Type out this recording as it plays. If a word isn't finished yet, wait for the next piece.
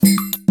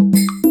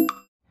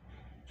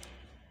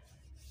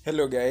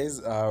Hello,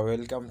 guys.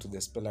 Welcome to the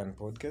Spell and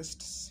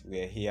Podcast.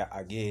 We are here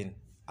again,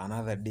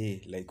 another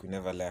day like we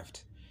never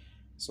left.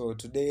 So,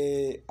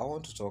 today I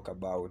want to talk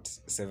about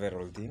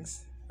several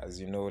things.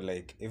 As you know,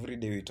 like every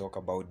day we talk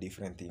about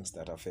different things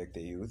that affect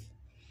the youth,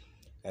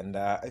 and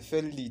I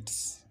felt it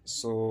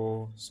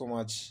so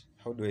much.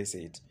 How do I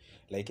say it?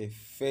 Like I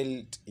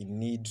felt in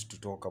need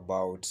to talk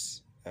about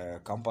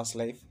campus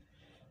life,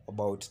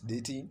 about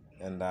dating,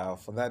 and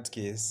for that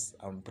case,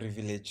 I'm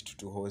privileged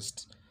to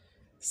host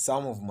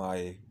some of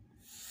my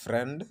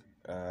friend,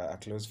 a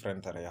close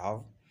friend that I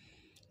have,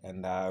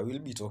 and we'll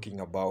be talking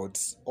about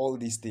all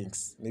these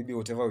things. Maybe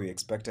whatever we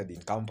expected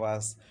in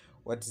campus.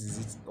 What is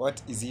it?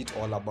 What is it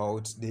all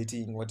about?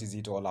 Dating. What is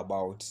it all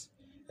about?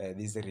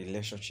 These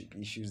relationship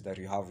issues that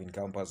you have in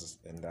campus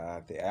and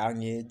the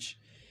young age,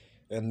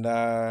 and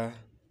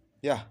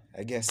yeah,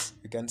 I guess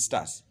we can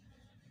start.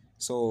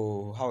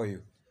 So, how are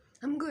you?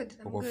 I'm good.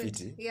 Uko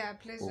fiti? Yeah,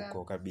 pleasure.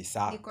 Uko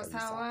kabisa. Niko Kabisa.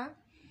 sawa.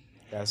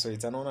 Yeah, so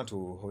it's an honor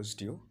to host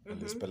you on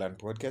the Spell and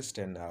Podcast,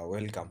 and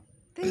welcome.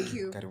 Thank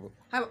you. Karibu.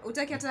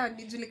 Utaki hata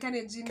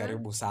nijulikane jina?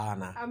 Karibu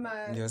sana.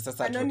 Ama Ndio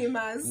sasa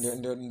anonymous.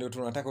 ndio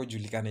tunataka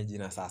ujulikane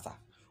jina sasa.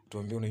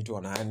 Tuambie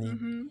unaitwa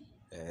nani?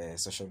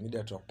 Social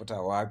media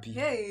tunakupata wapi?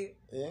 Hey.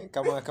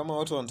 Kama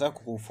watu wanataka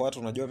kukufuata,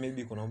 unajua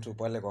maybe kuna mtu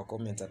pale kwa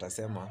comments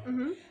atasema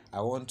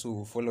I want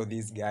to follow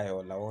this guy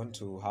or I want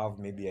to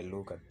have maybe a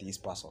look at this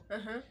person.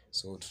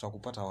 So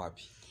tutakupata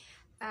wapi?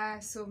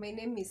 So my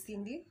name is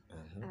Cindy.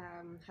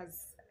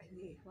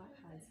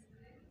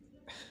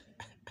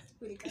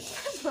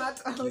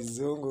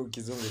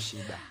 Kizungu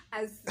shida.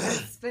 As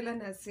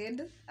Spellan has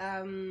said,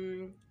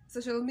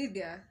 social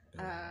media,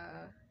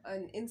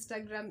 on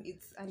Instagram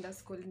it's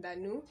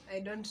 _Ndanu.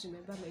 I don't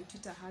remember my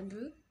Twitter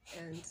handle,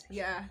 and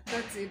yeah,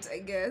 that's it, I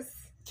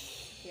guess.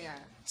 Yeah.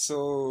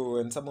 So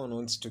when someone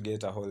wants to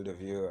get a hold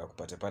of you,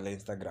 akupate pale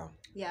Instagram.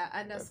 Yeah,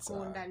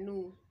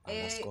 _Ndanu.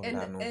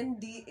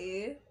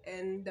 NDANW.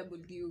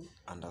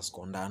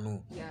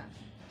 _Ndanu. Yeah.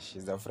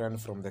 She's a friend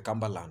from the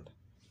Cumberland.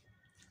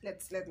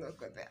 Let's not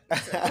go there.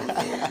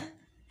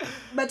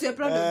 But we're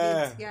proud of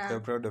it. Yeah. We're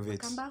proud of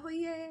it.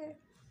 Yeah.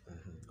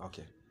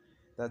 Okay.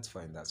 That's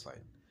fine.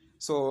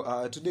 So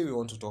today we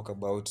want to talk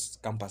about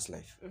campus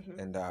life.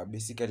 And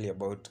basically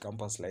about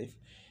campus life.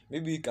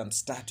 Maybe we can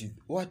start with,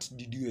 what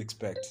did you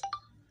expect?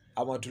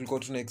 Ama tulikuwa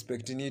tuna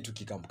expect nini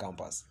tukikam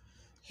campus?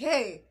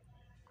 Hey,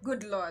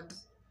 good Lord.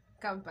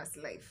 Campus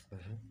life.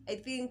 I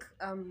think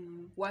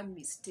one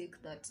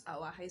mistake that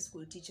our high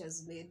school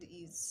teachers made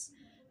is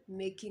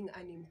making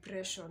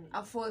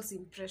a false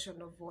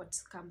impression of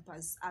what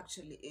campus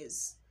actually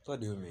is.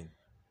 What do you mean?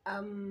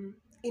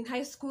 In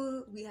high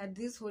school we had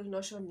this whole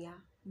notion ya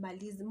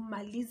malize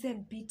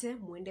mpite,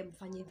 muende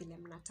mfanye vile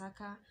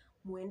mnataka,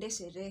 muende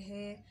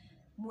sherehe,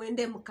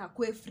 muende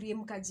mkakwe free,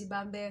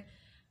 mkajibambe.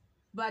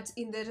 But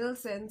in the real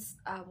sense,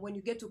 when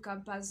you get to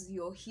campus,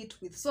 you're hit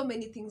with so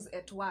many things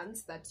at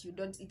once that you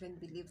don't even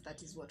believe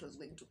that is what was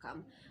going to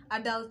come.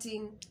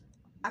 Adulting,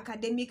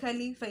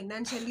 academically,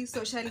 financially,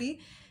 socially,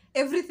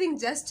 everything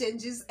just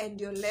changes, and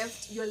you're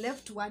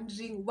left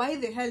wondering why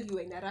the hell you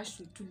were in a rush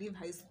to leave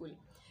high school.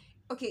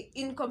 Okay,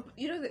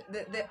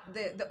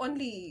 the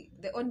only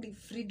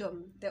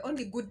freedom, the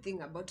only good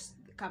thing about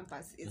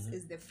campus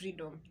is the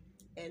freedom.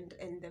 And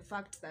the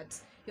fact that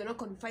you're not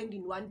confined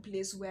in one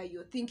place where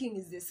your thinking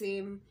is the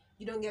same,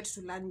 you don't get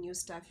to learn new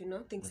stuff,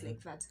 things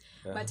like that.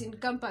 Yeah. But in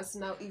campus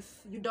now, if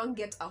you don't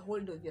get a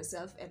hold of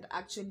yourself and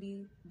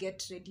actually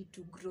get ready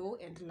to grow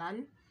and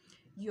learn,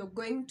 you're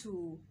going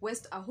to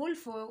waste a whole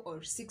 4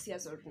 or 6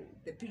 years, or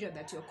the period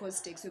that your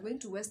course takes. You're going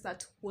to waste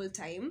that whole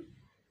time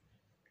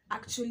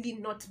actually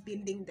not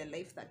building the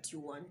life that you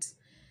want.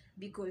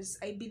 Because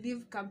I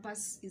believe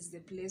campus is the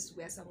place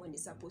where someone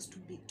is supposed to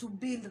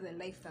build the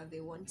life that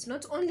they want,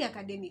 not only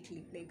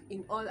academically, like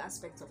in all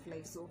aspects of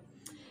life. So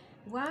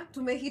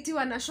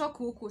tumehitiwa na shock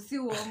huku, si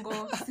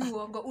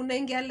uongo.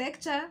 Unaingia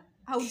lecture,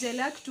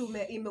 haujelak tu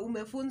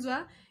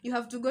umefunzwa, you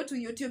have to go to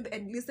YouTube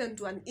and listen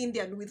to an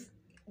Indian with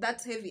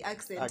that heavy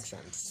accent.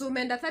 So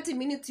umeenda 30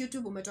 minutes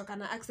YouTube, umetoka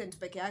na accent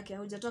peke yake,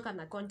 haujatoka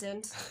na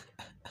content.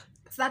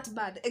 It's that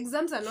bad.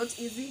 Exams are not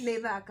easy,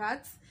 neither are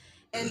cuts.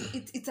 And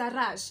it's a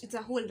rush, it's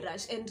a whole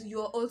rush, and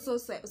you're also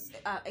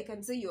I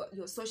can say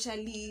you're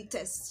socially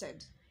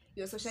tested.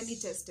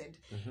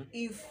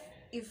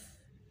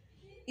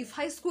 If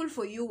high school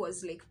for you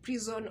was like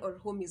prison, or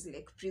home is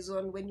like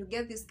prison, when you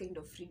get this kind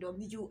of freedom,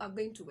 you are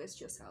going to waste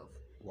yourself.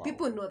 Wow.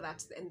 People know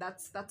that, and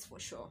that's for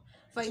sure.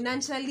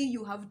 Financially,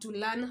 you have to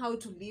learn how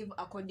to live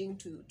according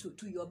to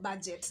your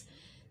budget.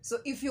 So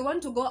if you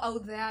want to go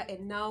out there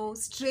and now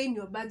strain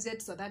your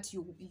budget so that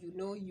you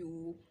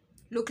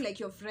look like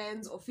your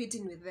friends or fit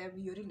in with them,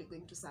 you're really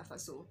going to suffer.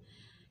 So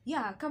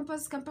yeah,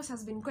 campus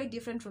has been quite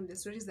different from the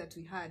stories that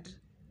we had.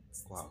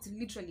 It's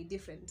literally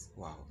different.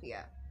 Wow.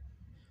 Yeah.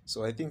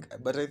 So I think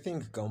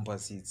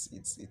campus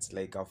it's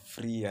like a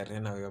free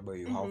arena whereby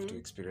you have to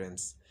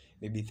experience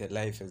maybe the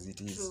life as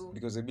it is. True.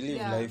 Because I believe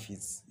Yeah. life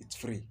it's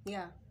free.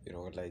 Yeah. You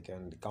know, like,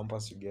 and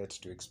campus you get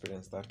to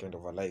experience that kind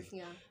of a life.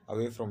 Yeah.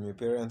 Away from your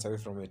parents, away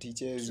from your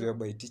teachers, True.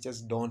 whereby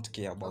teachers don't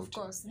care about Of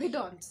course. They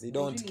don't. They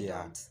don't really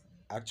care. Don't.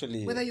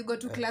 Actually, Whether you go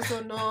to class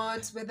or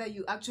not, whether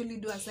you actually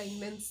do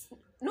assignments,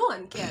 no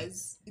one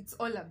cares. It's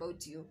all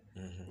about you.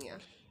 Yeah.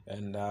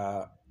 And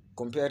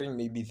comparing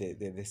maybe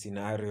the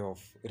scenario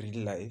of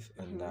real life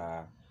and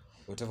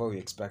whatever we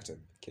expected,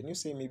 can you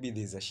say maybe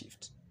there's a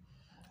shift?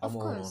 Of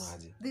Ama course.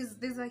 unaonaje?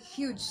 There's a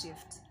huge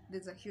shift.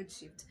 There's a huge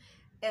shift.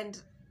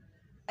 And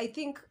I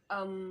think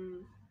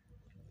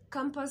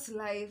campus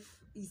life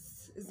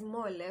is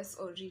more or less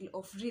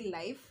of real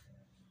life.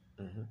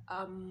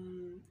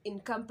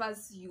 In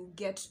campus you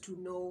get to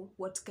know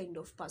what kind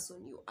of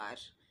person you are.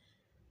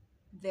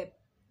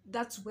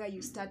 That's where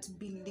you start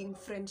building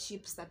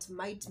friendships that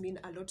might mean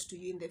a lot to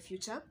you in the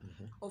future,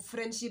 or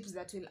friendships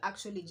that will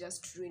actually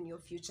just ruin your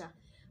future.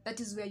 That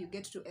is where you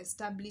get to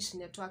establish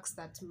networks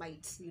that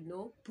might,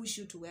 push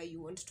you to where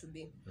you want to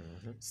be.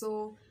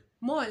 So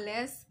more or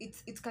less,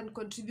 it can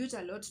contribute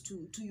a lot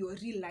to your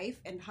real life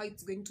and how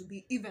it's going to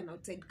be even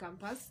outside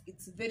campus.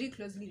 It's very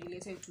closely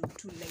related to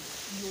like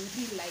your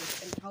real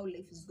life and how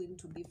life is going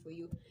to be for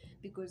you,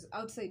 because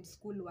outside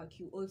schoolwork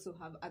you also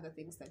have other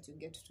things that you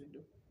get to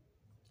do.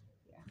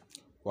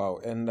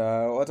 Wow. And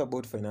what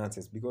about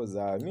finances? Because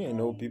me, I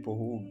know people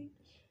who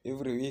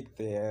every week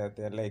they're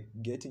like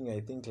getting,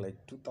 I think,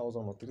 like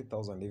 2,000 or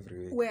 3,000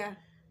 every week. Where?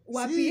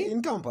 Wapi? See,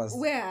 in campus.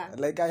 Where?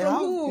 Like I From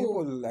have who?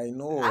 people I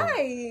know.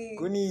 Aye.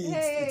 Kuni,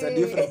 it's a Hey.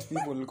 different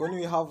people. Kuni,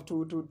 we have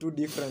two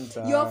different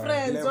Your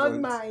friends, levels. not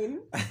mine.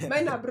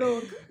 Mine are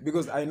broke.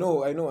 Because I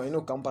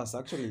know campus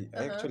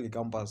actually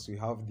campus we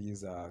have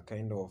these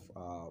kind of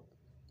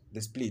the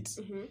splits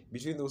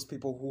between those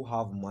people who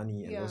have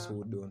money and those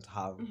who don't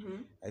have.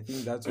 I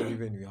think that's why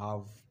even we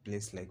have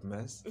place like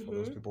mess for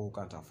those people who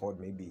can't afford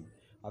maybe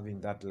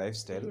having that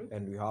lifestyle.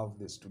 And we have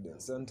the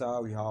student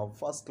center, we have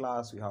first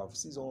class, we have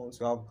seasons,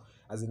 we have,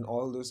 as in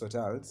all those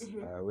hotels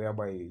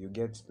whereby you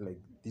get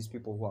like these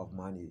people who have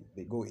money,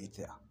 they go eat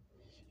there.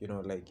 You know,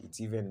 like it's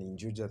even in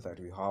Georgia that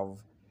we have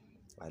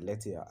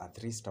let's say a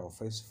 3-star or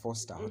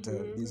 4-star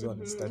hotel. This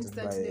one is started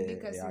Instant by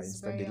delicacies,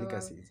 Instant by our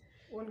Delicacies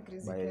one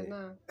crazy by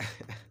Kena.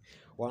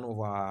 one of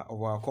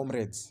our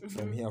comrades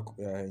from here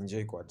in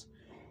JQuat.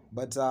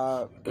 But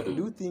do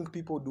you think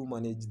people do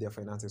manage their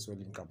finances well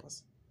in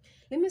campus?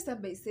 Let me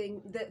start by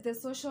saying the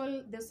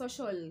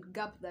social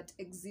gap that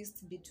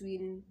exists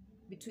between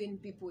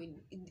people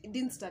it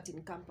didn't start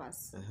in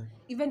campus.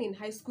 Even in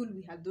high school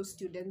we had those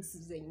students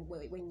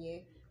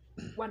wenye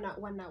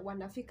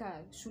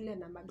wanafika shule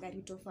na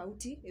magari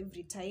tofauti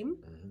every time.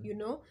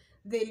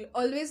 They'll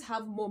always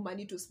have more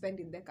money to spend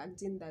in the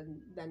canteen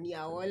than you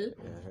all.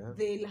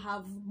 They'll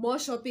have more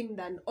shopping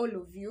than all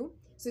of you.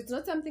 So it's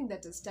not something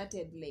that has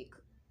started like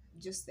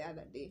just the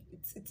other day.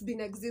 It's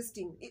been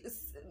existing.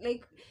 It's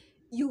like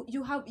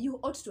you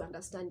ought to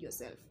understand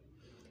yourself.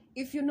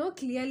 If you know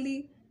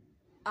clearly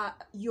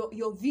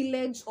your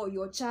village or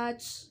your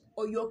church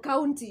or your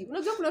county,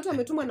 unajua kuna watu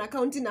wametumwa na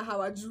county na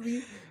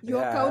hawajui.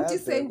 Your county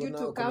send you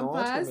to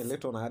campus.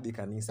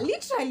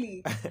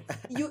 Literally.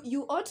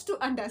 you ought to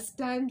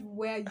understand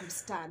where you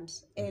stand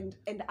and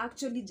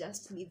actually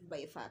just live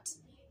by that.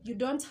 You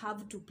don't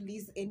have to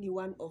please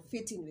anyone or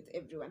fit in with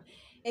everyone.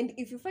 And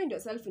if you find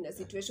yourself in a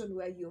situation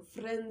where your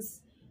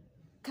friends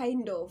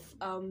kind of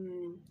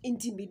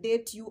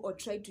intimidate you or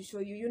try to show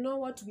you, you know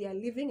what, we are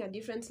living a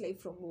different life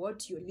from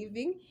what you're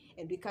living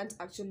and we can't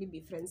actually be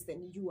friends,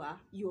 then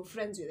you're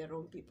friends with the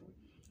wrong people.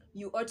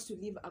 You ought to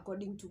live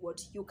according to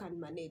what you can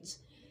manage.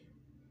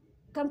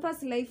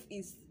 Campus life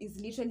is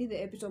literally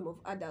the epitome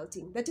of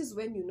adulting. That is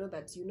when you know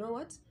that, you know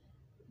what,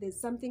 there's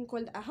something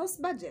called a house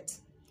budget.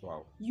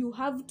 Wow. You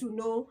have to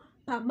know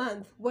per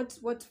month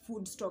what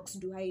food stocks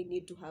do I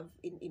need to have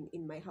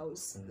in my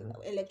house,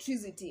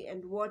 electricity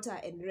and water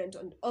and rent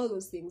and all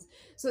those things.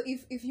 So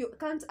if you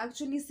can't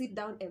actually sit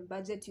down and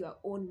budget your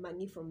own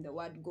money from the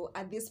word go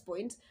at this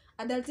point,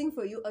 adulting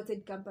for you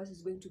outside campus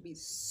is going to be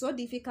so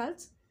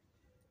difficult,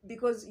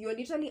 because you're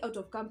literally out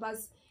of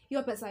campus.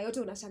 Hiyo pesa yote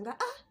unashanga,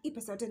 hii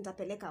pesa yote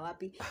nitapeleka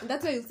wapi? And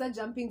that's why you start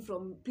jumping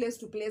from place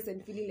to place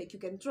and feeling like you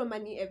can throw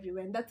money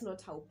everywhere, and that's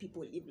not how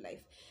people live life.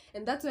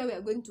 And that's why we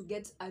are going to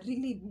get a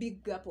really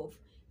big gap of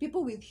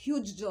people with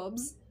huge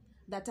jobs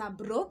that are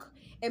broke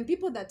and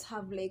people that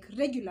have like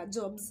regular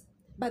jobs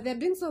but they're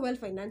doing so well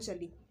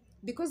financially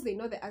because they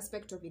know the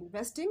aspect of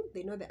investing,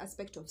 they know the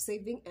aspect of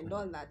saving and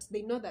all that.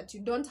 They know that you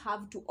don't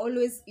have to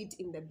always eat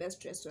in the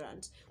best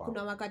restaurant. Wow.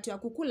 Kuna wakati wa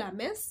kukula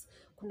mess,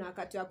 kuna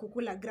wakati wa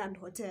kukula grand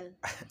hotel.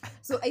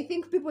 So I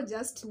think people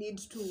just need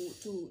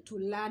to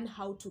learn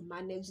how to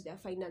manage their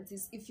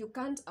finances. If you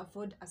can't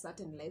afford a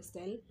certain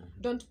lifestyle,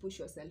 don't push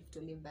yourself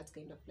to live that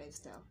kind of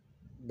lifestyle.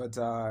 But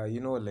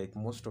like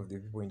most of the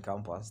people in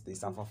campus, they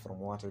suffer from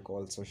what we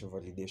call social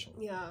validation.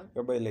 Yeah.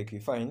 Whereby like we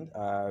find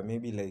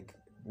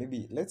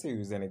maybe let's say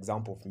use an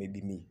example of maybe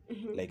me.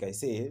 Like I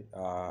say,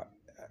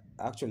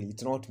 actually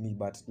it's not me,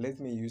 but let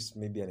me use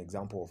maybe an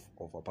example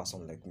of a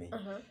person like me.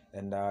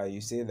 And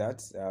you say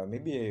that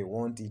maybe I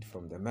want it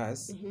from the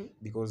mess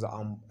because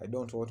I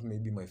don't want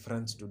maybe my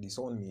friends to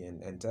disown me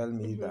and tell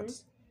me that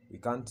we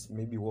can't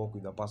maybe work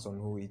with a person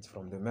who eats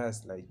from the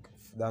mess, like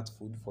that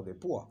food for the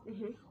poor.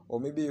 Or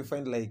maybe you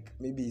find like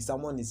maybe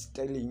someone is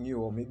telling you,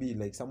 or maybe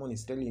like someone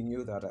is telling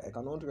you that I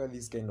cannot wear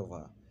this kind of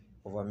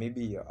a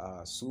maybe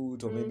a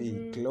suit or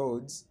maybe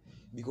clothes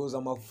because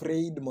I'm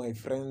afraid my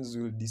friends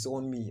will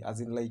disown me,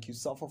 as in like you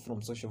suffer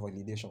from social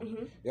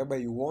validation, whereby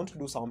you want to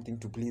do something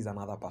to please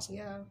another person.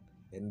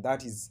 And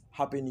that is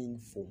happening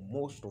for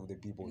most of the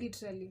people.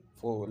 Literally.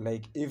 For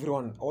like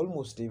everyone,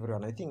 almost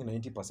everyone. I think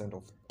 90%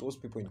 of those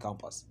people in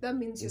campus. That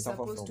means you're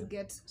supposed to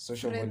get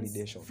social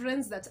validation.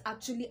 Friends that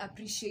actually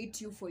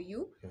appreciate you for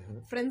you.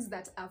 Friends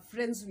that are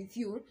friends with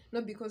you,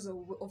 not because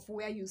of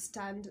where you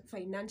stand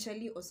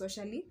financially or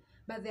socially,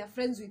 but they are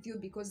friends with you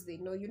because they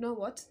know, you know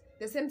what?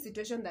 The same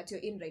situation that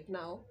you're in right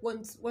now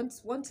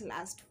won't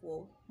last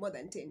for more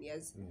than 10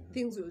 years.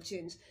 Things will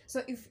change.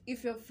 So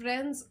if your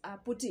friends are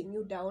putting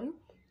you down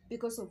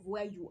because of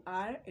where you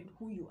are and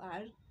who you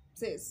are,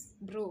 says,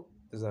 bro,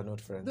 those are not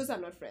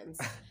friends.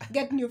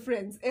 Get new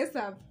friends.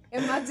 ASAP.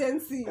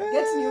 Emergency.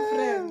 Get new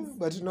friends.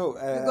 But you know,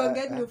 you go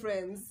get new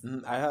friends.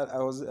 I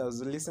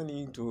was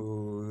listening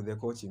to the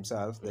coach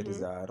himself, that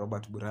is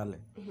Robert Burale,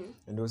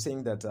 and he was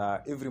saying that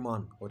every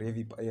man or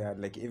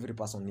every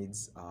person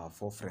needs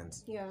 4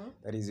 friends.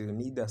 That is, you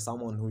need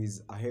someone who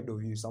is ahead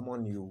of you,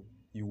 someone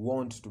you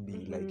want to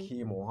be like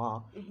him or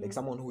her, like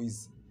someone who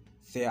is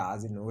there,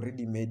 as in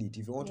already made it.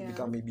 If you want to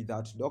become maybe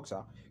that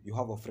doctor, you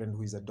have a friend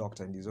who is a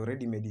doctor and he's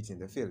already made it in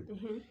the field.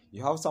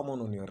 You have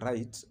someone on your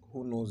right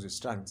who knows your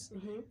strengths,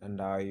 and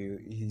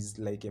he's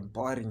like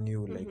empowering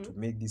you like to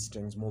make these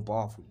strengths more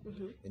powerful.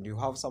 And you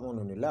have someone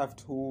on your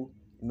left who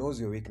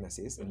knows your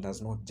weaknesses and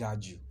does not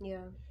judge you.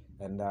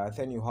 And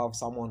then you have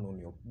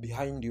someone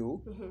behind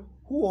you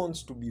who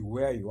wants to be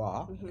where you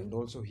are, and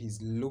also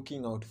he's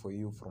looking out for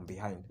you from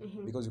behind,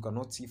 because you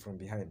cannot see from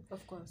behind.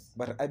 Of course.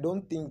 But I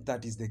don't think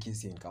that is the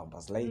case here in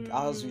campus. Like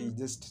as we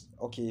just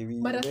we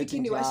met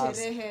in class.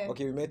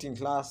 Okay, we met in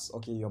class.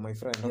 Okay, you're my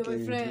friend.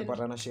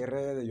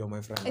 You're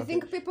my friend. I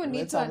think people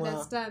need to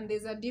understand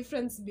there's a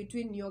difference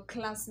between your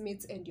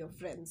classmates and your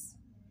friends.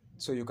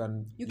 So you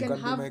can be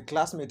my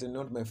classmate and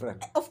not my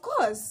friend. Of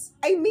course.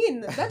 I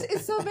mean, that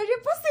is so very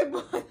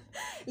possible.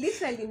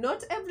 Literally,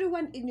 not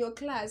everyone in your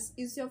class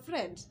is your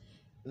friend.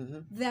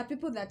 There are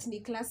people that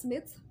need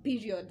classmates,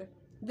 period.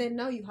 Then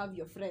now you have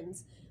your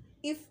friends.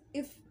 If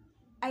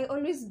I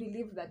always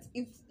believe that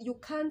if you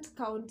can't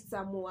count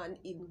someone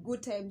in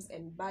good times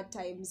and bad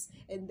times,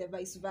 and the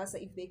vice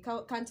versa, if they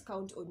can't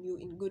count on you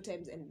in good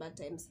times and bad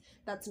times,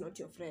 that's not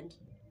your friend.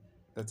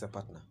 That's a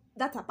partner.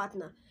 That's a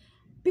partner.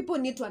 People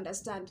need to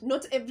understand,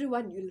 not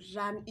everyone you'll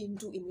run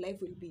into in life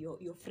will be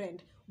your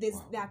friend. There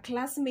are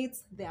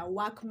classmates, there are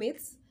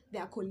workmates,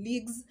 there are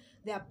colleagues,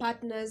 there are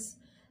partners,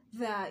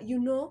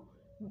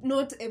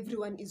 not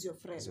everyone is your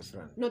friend.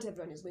 Not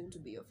everyone is going to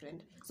be your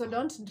friend. So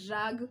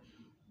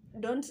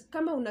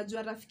kama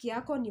unajua rafiki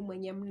yako ni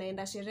mwenye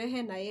mnaenda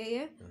sherehe na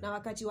yeye, na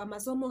wakati wa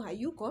masomo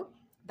hayuko,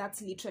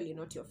 that's literally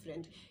not your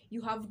friend.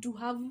 You have to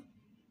have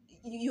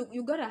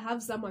you gotta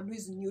have someone who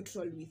is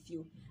neutral with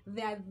you.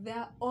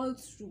 They're all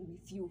through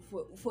with you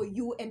for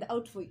you and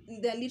out for you.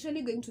 They're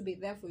literally going to be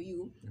there for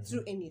you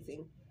through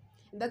anything.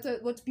 And that's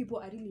what people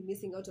are really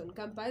missing out on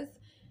campus.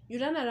 You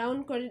run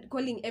around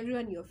calling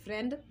everyone your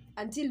friend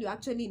until you're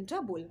actually in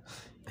trouble.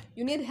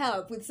 You need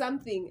help with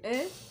something,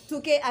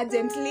 2K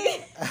urgently.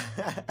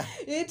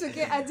 You need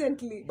 2K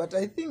urgently. But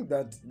I think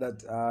that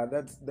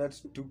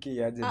 2K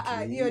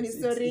urgently.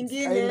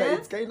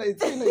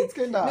 It's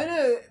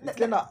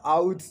kind of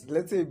out.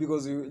 Let's say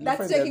because you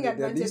find that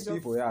there are these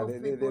people.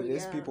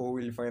 There's people who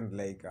will find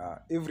like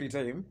every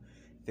time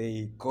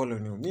they call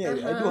on you. Me, I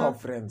do have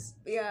friends.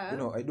 Yeah. You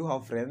know, I do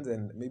have friends,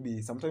 and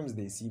maybe sometimes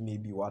they see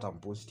maybe what I'm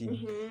posting,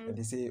 and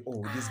they say,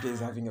 "Oh, this guy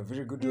is having a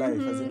very good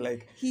life." As in,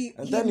 like, he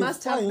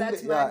must have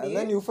that money. And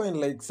then you find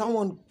like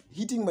someone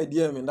hitting my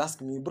DM and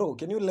asking me, "Bro,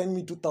 can you lend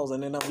me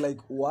 2,000?" And I'm like,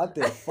 "What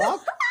the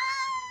fuck?"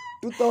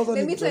 2,000.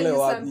 Let me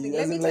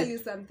tell you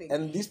something.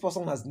 And this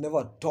person has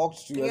never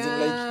talked to you. As in,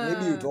 like,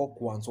 maybe you talk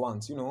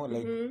once, you know,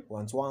 like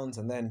once,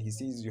 and then he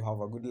sees you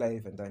have a good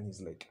life, and then he's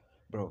like,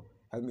 "Bro,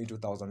 help me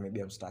 2,000.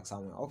 Maybe I'm stuck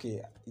somewhere."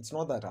 Okay, it's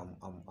not that I'm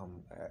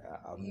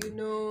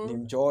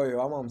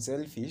I'm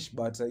selfish,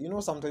 but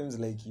sometimes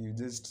like you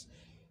just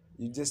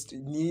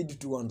need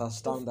to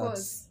understand that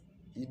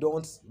you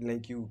don't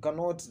you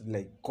cannot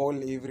call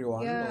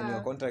everyone on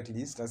your contact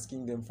list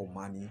asking them for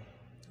money.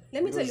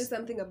 Let me tell you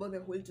something about the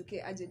whole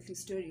 2K urgently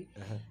story.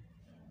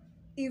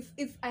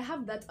 If I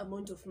have that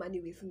amount of money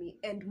with me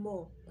and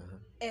more,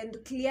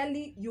 and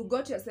clearly you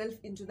got yourself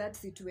into that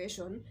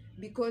situation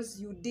because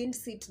you didn't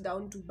sit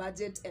down to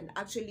budget and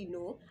actually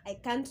know, I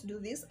can't do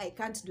this,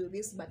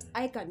 but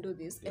I can do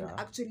this, and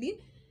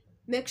actually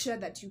make sure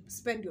that you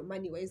spend your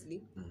money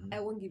wisely, I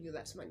won't give you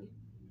that money.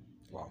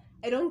 Wow.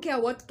 I don't care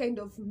what kind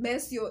of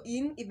mess you're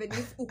in, even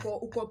if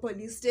uko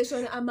police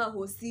station ama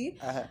hosi,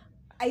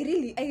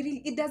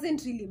 it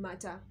doesn't really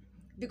matter,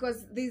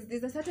 because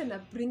there's a certain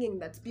upbringing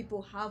that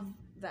people have,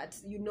 that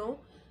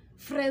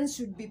friends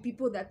should be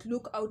people that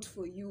look out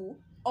for you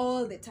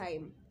all the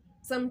time.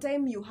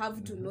 Sometimes you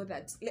have to know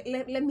that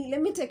let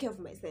me take care of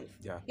myself.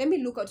 Let me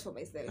look out for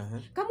myself.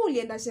 Kama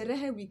ulienda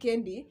sherehe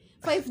weekendi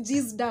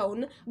 5Gs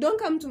down, don't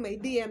come to my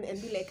DM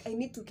and be like, I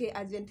need to care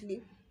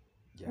urgently.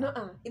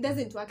 It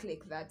doesn't work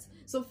like that.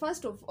 So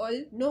first of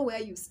all, know where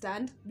you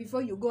stand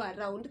before you go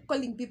around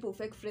calling people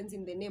fake friends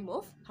in the name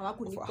of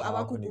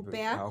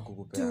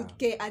hawakukupea to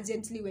care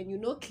urgently, when you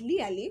know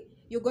clearly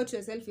you got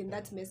yourself in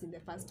that mess in the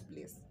first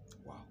place.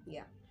 Wow.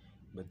 Yeah.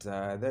 But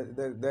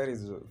there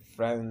is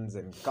friends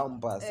and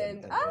campus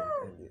and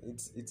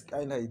it's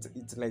kind of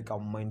it's like a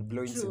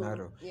mind-blowing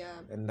scenario.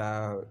 Yeah. And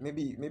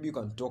maybe you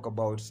can talk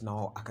about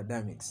now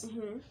academics,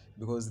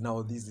 because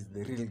now this is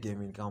the real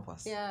game in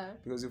campus. Yeah.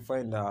 Because you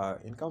find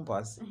in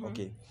campus,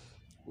 okay,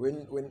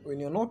 when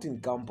you're not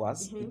in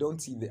campus, you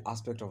don't see the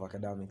aspect of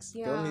academics.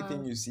 The only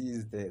thing you see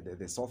is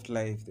the soft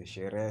life, the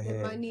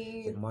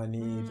sherehe, the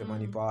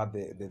money part,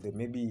 the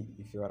maybe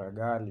if you are a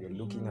girl, you're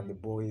looking at the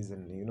boys,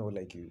 and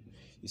like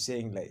you're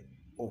saying like,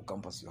 oh,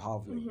 campus you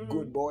have like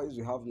good boys,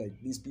 you have like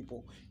these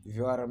people. If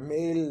you are a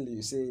male,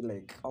 you say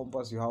like,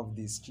 campus you have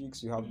these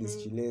chicks, you have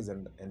these chiles,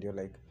 and you're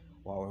like,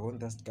 wow, I want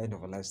that kind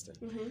of a lifestyle.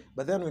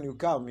 But then when you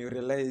come, you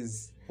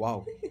realize,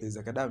 wow, there's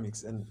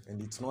academics, and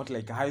it's not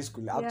like high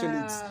school.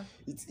 Actually,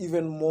 it's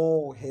even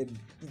more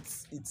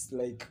it's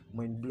like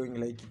mind-blowing.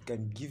 Like, it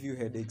can give you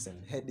headaches.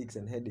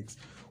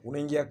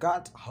 Unaingia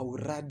kat,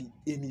 hauradi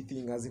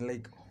anything, as in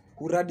like,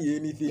 uradi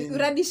anything.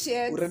 Uradi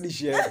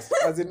shares.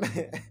 As in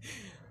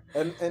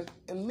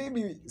and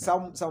maybe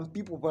some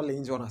people pale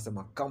nje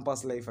wanasema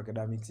campus life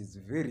academics is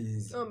very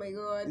easy. Oh my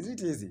god. Is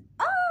it easy?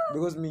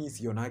 Because me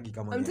sionagi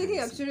kama I'm taking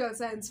actuarial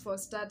science for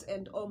start,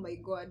 and oh my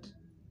god,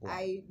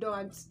 I don't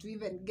want to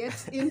even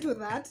get into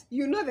that.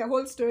 You know the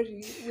whole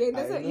story. I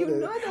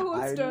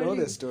know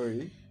the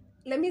story.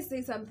 Let me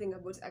say something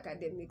about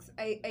academics.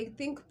 I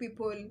think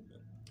people,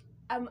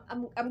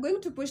 I'm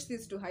going to push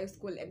this to high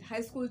school and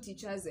high school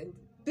teachers and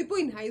people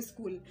in high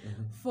school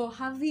for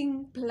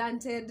having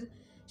planted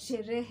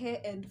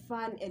sherehe and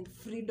fun and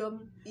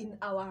freedom in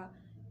our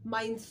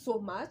minds so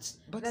much,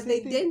 but that they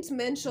didn't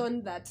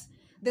mention that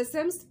the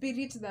same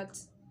spirit that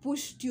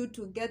pushed you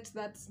to get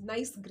that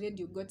nice grade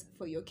you got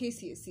for your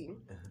KCSE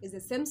is the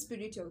same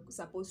spirit you're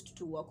supposed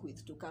to work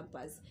with to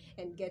campus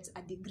and get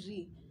a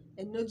degree,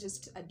 and not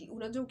just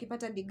unajua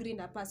ukipata degree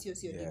na pass your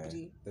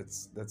degree.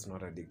 That's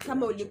not a degree.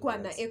 Kama ulikuwa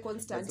na A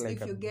constant,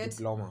 like if you get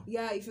diploma.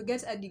 if you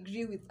get a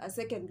degree with a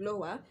second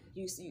lower,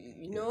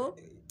 you know.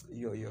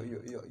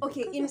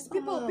 Okay,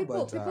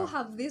 people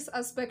have this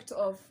aspect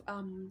of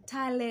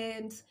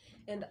talent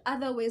and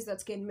other ways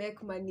that can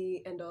make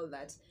money and all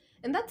that,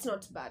 and that's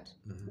not bad.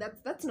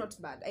 That's not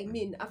bad. I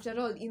mean, after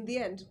all, in the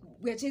end,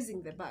 we're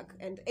chasing the bag,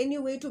 and any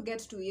way to get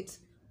to it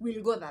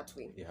will go that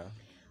way.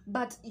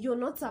 But you're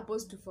not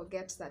supposed to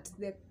forget that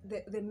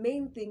the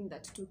main thing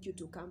that took you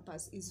to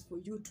campus is for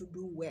you to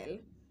do well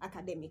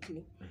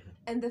academically.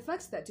 And the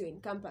fact that you're in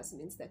campus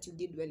means that you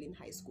did well in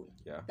high school.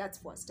 That's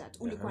for a start.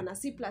 Ulikuwa na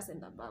C+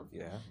 and above.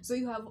 So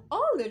you have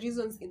all the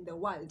reasons in the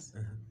world.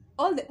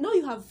 Now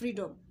you have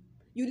freedom.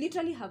 You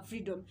literally have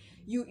freedom.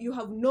 You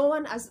have no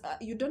one as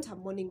you don't have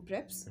morning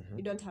preps,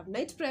 you don't have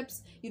night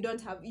preps, you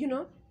don't have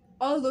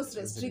all those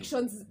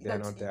restrictions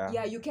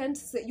you can't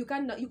say, you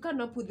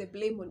cannot put the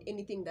blame on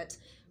anything that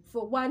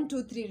for 1,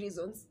 2, 3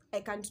 reasons I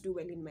can't do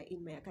well in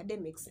my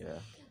academics.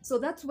 So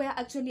that's where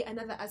actually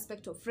another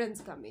aspect of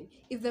friends come in.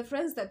 If the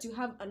friends that you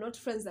have are not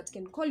friends that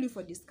can call you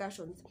for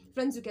discussions,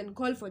 friends you can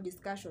call for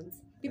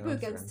discussions, people you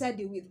can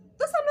study with,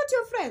 those are not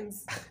your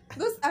friends.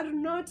 Those are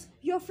not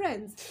your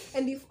friends.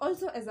 And if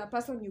also as a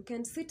person you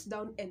can sit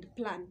down and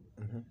plan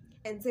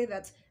and say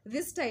that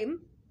this time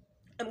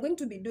I'm going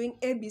to be doing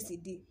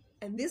ABCD,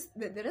 and this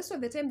the rest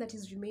of the time that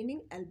is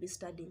remaining I'll be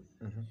studying.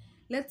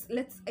 Let's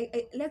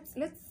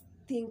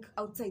think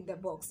outside the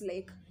box.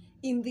 Like,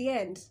 in the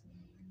end,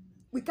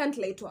 we can't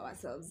lie to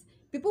ourselves.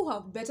 People who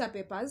have better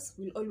papers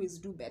will always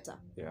do better.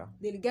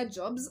 They'll get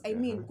jobs. I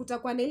mean,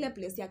 kutakuwa na ile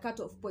place ya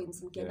cut-off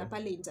points mkienda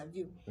pale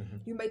interview.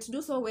 You might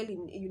do so well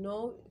in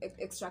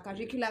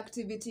extracurricular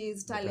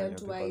activities,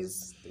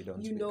 talent-wise,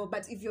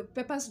 but if your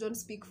papers don't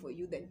speak for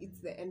you, then it's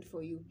the end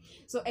for you.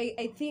 So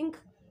I think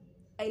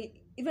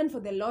even for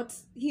the lot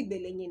he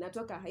belenye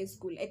natoka high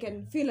school, I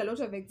can feel a lot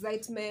of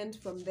excitement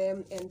from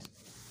them, and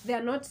they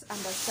are not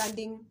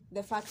understanding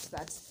the fact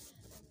that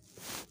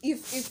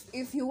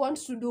if you want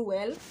to do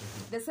well,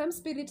 the same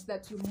spirit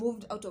that you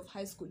moved out of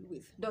high school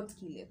with, don't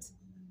kill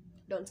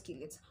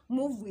it.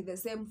 Move with the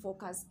same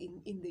focus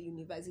in the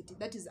university.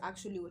 That is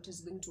actually what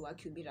is going to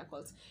work you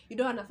miracles. You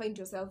don't want to find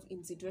yourself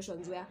in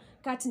situations where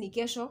kat ni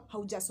kesho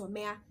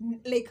haujasomea,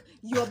 like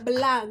you're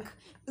blank,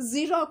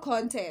 zero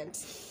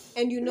content,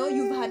 and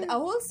you've had a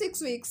whole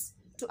 6 weeks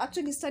to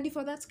actually study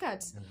for that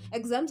cut.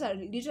 Exams are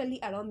literally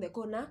around the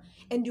corner,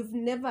 and you've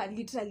never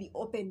literally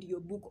opened your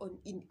book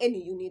in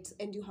any unit,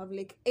 and you have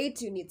like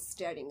 8 units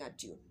staring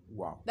at you.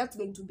 Wow. That's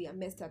going to be a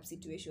messed up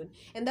situation.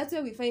 And that's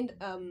where we find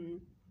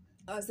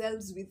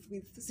ourselves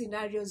with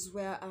scenarios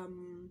where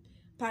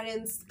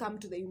parents come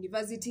to the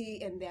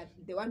university and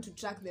they want to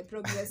track the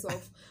progress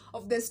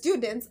of the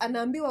students,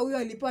 anaambiwa huyo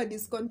alipewa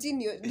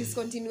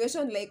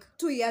discontinuation like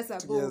 2 years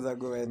ago. 2 years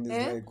ago, and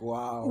it's like,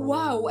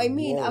 wow, I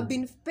mean, wow. I've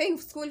been paying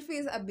school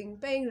fees, I've been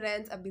paying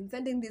rent, I've been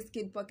sending this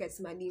kid pockets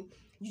money.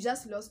 You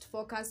just lost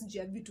focus juu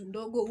ya vitu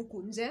ndogo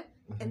huku nje,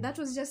 and that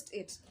was just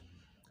it.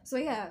 So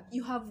yeah,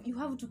 you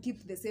have to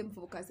keep the same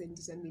focus and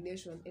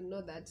determination and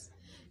know that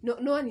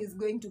no one is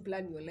going to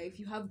plan your life.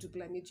 You have to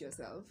plan it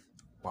yourself.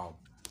 Wow.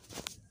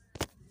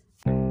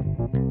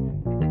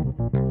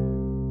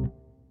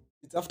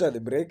 It's after the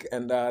break,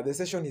 and the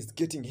session is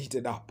getting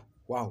heated up.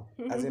 Wow.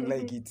 As in,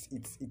 like,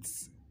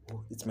 it's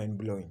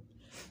mind-blowing,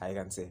 I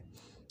can say.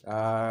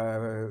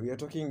 We are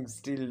talking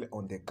still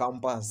on the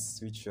campus,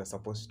 which you are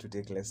supposed to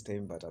take less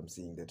time, but I'm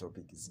seeing the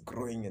topic is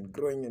growing and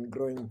growing and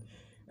growing.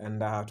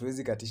 And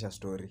hatuwezi katisha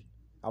story.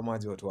 Ama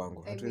aje watu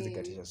wangu. Hatuwezi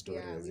katisha story.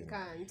 Yeah, we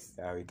can't.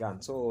 Yeah, we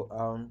can't. So,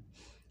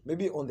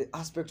 maybe on the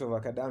aspect of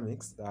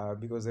academics,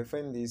 because I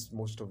find this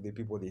most of the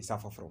people they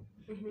suffer from.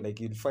 Like,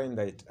 you'll find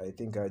that, I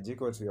think,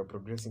 Jacob, we are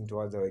progressing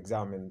towards our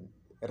exam, and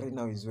right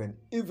now is when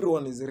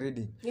everyone is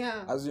ready.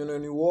 Yeah. As you know,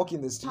 when you walk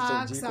in the streets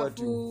Parks of Jacob,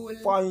 you full,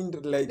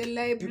 find like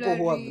the people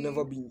who have library.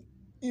 never been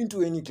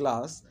into any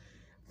class.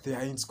 They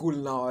are in school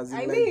now, as in,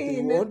 I like,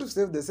 mean, they want to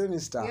save the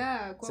semester.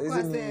 Yeah, So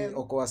isn't it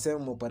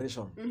Okoasem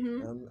operation?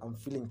 I'm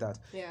feeling that.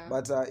 Yeah.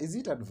 But is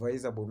it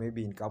advisable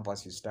maybe in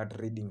campus you start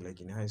reading like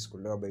in high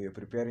school, whereby you're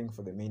preparing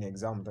for the main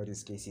exam, that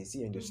is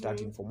KCSE, and you're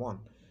starting from 1?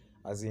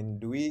 As in,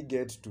 do we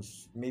get to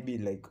maybe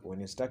like when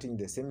you're starting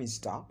the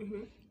semester,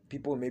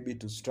 people maybe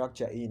to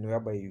structure in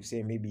whereby you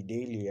say maybe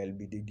daily I'll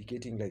be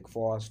dedicating like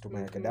 4 hours to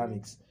my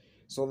academics,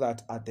 so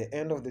that at the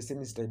end of the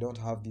semester I don't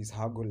have this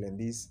haggle and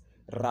this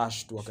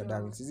rush to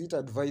academics? Is it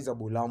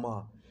advisable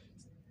ama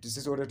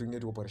sisi wote tuingie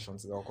tu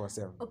operations za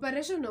Okoasem?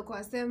 Operation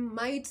Okoasem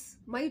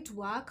might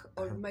work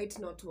or might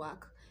not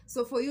work.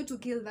 So for you to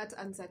kill that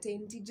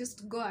uncertainty,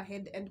 just go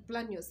ahead and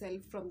plan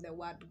yourself from the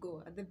word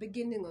go at the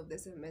beginning of the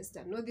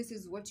semester. No, this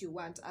is what you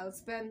want. I'll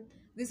spend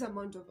this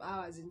amount of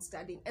hours in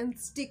studying, and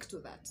stick to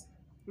that.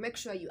 Make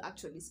sure you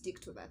actually stick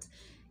to that.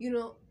 You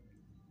know,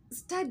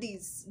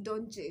 studies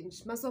don't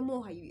change.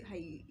 Masomo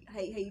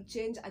hai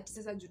change ati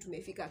sasa juu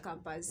tumefika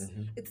campus.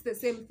 It's the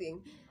same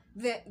thing.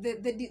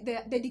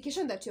 The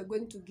dedication that you're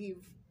going to give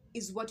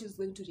is what is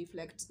going to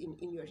reflect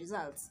in your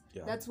results.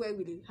 Yeah. That's where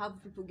we'll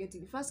have people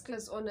getting first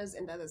class honors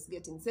and others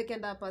getting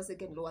second upper,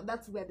 second lower.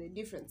 That's where the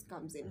difference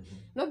comes in.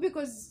 Not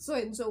because so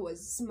and so was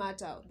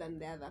smarter than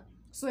the other.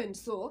 So and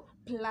so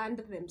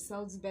planned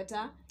themselves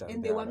better,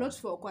 and they were not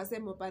for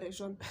Okoasem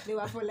operation. They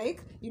were for,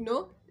 like, you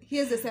know,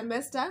 here's the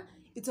semester,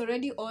 it's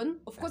already on.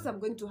 Of course, I'm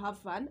going to have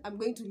fun. I'm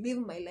going to live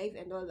my life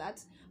and all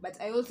that.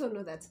 But I also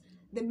know that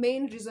the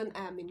main reason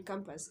I am in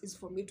campus is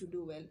for me to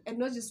do well, and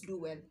not just do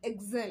well,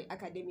 excel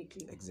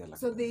academically.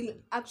 So they'll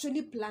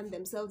actually plan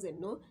themselves and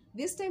know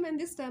this time and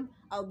this time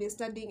I'll be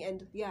studying.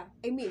 And yeah,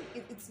 I mean,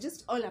 it's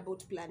just all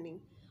about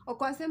planning.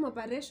 Okoasem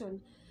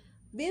operation,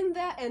 been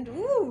there and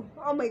ooh,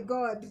 oh my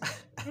god.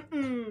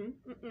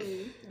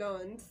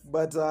 Don't.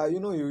 But you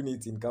know,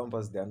 units in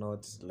campus, they're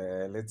not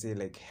let's say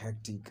like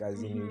hectic,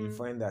 as in you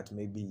find that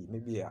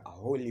maybe a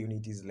whole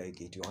unit is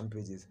like 81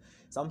 pages,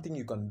 something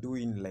you can do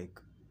in like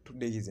 2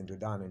 days and you're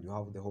done, and you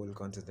have the whole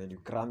content and you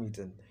cram it,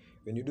 and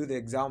when you do the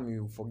exam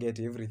you forget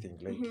everything.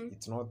 Like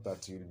it's not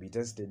that you'll be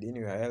tested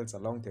anywhere else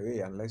along the way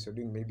unless you're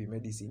doing maybe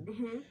medicine.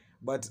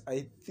 But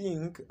I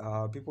think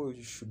people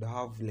should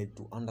have like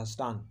to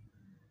understand.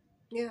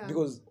 Yeah.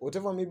 Because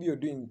whatever maybe you're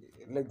doing,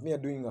 like me, are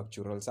doing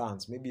actual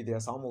science, maybe there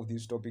are some of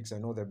these topics I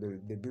know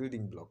the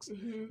building blocks.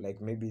 Like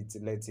maybe it's,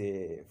 let's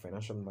say,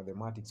 financial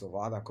mathematics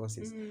or other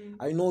courses.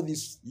 I know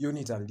this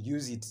unit, I'll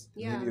use it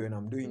maybe when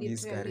I'm doing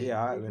this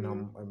career, when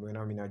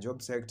I'm in a job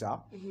sector.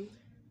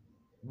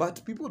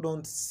 But people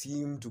don't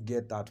seem to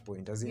get that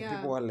point. As in,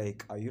 people are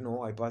like, you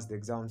know, I passed the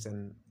exams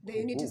and the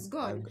unit is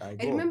gone. I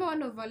remember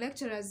one of our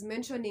lecturers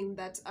mentioning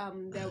that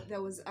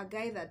there was a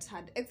guy that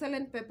had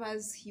excellent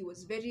papers. He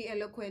was very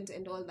eloquent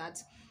and all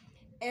that,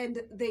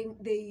 and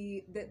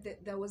he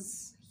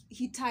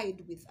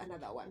tied with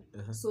another one.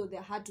 So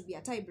there had to be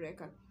a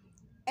tiebreaker,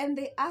 and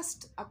they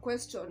asked a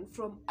question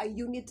from a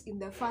unit in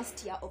the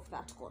first year of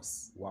that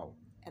course. Wow!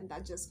 And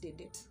that just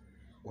did it.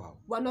 Wow!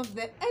 And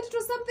it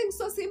was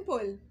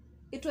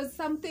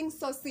something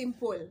so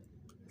simple.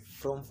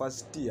 From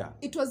first year?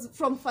 It was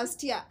from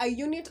first year. A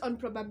unit on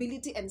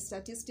probability and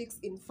statistics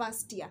in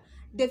first year.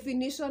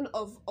 Definition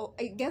of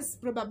I guess,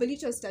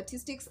 probability or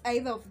statistics,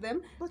 either of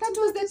them. But that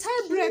was the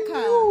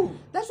tiebreaker.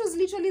 That was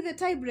literally the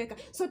tiebreaker.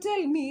 So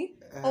tell me,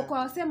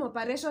 Okoasem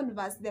operation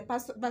versus the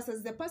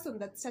person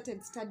that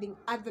started studying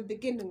at the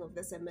beginning of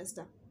the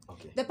semester.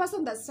 Okay. The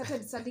person that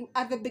started studying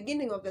at the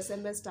beginning of the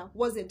semester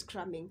wasn't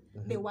cramming.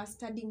 They were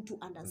studying to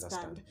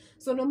understand.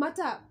 So no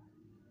matter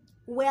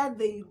where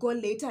they go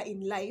later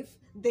in life,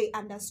 they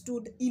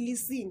understood ili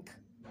sync.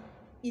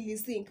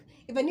 illisync.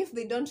 Even if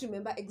they don't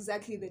remember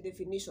exactly the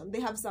definition, they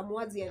have some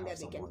words here and there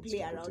they can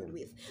play around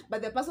with.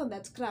 But the person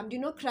that crammed,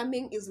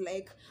 cramming is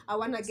like, I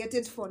want to get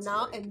it for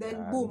now, like, and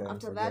then boom, and then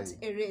after that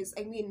erase.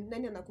 I mean,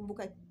 nani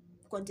anakumbuka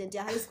content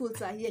ya high school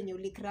sahi and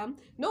you cram?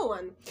 No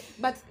one.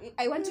 But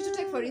I want you to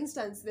take, for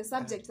instance, the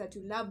subject that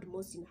you loved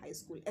most in high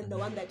school and the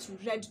one that you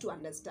read to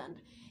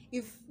understand.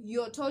 If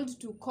you're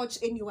told to coach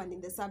anyone in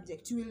the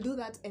subject, you will do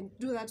that and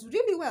do that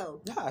really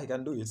well. Yeah, I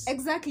can do it.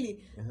 Exactly.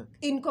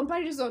 In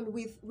comparison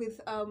with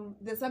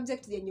the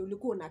subject yenye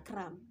ulikuwa una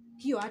cram,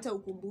 hiyo hata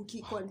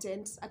ukumbuki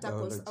content, hata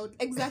course out.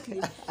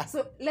 Exactly.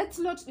 So let's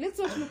not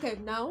look at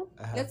now.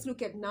 Let's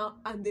look at now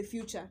and the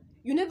future.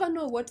 You never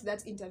know what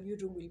that interview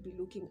room will be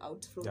looking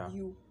out from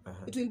you.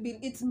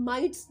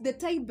 The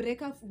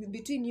tiebreaker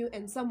between you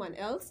and someone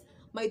else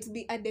might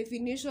be a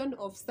definition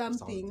of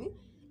something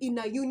in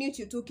a unit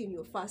you took in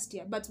your first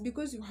year. But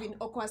because you've been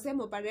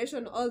same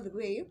operation all the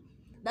way,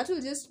 that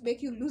will just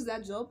make you lose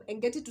that job and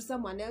get it to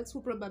someone else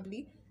who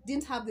probably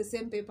didn't have the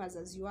same papers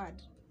as you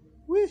had.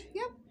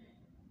 Yep.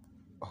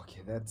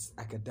 Okay, that's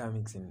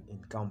academics in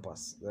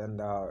campus.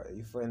 And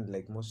you find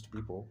like most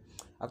people,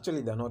 actually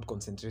they're not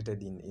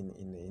concentrated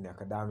in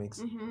academics.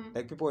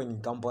 Like people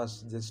in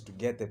campus just to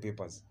get the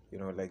papers,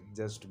 like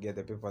just to get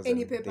the papers.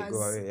 Any and papers. They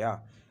go away, yeah.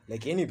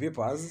 Like any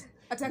papers.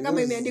 Hata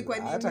kama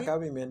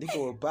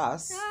imeandikwa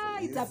pass.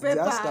 It's a paper.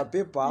 Just a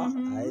paper.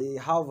 I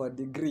have a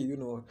degree,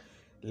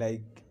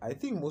 Like I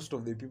think most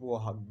of the people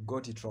have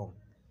got it wrong.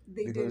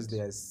 Because they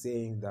are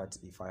saying that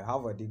if I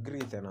have a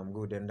degree, then I'm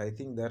good. And I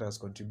think that has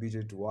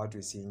contributed to what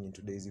we're seeing in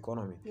today's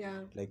economy. Yeah.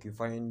 Like you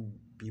find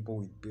people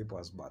with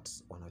papers, but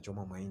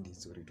wanachoma mahindi,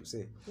 sorry to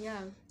say.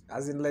 Yeah.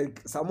 As in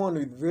like someone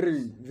with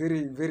very,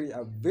 very,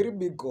 very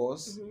big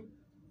course,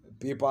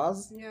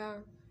 papers. Yeah.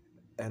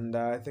 And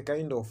the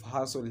kind of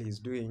hustle he's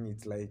doing,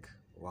 it's like,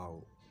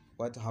 wow,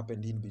 what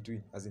happened in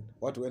between? As in,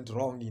 what went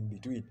wrong in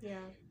between? Yeah.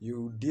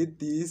 You did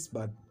this,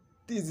 but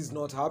this is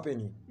not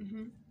happening.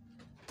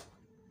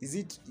 Is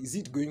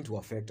it going to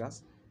affect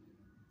us?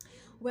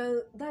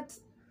 Well, that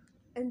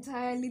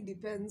entirely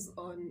depends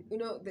on,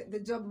 the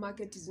job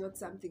market is not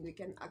something we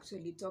can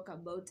actually talk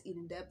about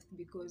in depth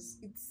because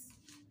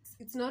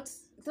it's not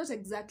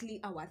exactly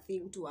our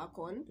thing to work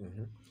on.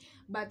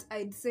 But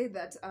I'd say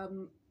that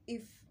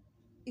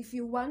if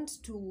you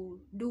want to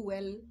do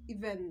well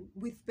even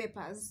with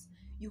papers,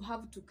 you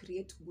have to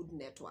create good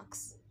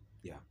networks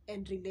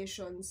and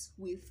relations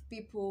with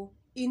people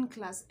in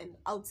class and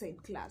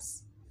outside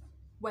class.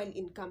 While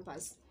in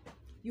campus,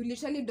 you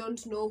literally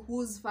don't know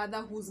whose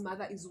father, whose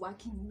mother is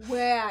working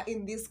where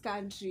in this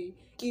country,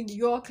 in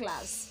your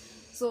class.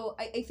 So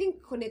I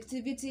think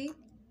connectivity,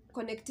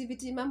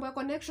 mambo ya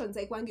connections,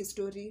 haikwangi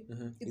story.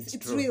 It's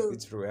true. real.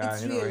 It's true. Yeah,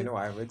 I know.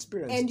 I've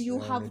experienced. And you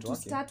have networking. to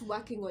start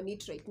working on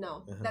it right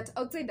now. That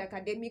outside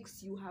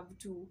academics, you have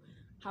to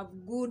have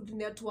good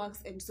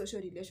networks and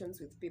social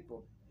relations with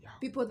people.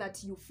 People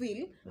that you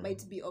feel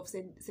might be of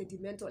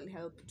sentimental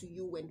help to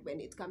you when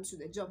it comes to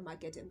the job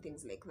market and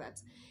things like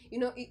that.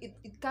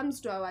 It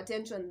comes to our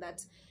attention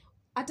that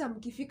hata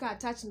mkifika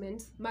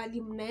attachment,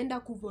 mali mnaenda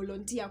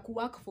kuvolunteer,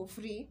 kuwork for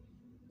free,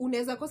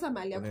 unaweza kosa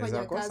mali ya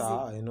kufanya kazi.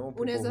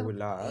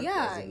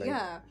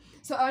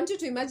 So I want you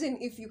to imagine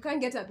if you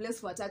can't get a place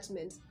for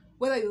attachment,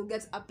 whether you'll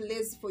get a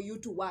place for you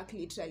to work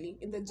literally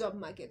in the job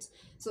market.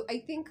 So I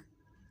think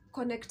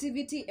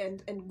connectivity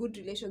and good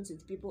relations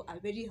with people are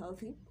very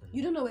healthy.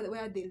 You don't know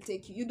where they'll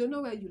take you. You don't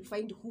know where you'll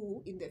find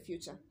who in the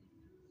future.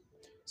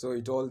 So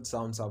it all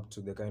sums up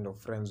to the kind of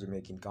friends we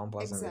make in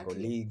campus and the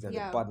colleagues and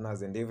the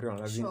partners and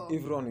everyone.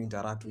 Everyone we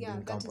interact with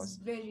in campus. That is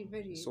very,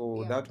 very.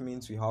 So that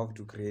means we have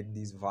to create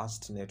this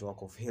vast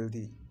network of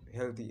healthy,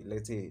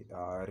 let's say,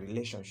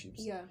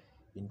 relationships. Yeah.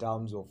 In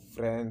terms of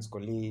friends,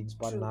 colleagues,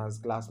 partners,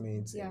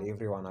 classmates, and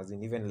everyone. As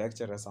in even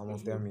lecturers, some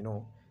of them,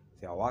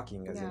 they are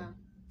working as in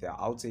they're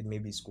outside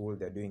maybe school,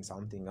 they're doing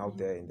something out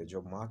there in the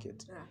job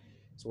market.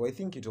 So I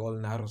think it all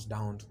narrows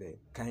down to the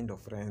kind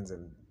of friends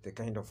and the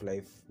kind of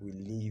life we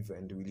live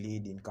and we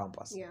lead in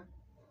campus.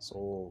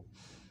 So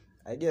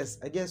I guess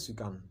we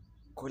can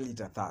call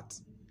it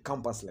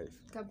campus life.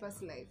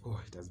 Oh,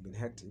 it has been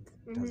hectic.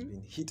 It has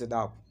been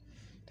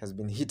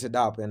heated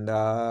up. And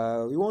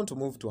we want to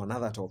move to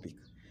another topic.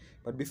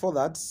 But before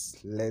that,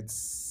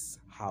 let's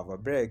have a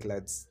break.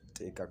 Let's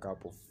take a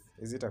cup of,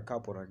 is it a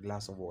cup or a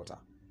glass of water?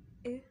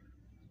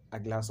 A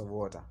glass of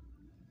water.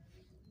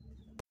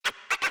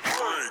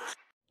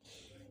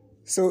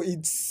 So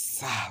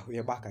we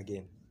are back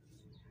again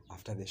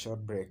after the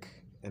short break.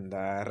 And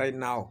right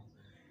now,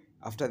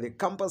 after the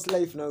campus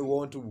life, now we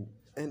want to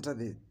enter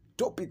the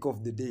topic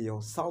of the day,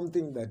 or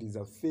something that is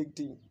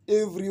affecting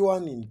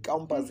everyone in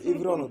campus,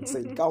 everyone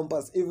outside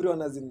campus,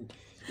 everyone as in,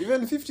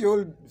 even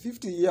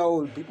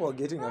 50-year-old people are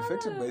getting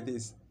affected by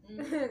this.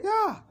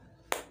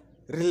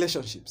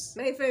 Relationships.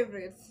 My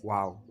favorite.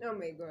 Wow. Oh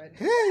my God.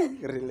 Hey,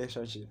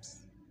 relationships.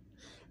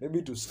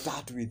 Maybe to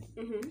start with,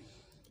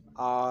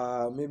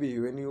 maybe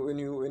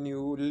when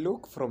you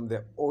look from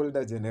the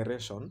older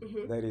generation,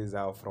 that is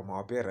from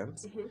our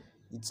parents,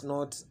 it's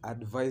not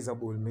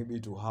advisable maybe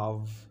to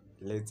have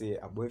let's say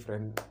a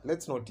boyfriend,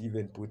 let's not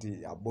even put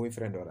it a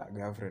boyfriend or a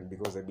girlfriend,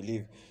 because I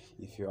believe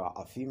if you are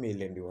a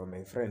female and you are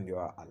my friend, you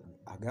are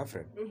a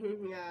girlfriend.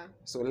 Yeah.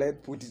 So let's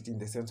put it in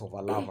the sense of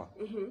a lover,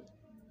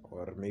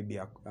 or maybe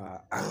a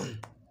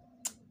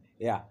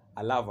yeah,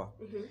 a lover.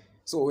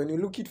 So when you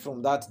look it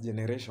from that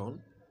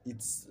generation,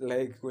 it's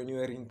like when you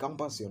are in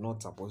campus, you're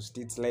not supposed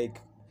to. It's like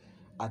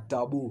a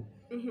taboo.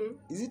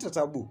 Is it a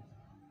taboo?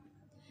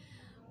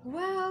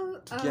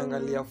 Well,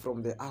 Tukiangalia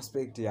from the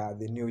aspect, yeah,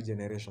 the new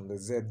generation, the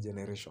Z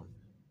generation.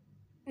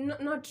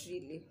 not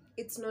really.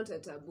 It's not a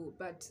taboo,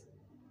 but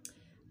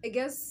I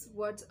guess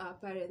what our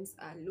parents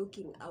are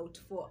looking out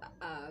for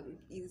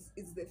is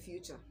the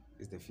future.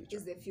 Is the future.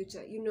 Is the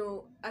future. You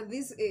know, at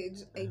this age,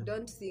 I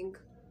don't think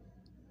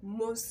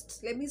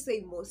let me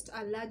say most,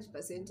 a large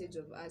percentage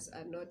of us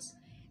are not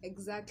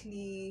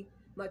exactly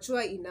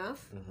mature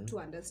enough to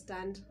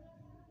understand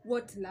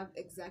what love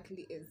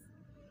exactly is.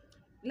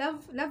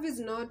 Love is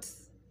not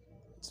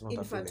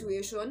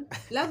infatuation.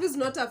 Love is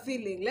not a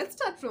feeling. Let's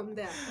start from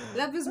there.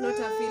 Love is not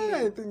a feeling.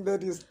 I think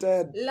that is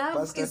Ted. Love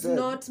Pastor is Ted.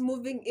 not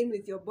moving in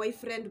with your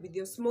boyfriend with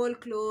your small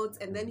clothes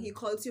and then he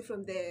calls you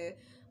from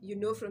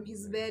from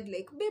his bed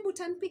like, babe,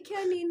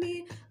 utanpikia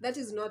nini? That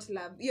is not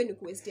love. Hiyo ni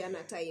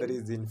kuwestiana time. That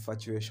is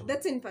infatuation.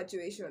 That's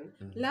infatuation.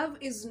 Love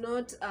is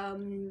not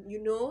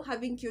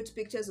having cute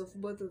pictures of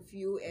both of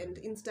you and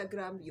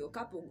Instagram your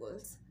couple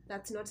goals.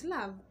 That's not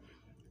love.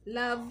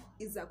 Love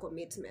is a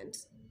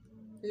commitment.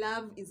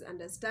 Love is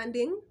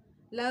understanding.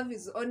 Love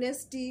is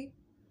honesty.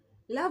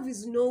 Love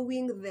is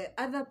knowing the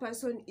other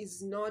person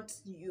is not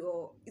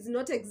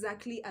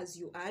exactly as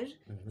you are.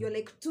 You're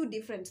like two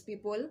different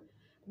people,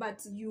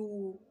 but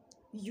you're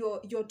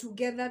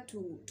together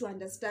to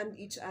understand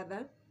each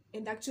other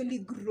and actually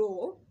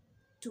grow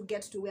to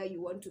get to where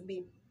you want to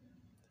be.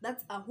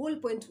 That's a whole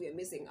point we're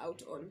missing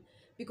out on,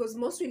 because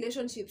most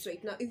relationships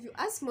right now, if you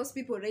ask most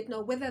people right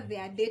now whether they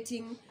are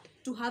dating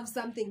to have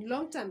something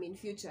long term in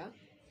future,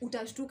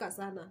 utashtuka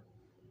sana.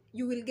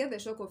 You will get the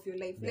shock of your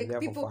life. They're like there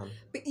people, for fun.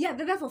 Yeah,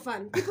 they're there for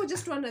fun. People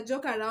just want to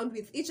joke around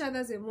with each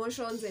other's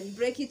emotions and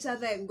break each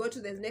other and go to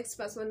the next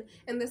person,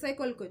 and the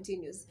cycle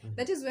continues.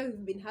 That is why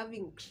we've been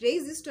having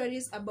crazy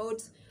stories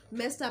about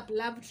messed up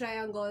love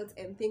triangles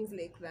and things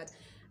like that.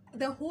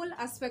 The whole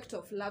aspect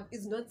of love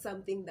is not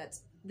something that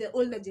the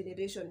older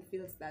generation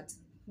feels that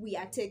we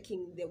are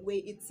taking the way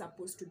it's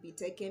supposed to be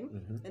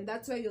taken. And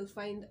that's why you'll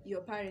find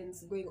your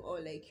parents going all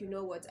like, you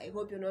know what, I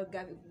hope you're not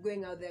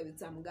going out there with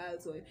some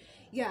girls. Or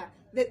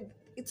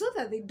it's not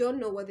that they don't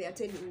know what they are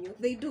telling you.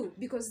 They do,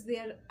 because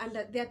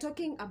they're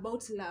talking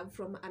about love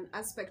from an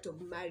aspect of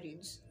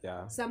marriage.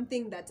 Yeah.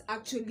 Something that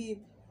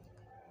actually,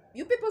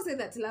 you people say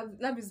that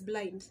love is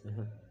blind.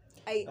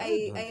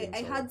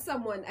 I had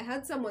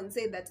someone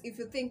say that if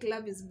you think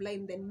love is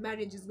blind, then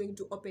marriage is going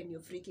to open your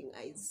freaking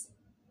eyes.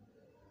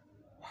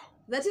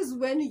 That is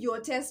when you're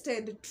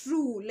tested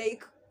true.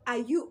 Like,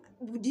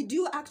 did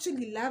you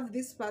actually love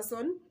this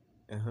person?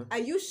 Are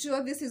you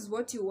sure this is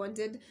what you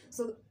wanted?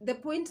 So the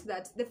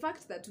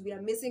fact that we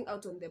are missing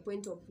out on the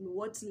point of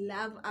what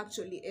love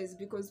actually is,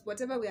 because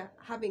whatever we are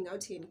having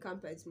out here in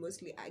campus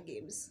mostly are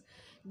games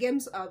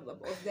of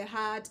the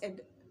heart and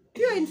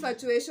pure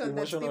infatuation.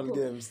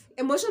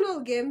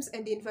 Emotional games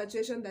and the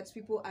infatuation that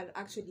people are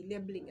actually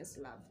labeling as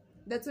love.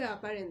 That's why our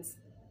parents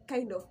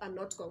kind of are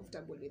not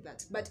comfortable with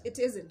that, but it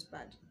isn't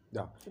bad.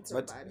 Yeah, it's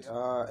but not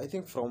bad. I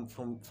think from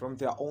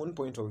their own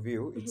point of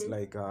view, it's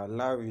like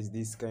love is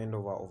this kind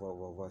of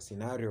a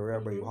scenario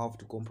whereby you have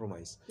to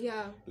compromise.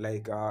 Yeah.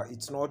 Like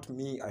it's not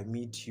me, I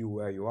meet you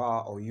where you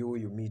are, or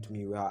you meet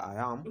me where I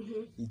am.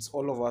 It's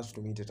all of us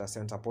to meet at a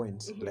center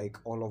point. Like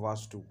all of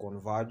us to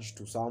converge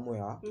to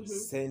somewhere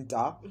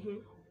center,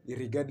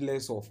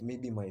 regardless of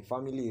maybe my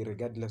family,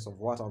 regardless of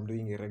what I'm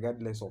doing,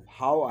 regardless of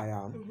how I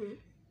am.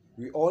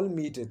 We all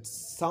meet at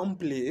some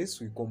place,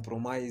 we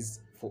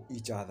compromise for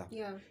each other.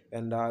 Yeah.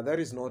 And that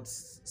is not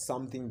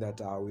something that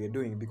we are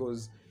doing,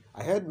 because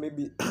I heard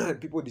maybe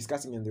people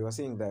discussing and they were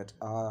saying that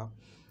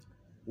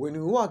when we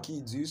were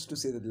kids, we used to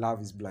say that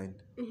love is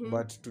blind.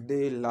 But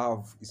today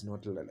love is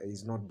not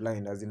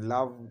blind. As in,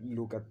 love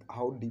look at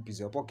how deep is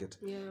your pocket.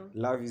 Yeah.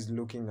 Love is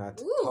looking at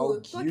Ooh, how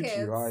cute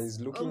you are. Is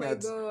looking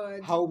at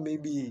how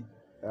maybe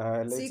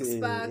let's say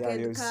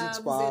your six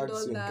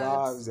packs and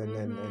calves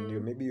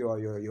and maybe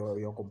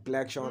your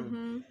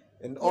complexion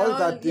and all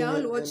that thing. You're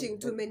all watching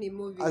too many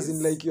movies. As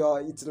in, like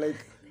it's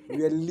like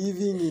we are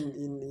living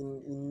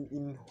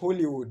in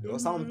Hollywood or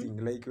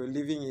something. Like we're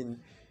living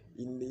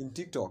in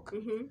TikTok.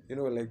 You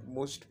know, like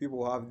most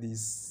people have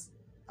this.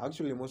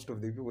 Actually, most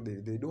of the people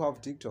they do have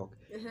TikTok,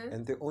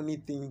 and the only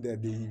thing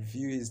that they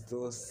view is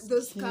those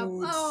cute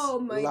oh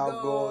my love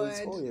god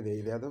goals. Oh yeah,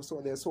 they're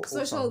so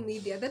social awesome.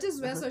 media. That is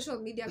where social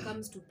media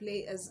comes to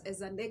play as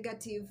a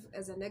negative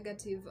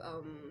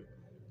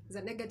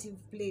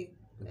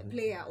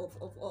player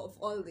of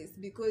all this,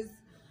 because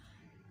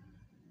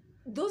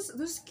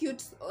those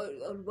cute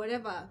or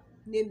whatever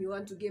name you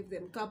want to give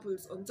them,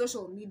 couples on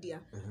social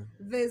media,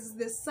 there's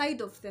the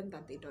side of them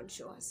that they don't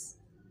show us.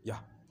 Yeah.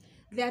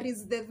 there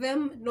is the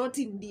them not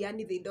in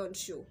Diani they don't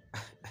show.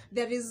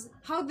 There is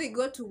how they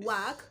go to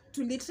work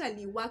to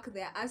literally work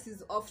their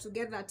asses off to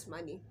get that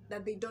money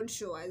that they don't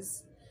show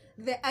us.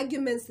 The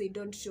arguments they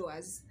don't show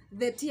us.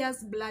 The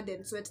tears, blood,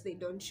 and sweat they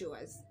don't show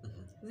us.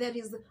 There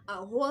is a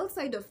whole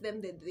side of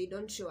them that they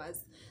don't show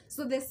us.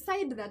 So the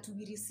side that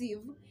we receive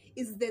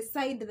is the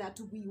side that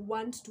we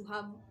want to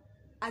have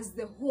as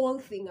the whole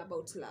thing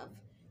about love.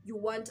 You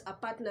want a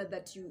partner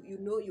that you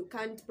know you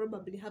can't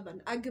probably have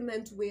an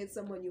argument with,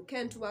 someone you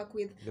can't work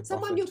with,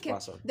 someone you can,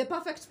 the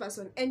perfect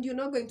person, and you're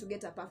not going to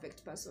get a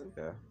perfect person.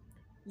 Yeah.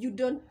 You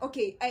don't,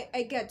 okay,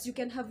 I get, you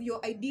can have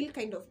your ideal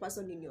kind of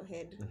person in your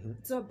head.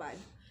 It's not bad.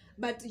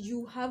 But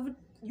you have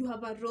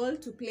a role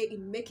to play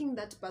in making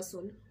that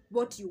person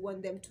what you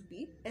want them to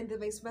be, and the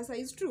vice versa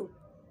is true.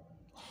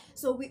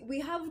 So we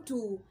have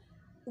to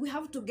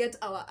get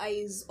our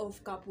eyes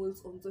off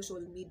couples on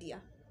social media.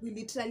 We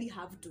literally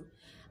have to.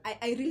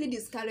 I really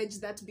discourage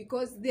that,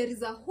 because there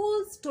is a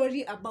whole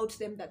story about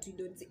them that we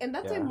don't see. And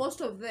that's why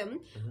most of them,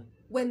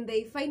 when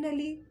they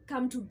finally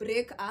come to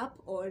break up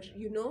or,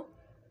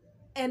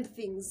 end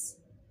things,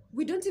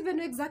 we don't even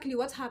know exactly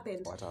what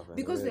happened.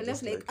 Because they're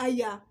left like,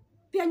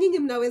 pia nyinyi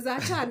mnaweza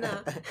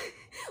achana.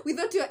 We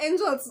thought your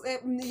angels,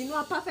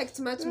 a perfect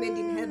match made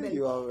in heaven.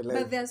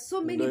 But there are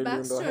so many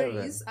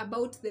backstories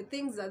about the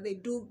things that they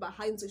do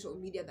behind social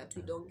media that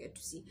we don't get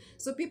to see.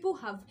 So people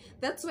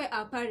that's why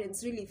our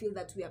parents really feel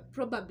that we are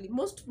probably,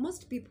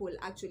 most people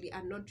actually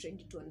are not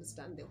ready to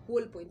understand the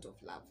whole point of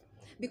love.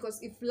 Because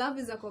if love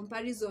is a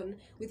comparison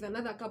with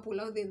another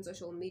couple out there in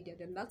social media,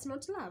 then that's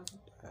not love.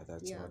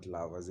 That's not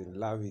love. As in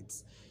love,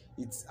 it's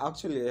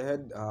actually, I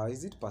heard,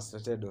 is it Pastor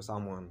Ted or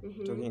someone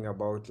talking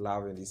about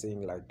love, and he's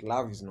saying like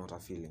love is not a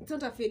feeling. It's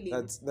not a feeling.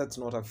 That's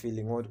not a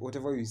feeling.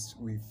 Whatever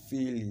we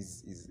feel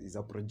is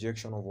a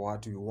projection of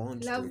what we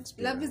want to experience.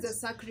 Love is a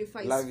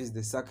sacrifice. Love is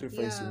the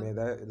sacrifice you made.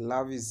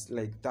 Love is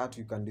like that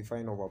you can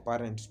define of a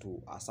parent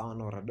to a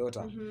son or a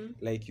daughter.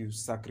 Like you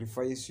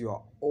sacrifice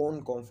your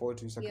own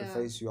comfort, you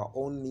sacrifice your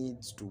own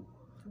needs to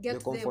get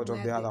the comfort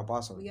of the other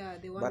person.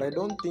 But I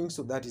don't think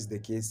so that is the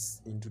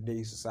case in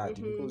today's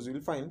society, because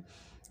you'll find,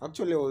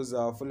 actually I was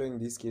following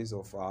this case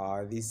of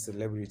this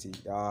celebrity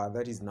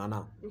that is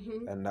Nana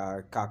and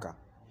Kaka,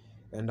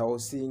 and I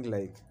was seeing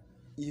like,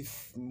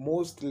 if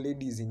most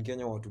ladies in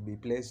Kenya were to be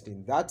placed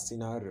in that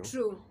scenario,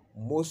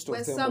 most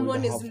of them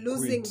someone would is have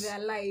losing quit. their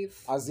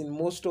life. As in,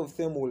 most of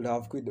them would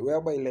have quit,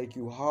 whereby like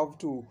you have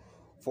to,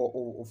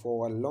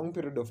 for a long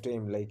period of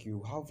time, like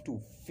you have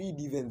to feed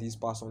even this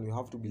person, you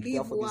have to be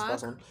there for this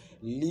person,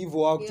 leave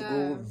work to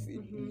go,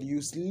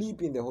 you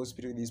sleep in the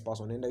hospital with this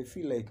person. And I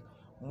feel like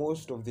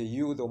most of the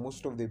youth or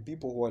most of the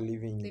people who are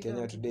living in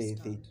Kenya today,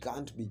 they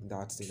can't be in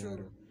that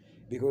scenario,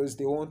 because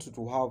they want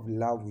to have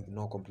love with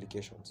no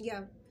complications.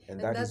 And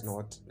that is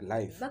not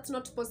life. That's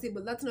not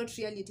possible. That's not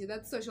reality.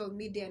 That's social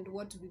media and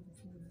what we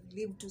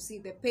live to see,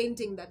 the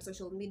painting that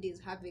social media is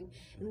having.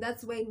 And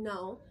that's why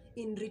now,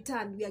 in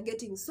return, we are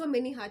getting so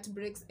many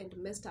heartbreaks and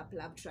messed up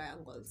love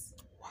triangles.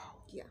 Wow.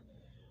 Yeah.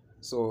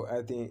 So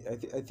I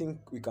think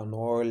we can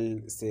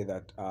all say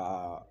that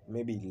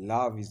maybe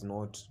love is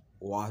not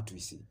what we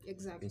see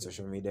in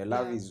social media.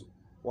 Love is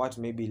what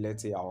maybe,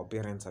 let's say, our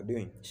parents are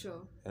doing,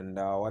 and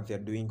what they're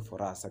doing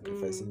for us,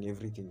 sacrificing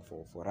everything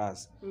for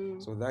us.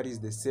 So that is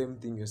the same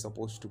thing you're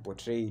supposed to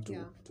portray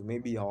to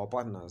maybe our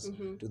partners,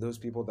 to those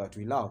people that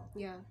we love.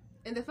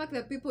 And the fact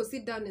that people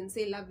sit down and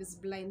say love is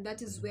blind,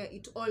 that is where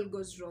it all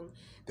goes wrong.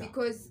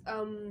 Because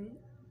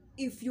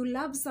if you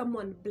love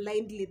someone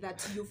blindly,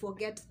 that you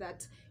forget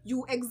that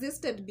you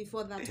existed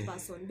before that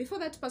person. Before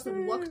that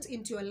person walked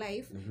into your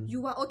life,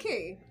 you were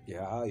okay.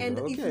 And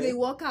if they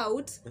walk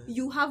out,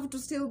 you have to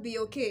still be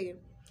okay.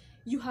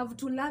 You have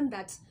to learn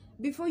that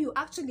before you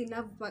actually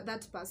love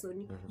that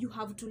person, you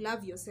have to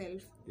love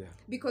yourself.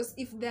 Because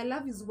if their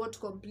love is what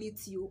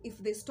completes you, if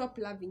they stop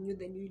loving you,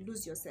 then you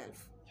lose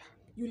yourself.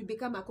 You'll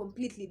become a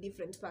completely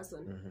different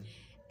person.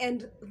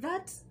 And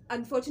that,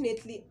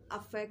 unfortunately,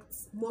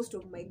 affects most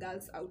of my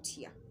girls out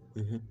here.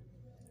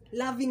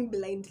 Loving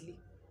blindly.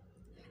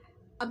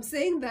 I'm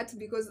saying that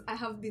because I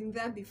have been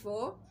there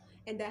before,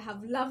 and I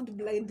have loved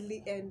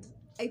blindly, and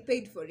I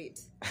paid for it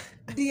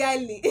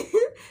dearly.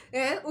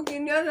 I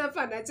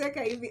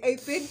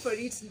paid for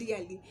it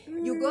dearly.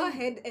 You go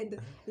ahead and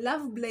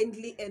love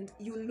blindly, and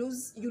you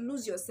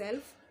lose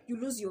yourself, you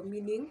lose your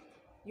meaning.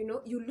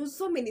 You lose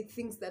so many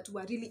things that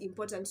were really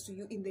important to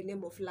you in the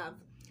name of love.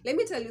 Let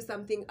me tell you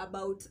something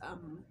about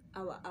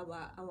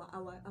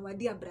our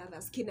dear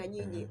brothers, Kina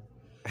Nyinyi.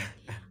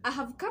 I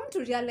have come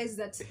to realize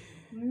that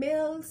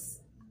males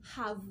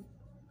have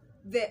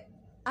the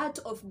art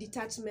of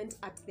detachment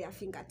at their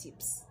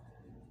fingertips.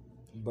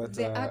 But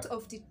the art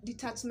of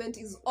detachment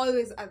is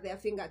always at their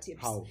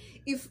fingertips. How?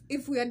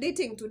 If we are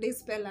dating today's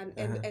spell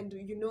and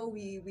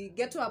we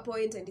get to a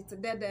point and it's a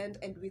dead end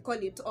and we call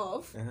it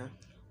off,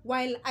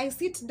 while I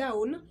sit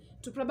down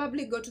to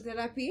probably go to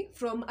therapy,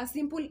 from a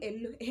simple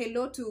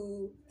hello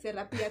to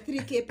therapy, a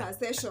 3K per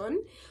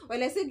session,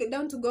 while I sit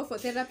down to go for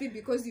therapy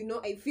because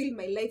I feel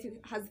my life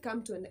has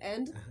come to an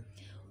end,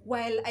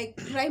 while I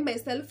cry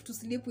myself to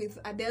sleep with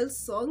Adele's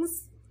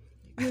songs,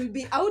 you'll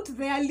be out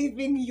there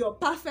living your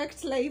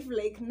perfect life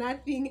like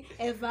nothing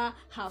ever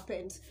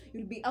happened.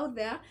 You'll be out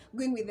there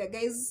going with the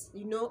guys,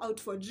 out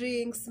for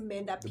drinks,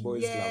 menda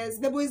PS,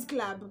 the boys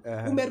club.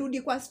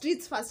 Umerudi kwa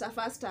streets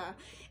faster.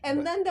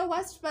 And then the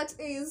worst part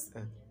is,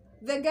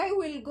 the guy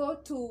will go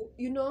to,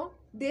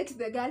 date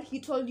the girl he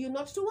told you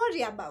not to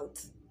worry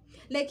about.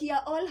 Like, you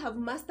all have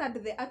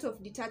mastered the art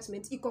of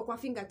detachment, iko kwa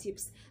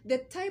fingertips. The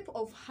type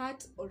of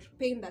hurt or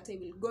pain that I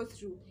will go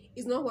through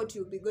is not what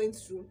you'll be going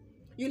through.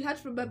 You'll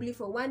hurt probably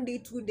for 1 day,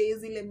 2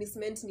 days, ile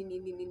mismeant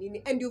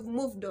nini, and you've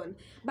moved on.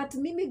 But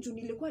mimi juu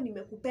nilikuwa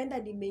nimekupenda,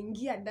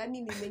 nimeingia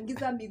ndani,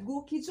 nimeingiza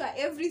miguu, kichwa,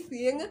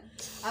 everything,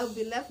 I'll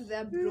be left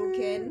there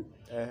broken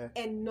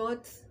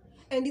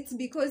and it's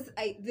because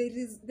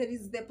there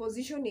is the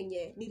position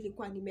yenye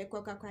nilikuwa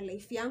nimekoka kwa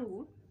life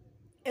yangu.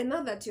 And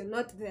now that you're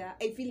not there,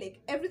 I feel like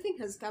everything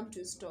has come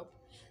to a stop.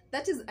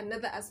 That is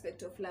another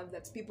aspect of love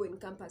that people in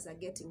campus are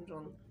getting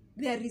wrong.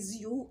 There is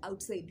you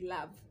outside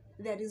love.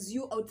 There is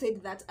you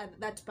outside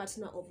that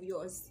partner of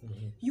yours.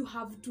 Mm-hmm. You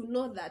have to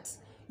know that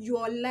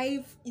your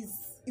life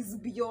is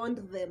beyond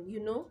them,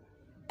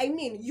 I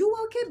mean, you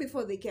were okay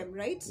before they came,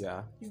 right?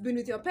 Yeah. You've been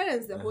with your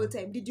parents the whole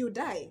time. Did you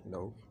die?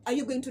 No. Are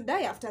you going to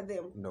die after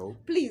them? No.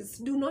 Please,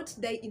 do not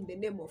die in the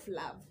name of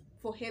love.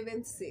 For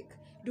heaven's sake.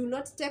 Do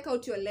not take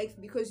out your life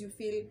because you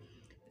feel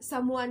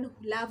someone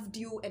loved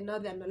you and now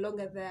they're no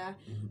longer there.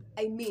 Mm-hmm.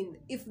 I mean,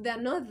 if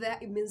they're not there,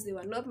 it means they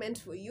were not meant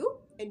for you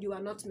and you are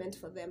not meant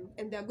for them.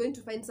 And they're going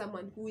to find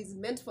someone who is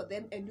meant for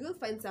them and you'll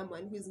find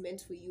someone who is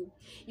meant for you.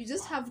 You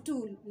just have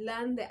to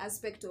learn the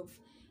aspect of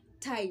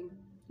time,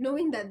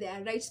 knowing that there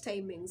are right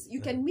timings.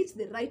 You can meet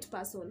the right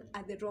person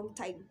at the wrong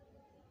time.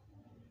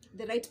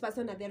 The right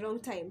person at the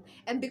wrong time.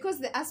 And because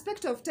the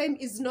aspect of time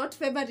is not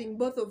favoring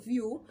both of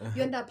you,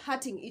 you end up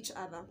hurting each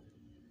other.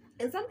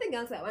 And something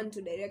else I want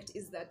to direct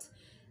is that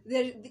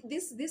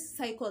this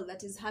cycle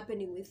that is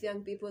happening with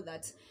young people,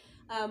 that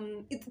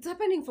it's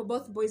happening for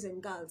both boys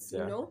and girls,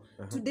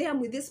 Today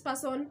I'm with this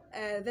person,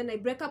 then I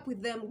break up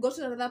with them, go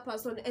to another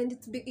person, and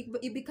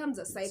it becomes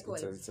a cycle.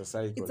 It's a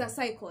cycle. It's a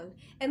cycle.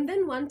 And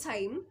then one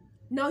time,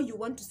 now you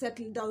want to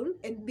settle down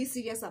and be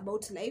serious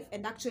about life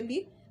and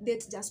actually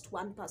date just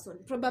one person.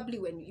 Probably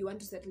when you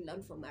want to settle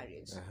down for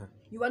marriage.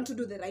 You want to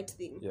do the right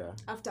thing. Yeah.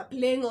 After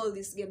playing all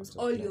these games,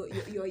 all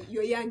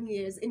your young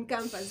years in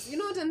campus. You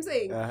know what I'm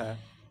saying?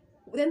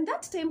 When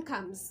that time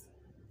comes,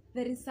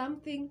 there is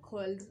something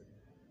called,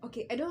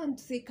 okay, I don't want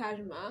to say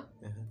karma.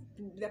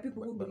 There are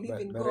people who believe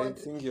in God. I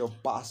think your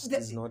past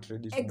is not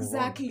ready to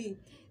exactly. move on.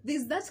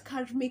 There's that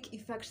karmic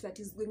effect that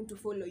is going to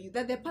follow you.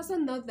 That the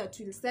person now that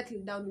you'll settle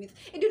down with.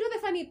 And the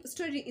funny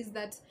story is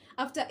that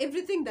after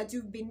everything that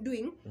you've been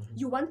doing,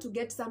 you want to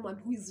get someone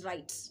who is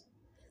right.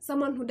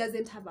 Someone who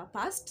doesn't have a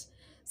past.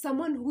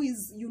 Someone who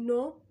is, you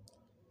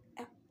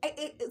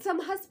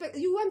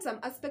want some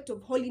aspect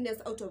of holiness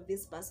out of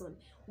this person.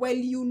 While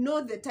you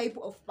know the type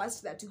of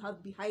past that you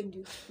have behind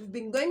you. You've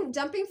been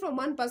jumping from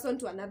one person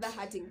to another,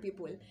 hurting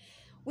people.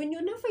 When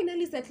you're now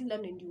finally settled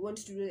down and you want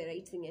to do the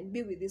right thing and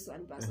be with this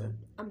one person,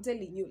 I'm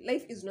telling you,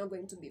 life is not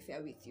going to be fair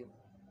with you.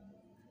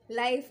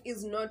 Life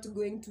is not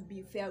going to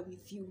be fair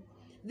with you.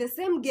 The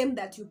same game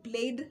that you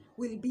played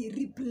will be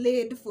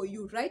replayed for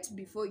you right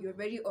before your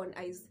very own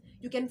eyes.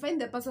 You can find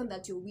the person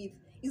that you're with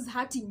is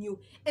hurting you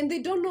and they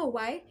don't know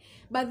why,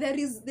 but there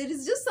is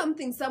just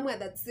something somewhere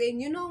that's saying,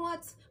 you know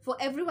what, for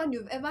everyone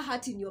you've ever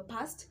hurt in your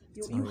past,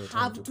 you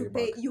have to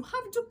pay. You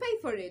have to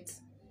pay for it.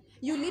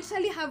 You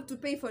literally have to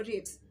pay for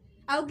it.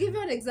 I'll give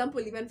you an example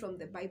even from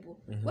the Bible.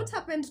 What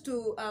happened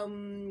to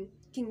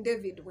King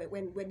David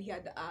when he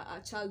had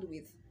a child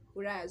with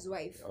Uriah's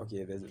wife?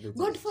 Okay,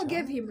 God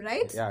forgave him,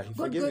 right? Yeah, he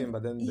forgave him,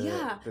 but then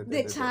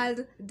the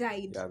child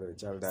died. Yeah, the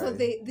child died. So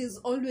there's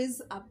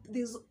always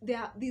there's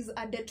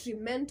a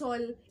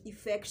detrimental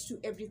effect to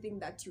everything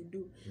that you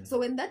do. So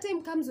when that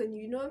time comes when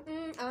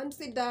I want to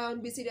sit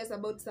down, be serious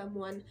about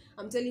someone,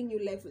 I'm telling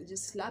you, life will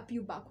just slap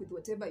you back with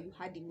whatever you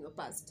had in your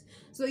past.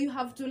 So you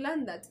have to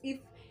learn that if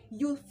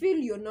you feel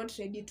you're not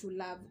ready to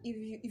love,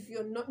 if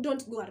you're not,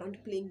 don't go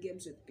around playing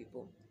games with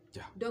people.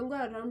 Yeah. Don't go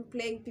around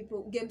playing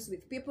games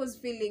with people's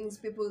feelings,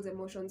 people's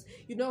emotions.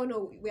 You don't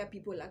know where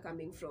people are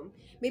coming from.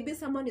 Maybe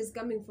someone is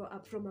coming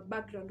from a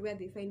background where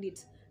they find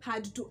it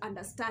hard to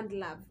understand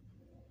love.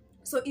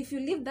 So if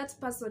you leave that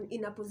person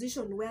in a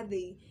position where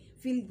they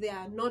feel they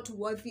are not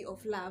worthy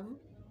of love,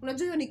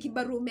 unajua hiyo ni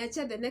kibaru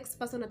umeachia, the next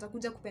person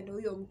atakuja kupenda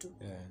huyo mtu.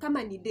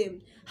 Kama ni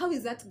dem, how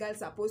is that girl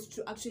supposed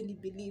to actually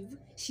believe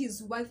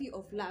she's worthy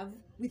of love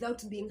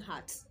without being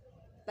hurt?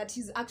 That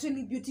she's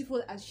actually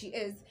beautiful as she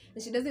is,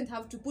 and she doesn't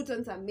have to put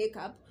on some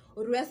makeup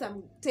or wear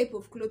some type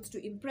of clothes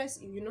to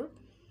impress you,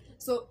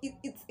 So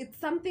it's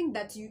something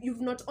that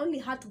you've not only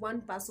hurt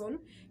one person,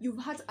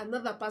 you've hurt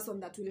another person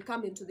that will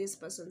come into this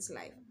person's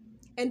life.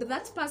 And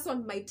that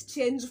person might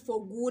change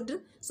for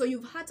good, so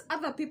you've hurt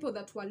other people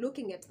that were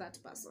looking at that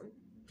person.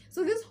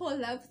 So this whole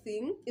love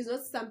thing is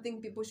not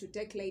something people should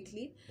take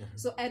lightly.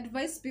 So I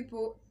advise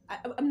people,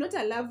 I'm not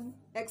a love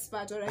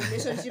expert or a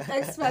relationship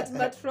expert,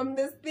 but from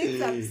the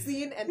things I've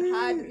seen and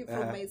heard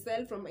from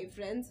myself, from my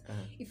friends,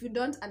 if you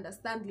don't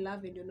understand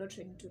love and you're not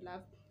ready to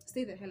love,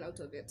 stay the hell out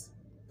of it.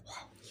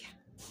 Wow.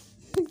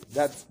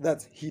 Yeah.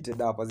 That's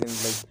heated up, as in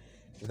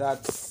like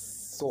that's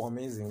so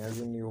amazing. As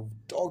in you've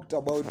talked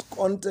about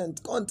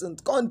content,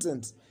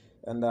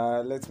 and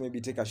let's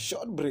maybe take a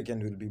short break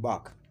and we'll be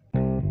back.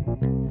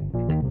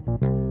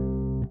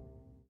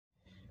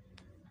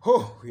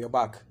 Oh, we are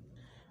back.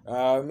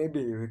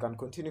 Maybe we can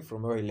continue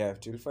from where we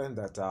left. You'll find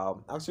that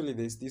actually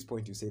there's this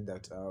point you said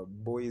that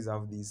boys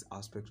have this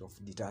aspect of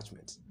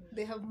detachment.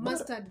 They have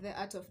mastered the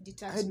art of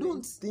detachment. I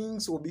don't think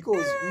so,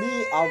 because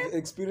me, I've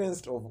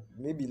experienced of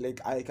maybe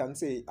like I can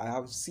say I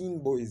have seen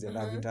boys and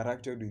I've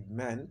interacted with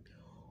men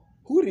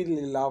who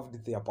really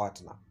loved their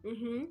partner,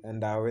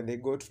 and when they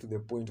got to the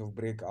point of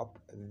breakup,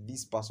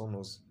 this person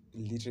was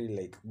literally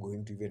like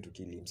going to even to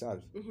kill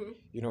himself.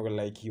 You know,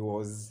 like he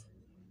was.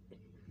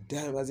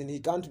 Damn, as in he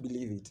can't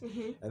believe it.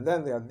 And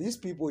then there are these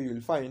people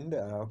you'll find,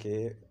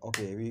 okay,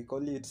 we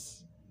call it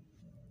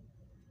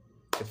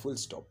a full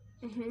stop.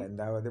 And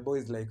the boy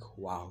is like,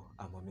 wow,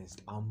 I'm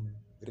amazed, I'm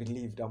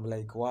relieved, I'm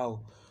like,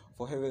 wow,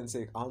 for heaven's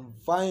sake, I'm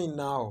fine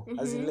now.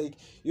 As in like,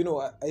 you know,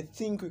 I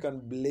think we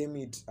can blame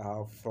it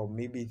from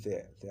maybe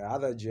the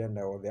other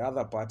gender or the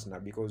other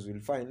partner, because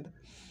we'll find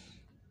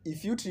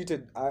if you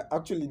treated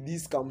actually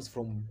this comes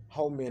from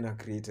how men are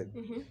created.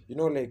 You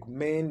know, like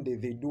men,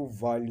 they do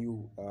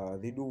value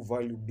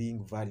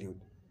being valued.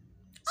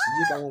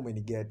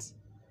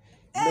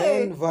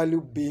 Men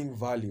value being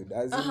valued,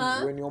 as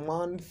in when your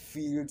man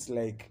feels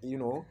like, you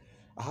know,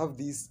 I have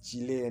this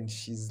chile and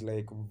she's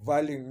like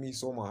valuing me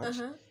so much,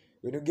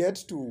 when you get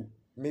to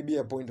maybe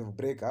a point of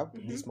breakup,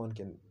 this man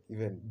can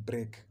even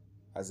break,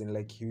 as in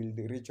like he will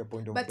reach a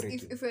point of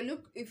breaking.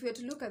 But if you're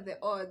to look at the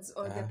odds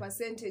or the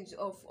percentage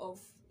of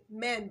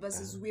men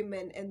versus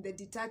women and the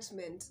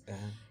detachment,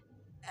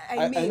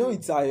 I know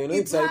it's high.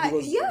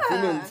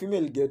 Because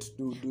female get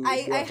to do.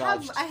 I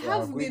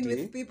have been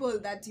with people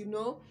that, you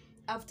know,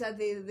 after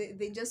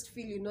they just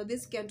feel, you know,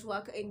 this can't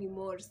work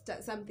anymore,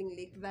 something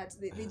like that,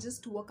 they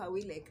just walk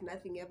away like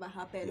nothing ever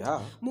happened,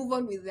 move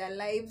on with their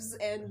lives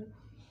and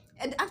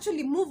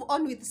actually move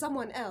on with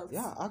someone else.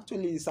 Yeah,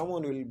 actually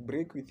someone will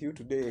break with you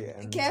today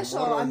and kesho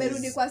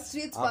amerudi kwa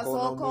streets kwa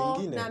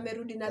soko na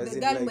amerudi na the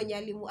girl mwenye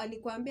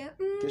alikwambia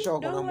kesho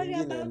kuna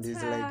mwingine, and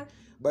it's like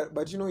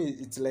but you know,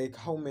 it's like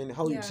how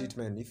you treat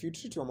men. If you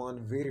treat your man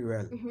very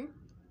well,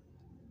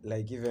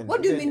 like even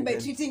what do you mean by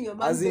treating your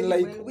man as in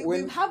very like well?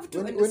 We have to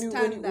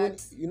understand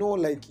that, you know,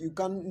 like you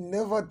can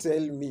never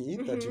tell me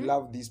that you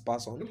love this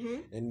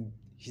person and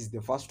he's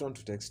the first one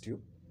to text you.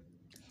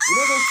 You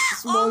know those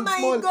small,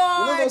 God.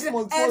 You know those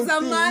small as a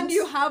things? Man,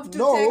 you have to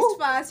text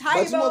fast.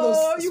 Hi, you know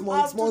those you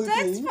have to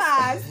text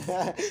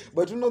fast.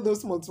 But you know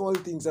those small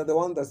things are the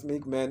ones that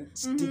make men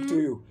stick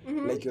to you.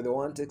 Like you're the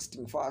one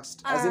texting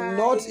fast. As in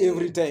not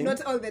every time.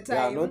 Not all the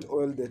time. Yeah, not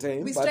all the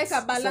time. We strike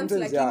a balance,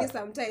 like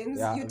sometimes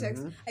you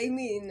text. I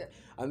mean.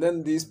 And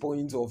then these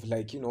points of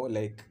like, you know,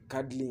 like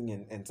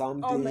cuddling and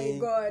something. Oh my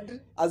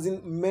God. As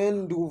in,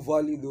 men do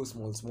value those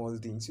small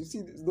things. You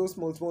see those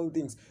small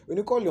things. When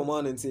you call your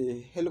man and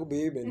say, hello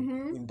babe,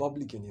 and in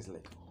public, and he's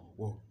like,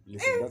 whoa,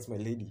 listen, that's my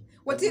lady.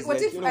 What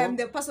if, you know, I'm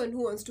the person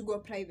who wants to go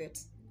private?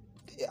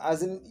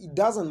 As in, it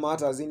doesn't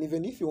matter. As in,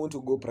 even if you want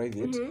to go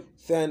private,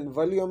 then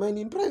value your man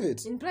in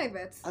private.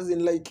 As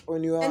in, like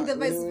when you are, and the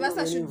vice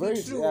versa should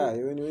be true. Yeah,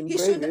 when you're in he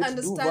private, should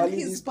understand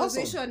his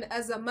position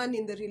as a man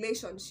in the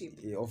relationship.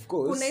 Yeah, of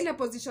course. Kuna ile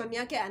position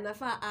yake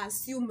anafaa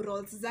assume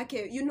roles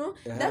zake. You know,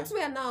 that's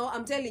where now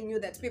I'm telling you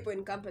that people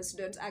in campus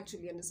don't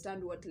actually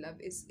understand what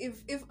love is.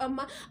 If a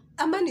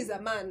man is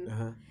a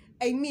man,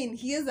 I mean,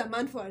 he is a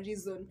man for a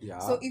reason. Yeah.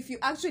 So if you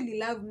actually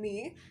love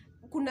me,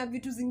 kuna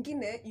vitu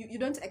zingine you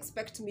don't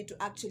expect me to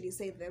actually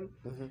say them.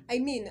 I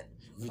mean,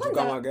 vitu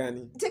kama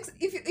gani?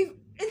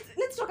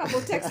 Let's talk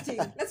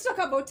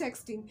about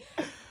texting.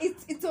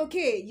 It's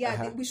okay.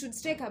 Yeah, we should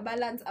strike a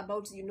balance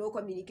about, you know,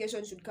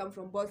 communication should come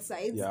from both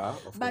sides. Yeah,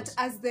 of but course.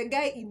 As the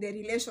guy in the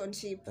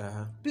relationship,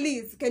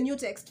 please, can you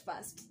text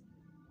first?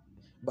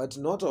 But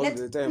not all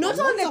the time. Not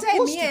all the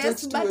time,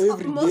 yes, but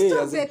most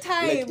of the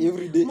time. Like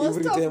every day,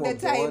 every time of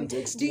the one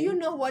texting. Do you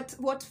know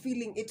what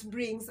feeling it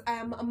brings? I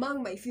am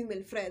among my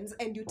female friends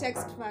and you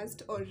text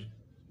first or...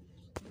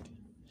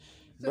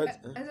 So,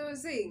 as I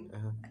was saying,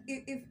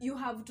 if you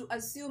have to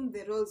assume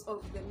the roles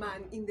of the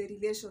man in the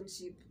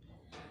relationship,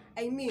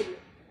 I mean,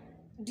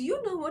 do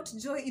you know what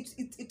joy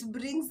it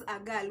brings a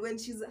girl when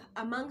she's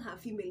among her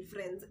female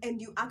friends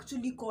and you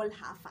actually call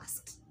her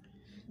first?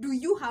 Do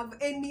you have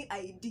any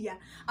idea?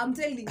 I'm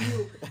telling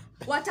you,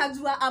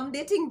 watajua I'm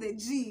dating the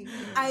G.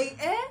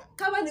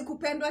 Kama ni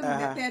kupendwa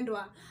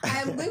nimependwa.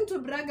 I am going to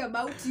brag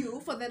about you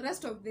for the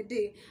rest of the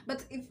day.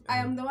 But if I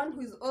am the one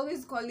who is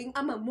always calling,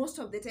 most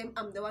of the time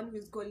I'm the one who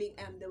is calling,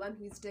 I'm the one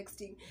who is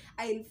texting,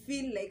 I'll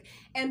feel like,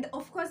 and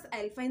of course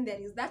I'll find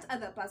there is that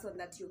other person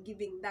that you're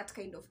giving that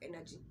kind of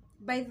energy.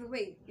 By the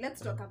way,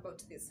 let's talk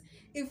about this.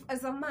 If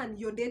as a man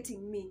you're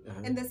dating me,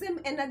 and the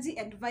same energy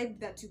and vibe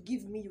that you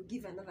give me, you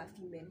give another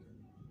female.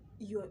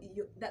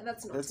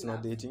 that's not That's love.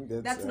 not dating.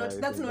 That's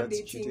That's not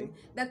dating. cheating.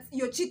 That's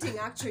you're cheating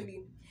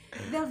actually.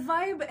 The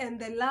vibe and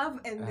the love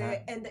and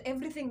the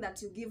everything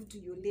that you give to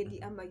your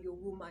lady ama your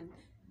woman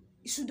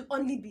should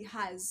only be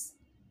hers.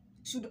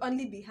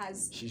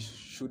 She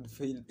should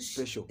feel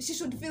special. She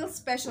should feel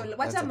special.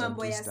 That's Wacha a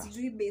mambo ya tongue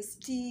sijui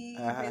bestie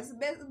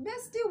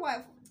bestie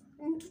wife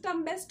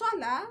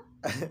tutambestola.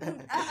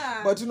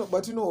 But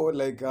you know,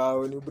 like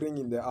when you bring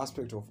in the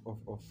aspect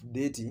of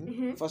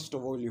dating, first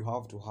of all you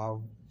have to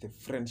have the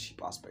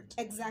friendship aspect.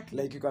 Exactly.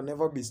 Like you can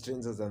never be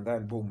strangers and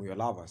then boom, you're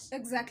lovers.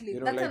 Exactly.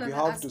 You know, that's like we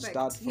have aspect. to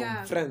start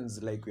from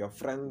friends. Like we are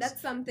friends.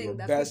 That's something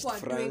that best people are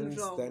friends.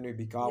 doing wrong. Then we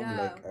become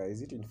like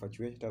is it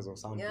infatuators or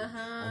something?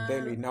 And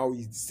then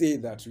we say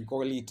that we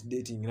call it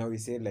dating. Now we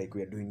say like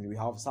we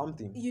have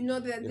something. You know,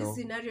 there are these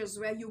scenarios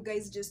where you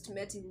guys just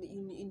met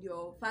in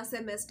your first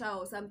semester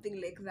or something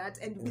like that,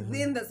 and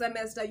within the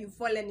semester you've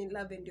fallen in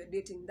love and you're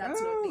dating.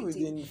 That's not dating.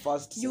 Within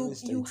first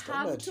semester, you it's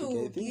have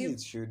to I think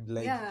it should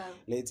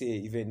let's say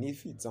even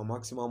if it's a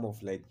maximum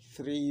of like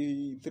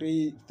three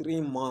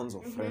months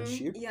of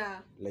friendship,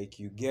 like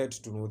you get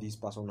to know this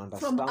person,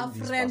 understand from a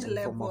this friend person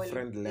level. from a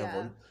friend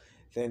level,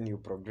 then you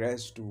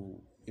progress to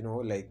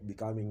like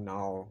becoming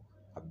now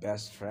a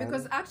best friend.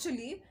 Because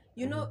actually,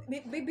 you know,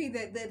 maybe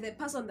the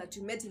person that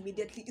you met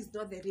immediately is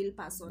not the real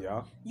person.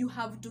 You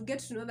have to get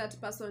to know that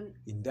person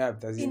in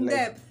depth.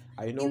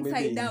 I know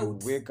maybe you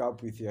wake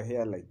up with your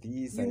hair like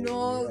this. You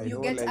know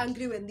get like,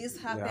 angry when this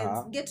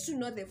happens. Get to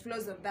know the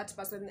flaws of that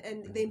person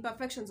and the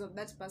imperfections of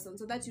that person,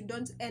 so that you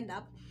don't end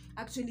up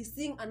actually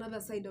seeing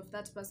another side of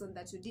that person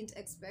that you didn't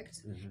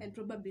expect and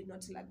probably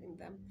not loving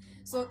them.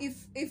 So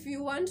if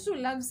you want to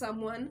love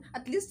someone,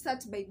 at least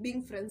start by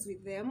being friends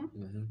with them.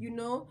 You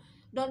know,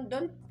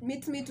 don't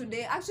meet me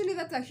today. Actually,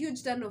 that's a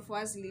huge turn off for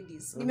us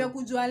ladies.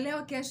 Nimekujua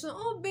leo kesho.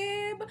 Oh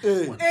babe.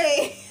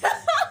 Hey.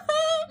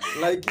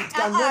 Like it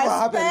can never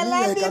happen. Me,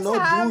 I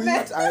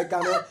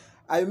cannot do it.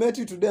 I met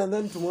you today and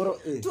then tomorrow.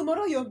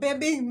 Tomorrow you're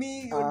babying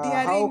me. You're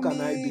daring how can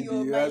me. I baby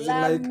you? You? As in,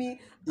 like, me.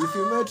 If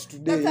you met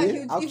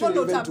today,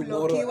 actually even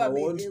tomorrow I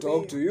won't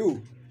talk to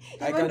you.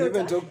 I can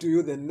even talk to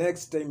you the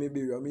next time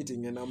maybe we are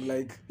meeting and I'm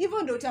like,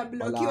 even though to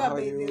block you,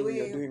 by the way.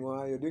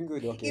 You're doing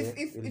good. Okay.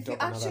 If you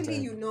actually,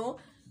 you know,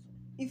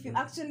 if you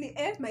actually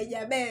my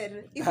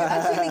jaber, if you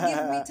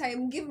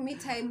actually give me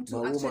time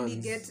to actually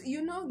get,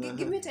 you know,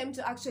 give me time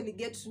to actually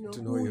get to know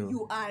who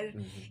you are.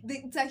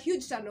 It's a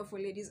huge turn off for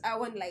ladies. I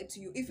won't lie to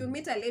you. If you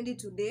meet a lady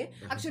today,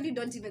 actually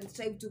don't even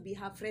strive to be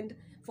her friend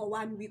for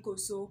 1 week or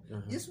so.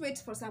 Just wait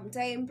for some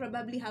time,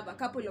 probably have a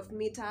couple of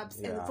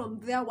meetups, and from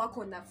there work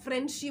on a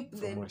friendship.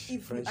 Then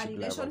if a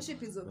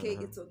relationship is okay,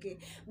 it's okay.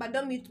 But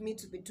don't meet me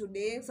to be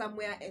today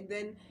somewhere and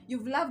then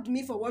you've loved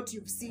me for what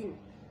you've seen.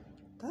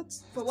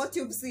 That's for what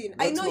you've seen.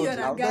 I know you're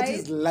love. A guy. That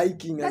is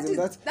liking. That's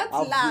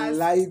I've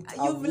last.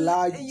 I've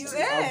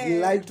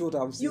liked what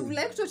I've seen. You've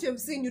liked what you've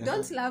seen. You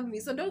don't love me,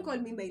 so don't call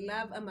me my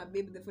love. I'm a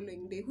babe the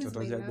following day. Who's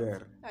my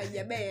love?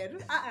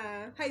 Jaber.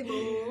 Hi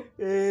bo.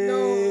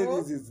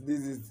 No.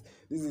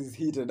 This is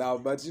heated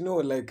up, but you know,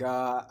 like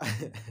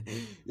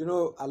you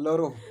know, a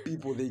lot of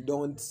people, they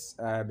don't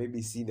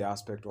maybe see the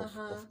aspect of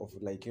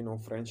like, you know,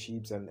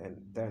 friendships and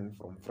then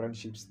from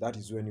friendships, that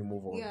is when you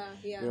move on.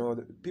 You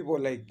know, people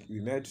like we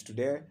met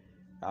today,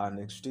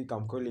 next week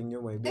I'm calling you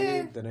my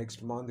babe, the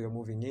next month you're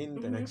moving in,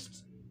 the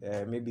next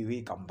maybe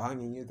week I'm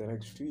banging you, the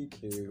next week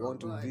we want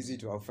to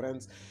visit our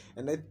friends.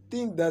 And I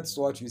think that's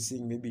what you're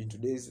seeing maybe in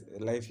today's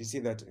life. You see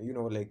that, you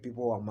know, like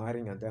people are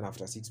marrying and then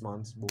after 6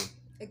 months, boom.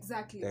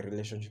 Exactly. The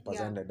relationship has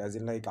ended. As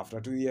in, like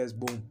after 2 years,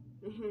 boom.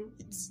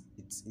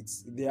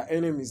 It's they are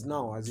enemies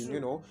now. As in,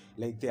 you know,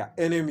 like they are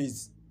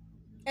enemies.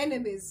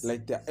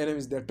 Like they are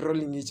enemies. They're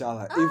trolling each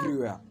other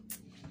everywhere.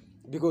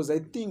 Because I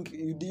think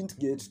you didn't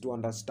get to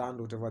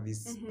understand whatever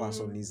this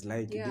person is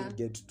like. You didn't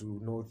get to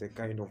know the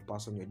kind of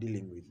person you're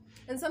dealing with.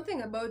 And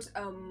something about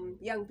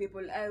young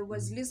people. I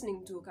was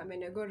listening to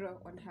Kamenegoro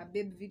on her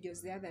babe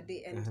videos the other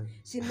day, and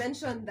she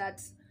mentioned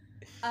that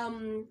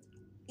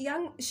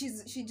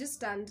she just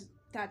turned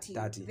 30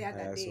 the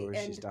other day, so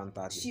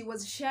and she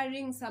was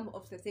sharing some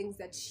of the things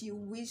that she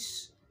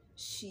wish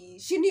she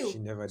knew.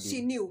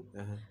 She knew.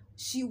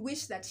 She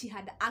wished that she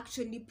had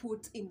actually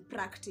put in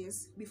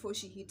practice before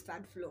she hit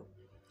third floor.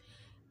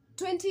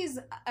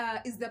 20s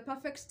is the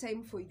perfect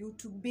time for you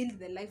to build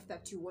the life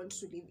that you want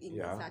to live in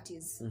your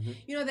 30s.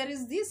 You know, there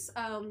is this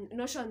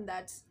notion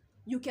that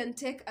you can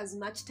take as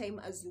much time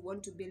as you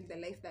want to build the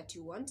life that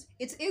you want.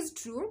 It is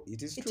true.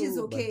 It is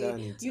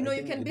okay. You know,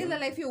 you can build the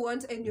life you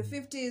want in your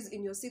 50s,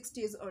 in your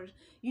 60s, or,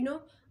 you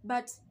know,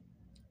 but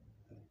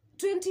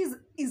 20s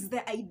is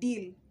the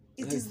ideal.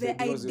 It is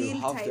the ideal you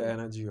have time. The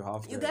energy,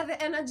 you got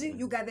the energy,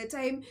 you got the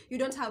time. You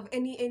don't have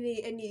any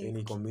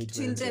commitments,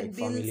 children, like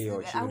bills, family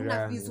or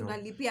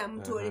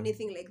children, or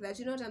anything like that.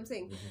 You know what I'm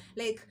saying?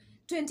 Like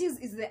 20s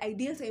is the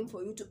ideal time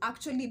for you to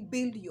actually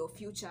build your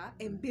future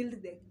and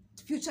build the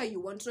future you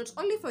want, not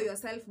only for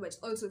yourself but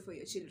also for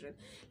your children.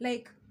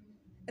 Like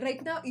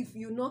right now, if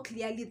you know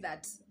clearly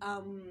that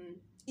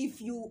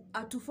if you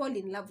are to fall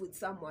in love with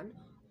someone,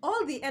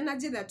 all the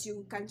energy that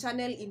you can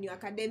channel in your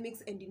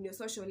academics and in your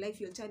social life,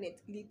 you'll channel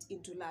it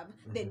into love,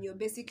 then you're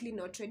basically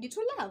not ready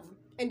to love.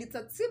 And it's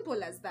as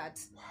simple as that.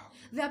 Wow.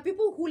 There are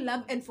people who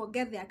love and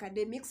forget their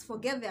academics,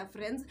 forget their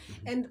friends,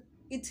 and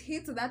it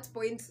hits that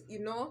point,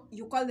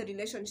 you call the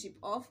relationship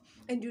off,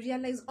 and you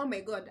realize, oh my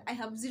God, I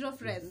have zero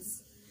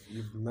friends.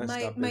 You've messed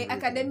My up everything.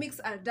 academics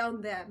are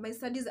down there. My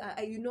studies are,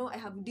 I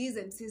have D's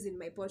and C's in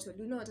my portal.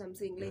 You know what I'm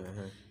saying? Like,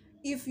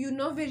 if you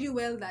know very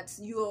well that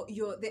your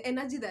the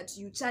energy that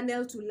you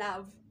channel to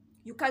love,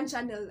 you can't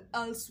channel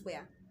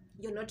elsewhere,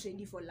 you're not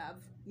ready for love.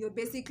 You're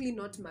basically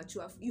not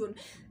mature.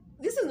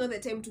 This is not the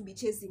time to be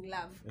chasing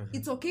love.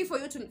 It's okay for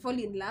you to fall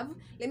in love.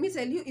 Let me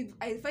tell you, if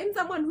I find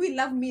someone who will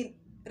love me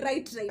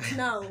right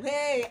now,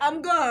 hey,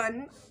 I'm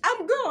gone.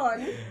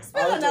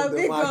 Spell and I'll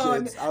be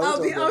gone.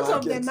 I'll be out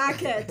of the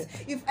market.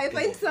 If I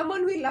find someone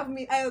who will love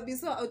me, I'll be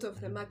so out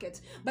of the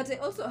market. But I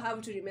also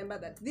have to remember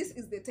that this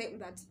is the time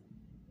that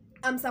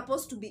I'm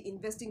supposed to be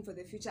investing for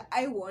the future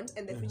I want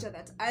and the future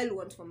that I'll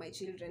want for my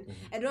children.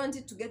 I don't want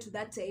it to get to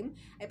that time.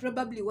 I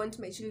probably want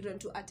my children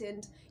to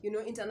attend,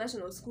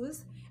 international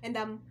schools, and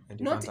I'm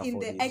not in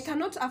the. I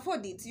cannot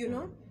afford it,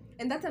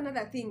 And that's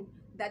another thing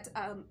that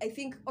I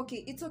think,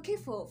 okay, it's okay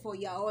for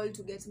you all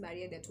to get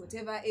married at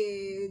whatever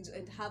age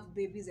and have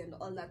babies and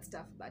all that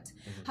stuff, but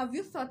have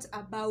you thought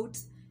about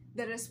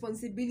the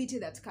responsibility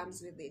that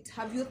comes with it?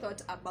 Have you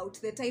thought about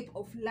the type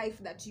of life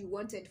that you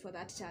wanted for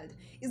that child?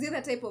 Is it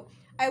the type of,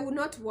 I'm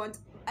not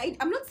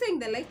saying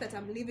the life that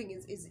I'm living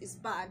is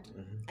bad.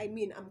 I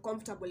mean, I'm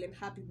comfortable and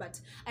happy, but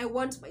I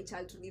want my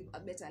child to live a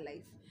better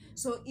life.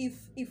 So if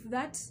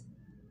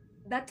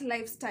that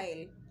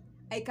lifestyle,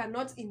 I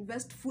cannot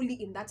invest fully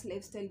in that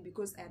lifestyle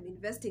because I'm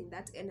investing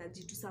that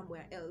energy to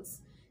somewhere else,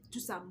 to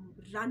some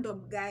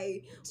random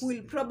guy who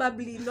will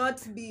probably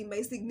not be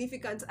my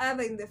significant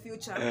other in the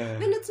future,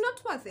 then it's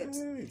not worth it.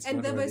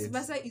 And the vice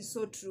versa is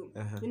so true.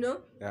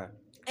 Yeah.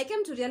 I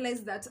came to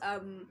realize that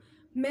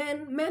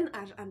men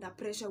are under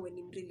pressure when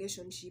in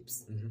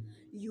relationships.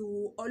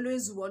 You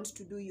always want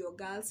to do your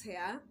girl's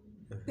hair,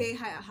 pay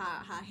her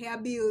hair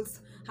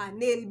bills, her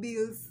nail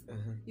bills.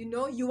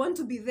 You want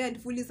to be there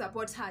and fully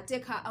support her,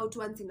 take her out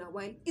once in a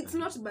while. It's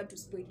not bad to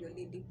spoil your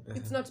lady.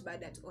 It's not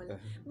bad at all.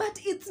 But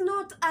it's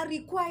not a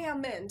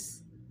requirement.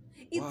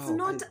 It's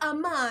not a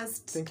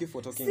must. Thank you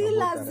for talking Si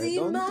about that. I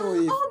don't know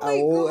if I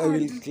God.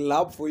 will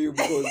clap for you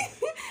because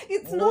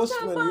it's most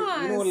not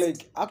a men,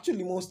 must.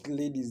 actually most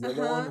ladies, they're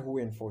the one who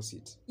enforce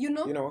it.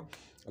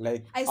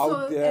 Like I out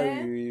saw,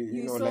 there,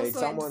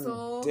 someone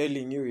so-and-so.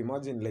 telling you,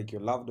 imagine like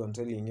your loved one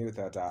telling you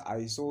that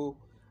I saw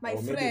my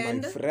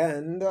friend her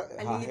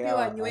hair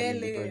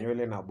alilipiwa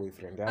nywele na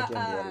boyfriend yake,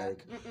 and you're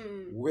like,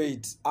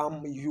 wait,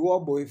 I'm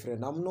your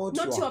boyfriend, I'm not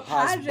your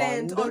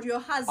parent husband, or your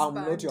husband. I'm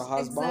not your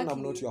husband, exactly.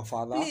 I'm not your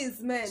father.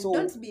 Please, man, so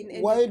don't be in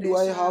any why do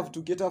I pressure. have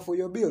to cater for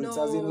your bills?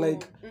 No. As in,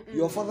 like,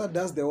 your father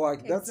does the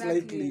work. That's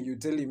Exactly. likely you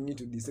telling me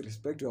to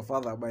disrespect your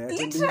father by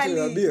attending to Literally,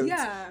 your bills.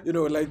 yeah.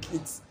 Like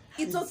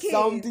it's okay.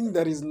 something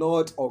that is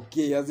not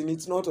okay. As in,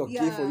 it's not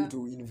okay for you Yeah.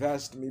 to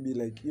invest maybe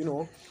like,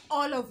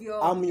 all of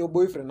your I'm your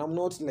boyfriend, I'm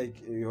not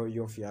like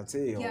your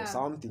fiancé or Yeah.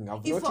 something.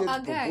 I've if not for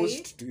yet a guy,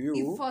 proposed to you.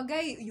 if for a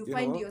guy you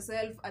find know?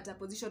 yourself at a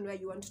position where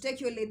you want to take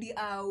your lady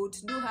out,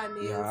 do her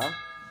nails, Yeah.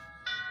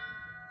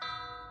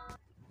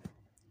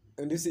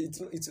 And you see,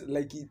 it's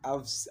like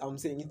I'm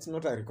saying it's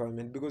not a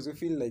requirement, because I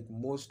feel like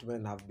most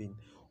men have been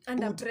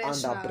under put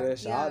pressure. under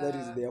pressure. Yeah. That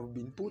is, they have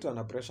been put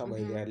under pressure by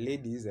their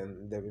ladies,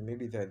 and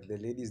maybe the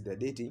ladies they're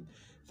dating,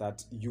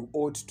 that you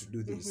ought to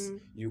do this,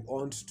 you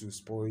ought to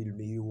spoil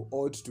me, you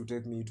ought to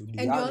take me to the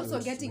and you're animals,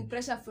 also getting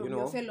pressure from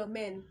your fellow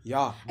men.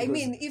 Yeah, I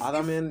mean, if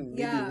other men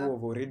maybe yeah. who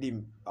have already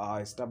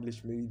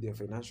established maybe their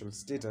financial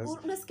status,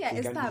 Unasikia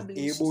they can be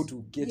established. able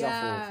to cater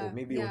Yeah, for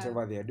maybe yeah.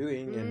 whatever they are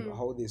doing and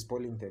how they're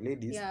spoiling the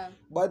ladies. Yeah.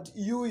 But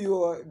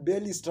you're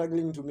barely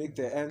struggling to make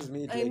the ends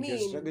meet. I Like, mean,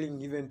 you're struggling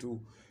even to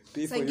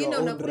pay for Sangine your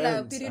own unakula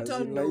rent. As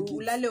piriton in, like,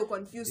 ulale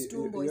uconfuse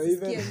tumbo you're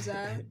isisikie even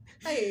njaa.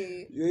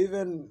 Hey. you're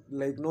even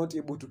like not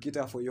able to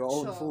cater for your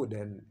own Sure. food,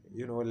 and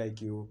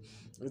like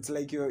it's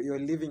like you're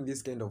living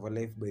this kind of a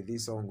life by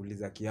this song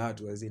uliza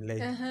kiatu, as in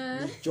like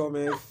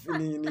nichome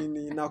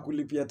ni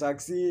nakulipia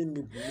taxi,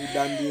 ni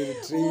dandie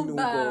train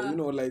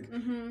huko, like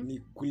ni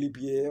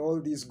kulipie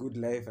all this good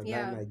life, and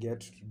then I get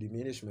to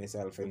diminish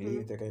myself and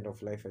live the kind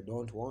of life I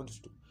don't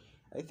want to.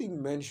 I think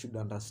men should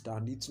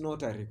understand it's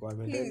not a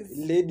requirement.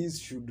 And ladies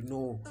should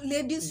know.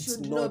 Ladies it's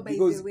should not, know, by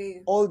because the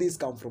way. all these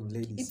come from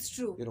ladies. It's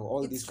true.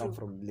 All It's these true. come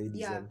from ladies,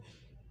 Yeah. and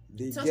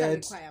they It's not a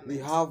requirement. they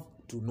have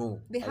to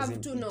know. They As have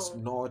in, to know. It's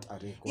not a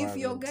requirement. If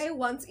your guy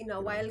once in a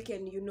while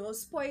can,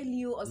 spoil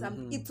you or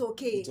something, it's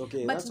okay. It's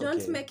okay. But That's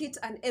don't okay. make it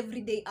an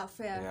everyday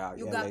affair. Yeah,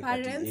 You yeah, got like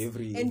parents,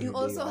 every and you day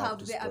also you have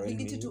to the spoil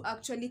ability me to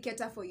actually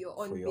cater for your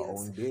own for bills. your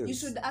own bills. You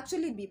should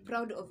actually be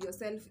proud of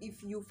yourself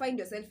if you find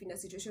yourself in a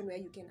situation where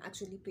you can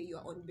actually pay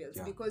your own bills,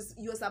 because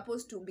you're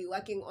supposed to be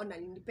working on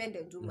an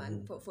independent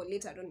woman for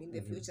later on in the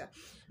future.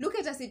 Look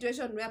at a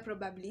situation where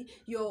probably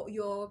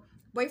your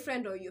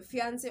boyfriend or your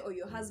fiance or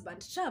your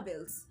husband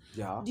travels,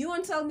 Yeah. do you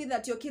want to tell me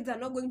that your kids are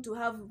not going to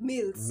have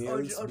meals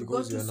or go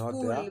because to you're not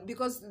school there?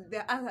 because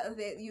the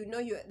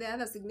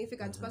other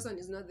significant person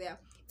is not there?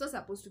 It's not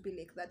supposed to be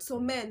like that. So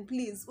men,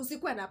 please,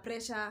 usikuwe na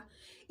pressure.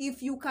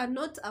 If you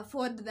cannot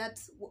afford that,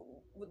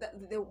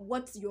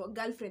 what your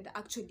girlfriend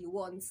actually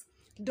wants,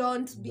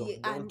 don't be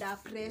under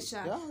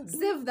pressure. Yeah,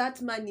 save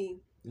that money.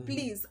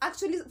 Please,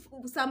 actually,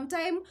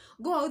 sometime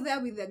go out there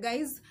with the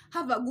guys,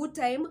 have a good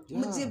time,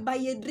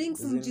 mjibuy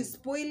drinks,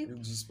 mjispoil,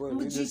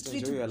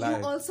 mjitreat.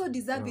 You also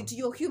deserve it.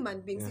 You're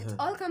human beings. It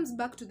all comes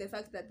back to the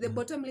fact that the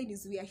bottom line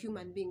is we are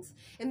human beings,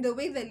 and the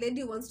way the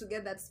lady wants to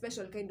get that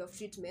special kind of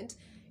treatment,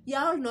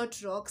 y'all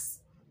not rocks.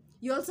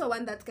 You also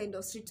want that kind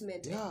of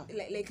treatment.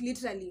 Like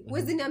literally.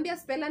 Wezi niambia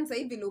Spellan sa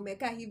hivi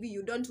umeka hivi,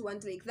 you don't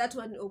want like that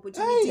one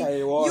opportunity.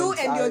 You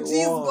and your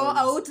G's go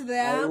out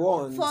there,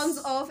 phones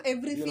off,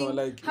 everything,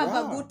 have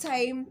a good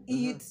time,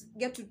 eat,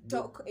 get to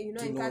talk,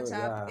 and catch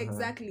up.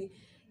 Exactly.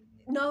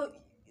 Now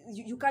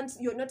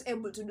you're not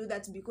able to do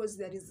that because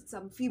there is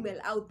some female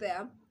out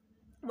there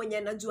mwenye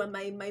anajua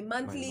my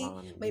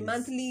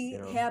monthly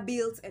hair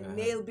bills and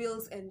nail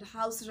bills and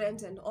house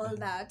rent and all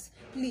that.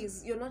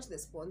 Please, you're not the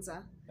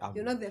sponsor,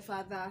 you're not the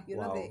father, you're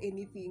not the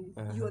anything.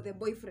 You're the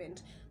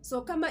boyfriend.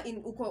 So kama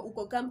in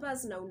uko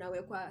campus na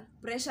unawekwa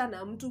pressure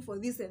na mtu for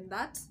this and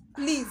that,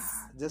 please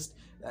just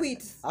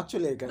quit.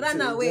 Actually, I can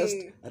run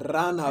away. Just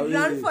run away.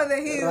 Run for the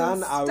hills.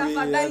 Run away.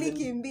 Tafadhali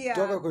kimbia.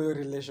 Toka kwa your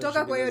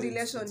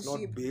relationship. It's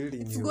not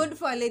building it's you. good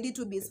for a lady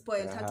to be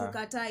spoiled.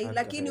 Hatukatai.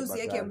 Lakini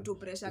usiweke mtu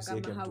pressure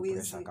kama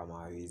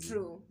hawezi.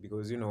 True.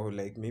 Because,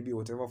 like maybe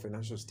whatever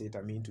financial state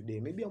I'm in today,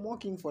 maybe I'm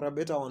working for a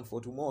better one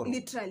for tomorrow.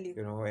 Literally.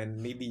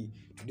 And maybe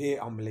today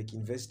I'm like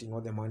investing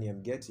all the money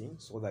I'm getting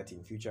so that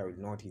in future I will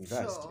not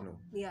invest,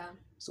 Yeah.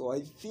 So I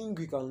think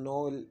we can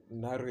all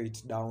narrow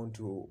it down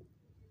to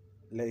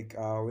like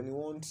when you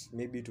want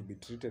maybe to be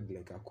treated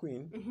like a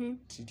queen,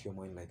 treat your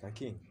mind like a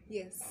king.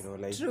 Yes.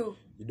 Like true.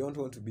 You don't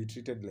want to be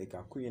treated like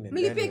a queen and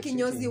mlipe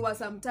kinyozi wa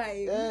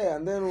sometime.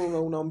 And then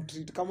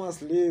unamtreat kama a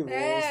slave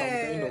or some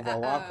kind of a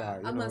worker,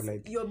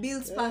 like your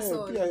bills person.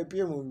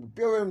 Pia we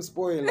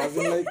mspoil, as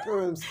in like pia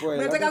we mspoil.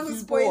 Unataka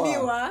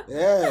kuspoiliwa.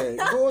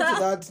 Go to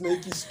that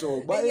Nike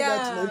store, buy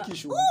that Nike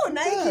shoe.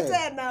 Nike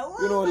tena.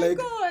 Like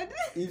God.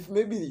 If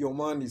maybe your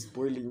man is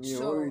spoiling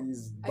you or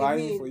is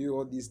buying for you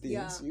all these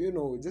things,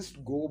 just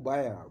go buy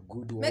a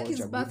good watch, make his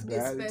a birthday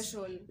good belt,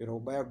 special.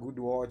 Buy a good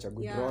watch, a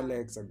good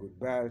Rolex, a good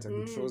belt, a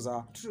good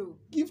trouser. True.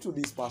 Give to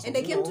this person. And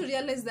I came to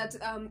realize that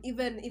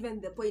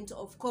even the point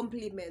of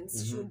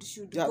compliments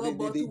should go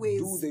both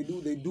ways. They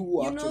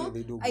do actually.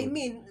 They do. I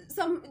mean,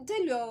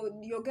 tell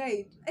your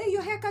guy, hey,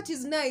 your haircut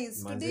is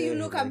nice. Today you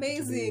look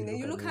amazing.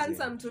 You look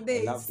handsome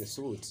today. I love the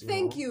suit.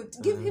 Thank you.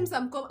 Give him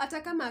some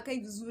hata kama akai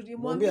vizuri.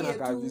 Mwambie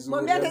anakaa vizuri.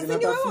 Mwambie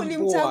anasema wewe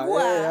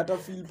ulimchagua. Hata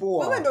feel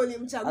poa. Wewe ndio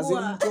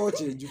ulimchagua.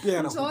 Mchoche, pia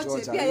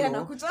anakuchocha. Pia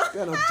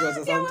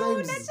anakuchocha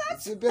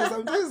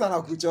sometimes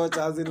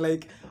anakuchocha as in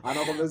like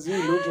anakwambia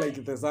you look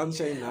like the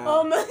sunshine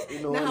na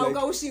na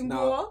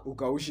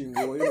ukaushi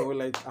nguo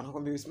like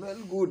anakwambia you smell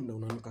good na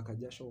unanuka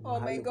kajasho. Oh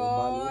my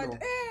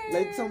God.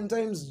 Like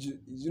sometimes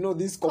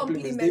these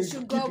compliments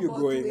they keep you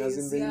going as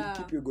in they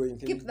keep you going,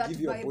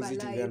 give you a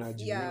positive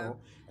energy,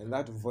 and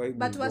that vibe.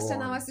 But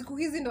wasichana wa siku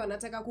hizi ndo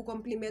wanataka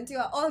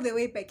kucomplimentiwa all the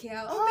way peke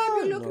yao. Baby,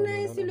 you look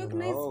nice, you look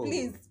nice.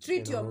 Please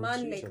treat your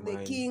man like the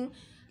king.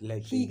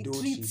 Like he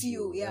treats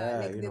you,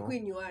 like the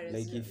queen you are.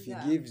 Like if he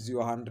gives you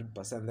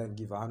 100%, then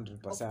give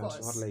 100%. It's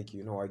not like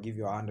I give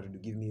you 100, you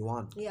give me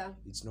 1.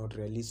 It's not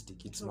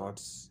realistic. It's not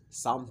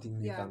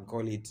something we can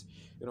call it.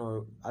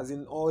 As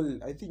in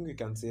all, I think we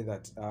can say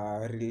that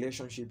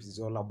relationships is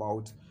all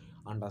about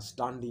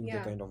understanding the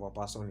kind of a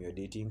person you're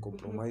dating,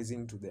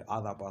 compromising to the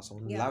other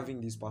person,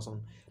 loving this person,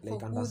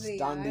 like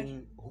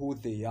understanding who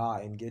they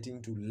are and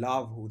getting to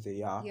love who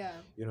they are.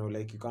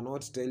 Like you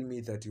cannot tell me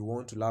that you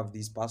want to love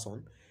this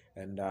person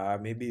and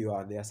maybe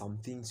there are some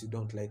things you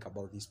don't like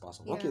about this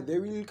person. Okay, they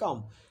will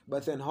come,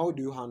 but then how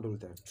do you handle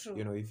them?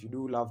 True. If you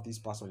do love this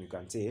person, you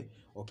can say,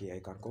 okay,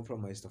 I can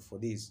compromise for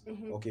this.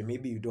 Okay,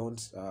 maybe you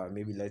don't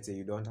maybe let's say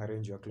you don't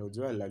arrange your clothes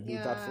well, I'll do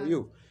that for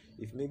you.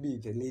 If maybe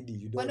the lady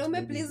you don't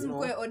maybe, please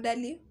mkwe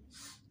orderly.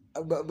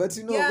 But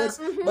like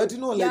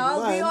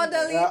I'll be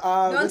orderly.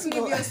 Don't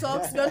leave your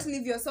socks. Don't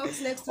leave your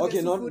socks next to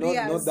the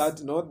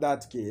sufurias. not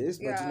that case.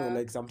 But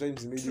like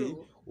sometimes maybe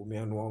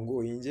umeanua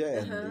nguo nje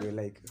and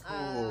you're like,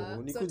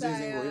 nikuje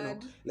zingo,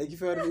 like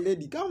if you're a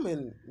lady, come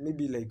and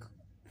maybe like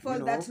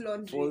fold that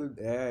laundry.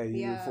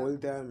 You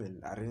fold them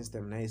and arrange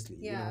them nicely.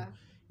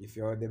 If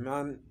you're the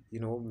man,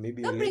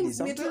 maybe that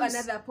brings me to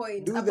another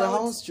point do about the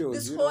house chores,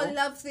 this whole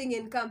love thing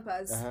in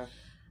campus.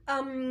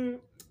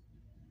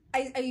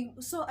 I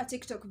saw a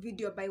TikTok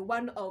video by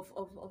one of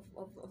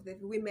the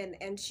women,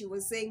 and she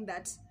was saying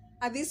that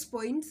at this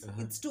point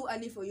it's too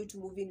early for you to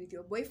move in with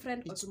your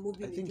boyfriend or to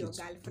move in with your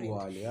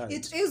girlfriend.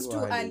 It is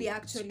too early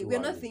actually. We're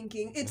not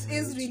thinking it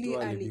is really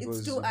early.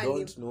 It's too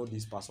early. You don't know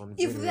this person.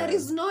 If there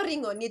is no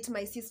ring on it,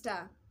 my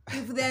sister,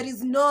 if there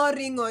is no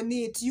ring on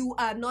it, you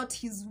are not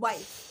his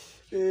wife.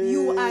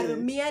 You are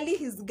merely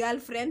his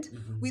girlfriend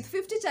with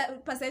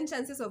 50%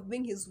 chances of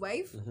being his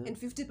wife and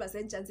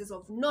 50% chances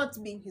of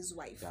not being his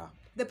wife. Yeah.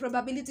 The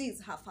probability is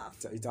half-half.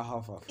 It's a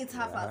half-half. It's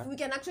half-half. We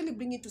can actually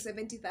bring it to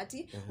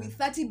 70-30, with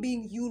 30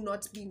 being you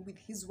not being with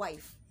his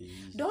wife.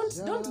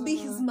 Don't be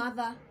his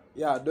mother.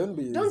 Yeah, don't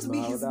be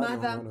his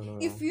mother. No.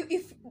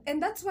 If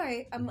and that's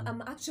why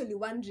I'm actually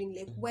wondering,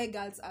 like, why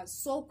girls are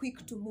so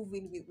quick to move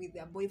in with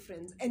their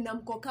boyfriends and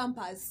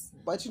campus.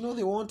 But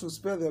they want to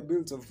spare their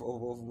bills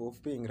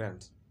of paying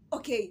rent.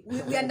 Okay,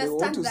 we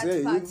understand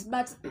that part,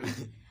 but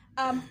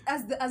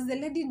as the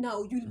lady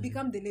now, you'll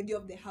become the lady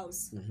of the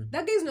house.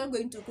 That guy is not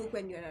going to cook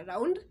when you're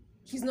around.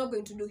 He's not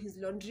going to do his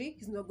laundry.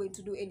 He's not going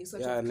to do any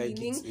sort of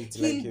cleaning.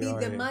 He'll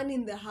be the man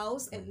in the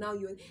house, and now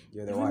you're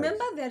the remember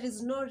wife. There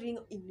is no ring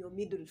in your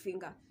middle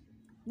finger.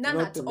 None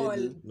not at the all.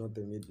 Middle, not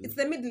the middle. It's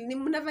the middle. Ni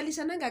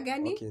mnavalishananga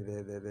gani? Okay,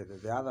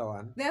 the other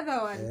one. The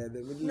other one.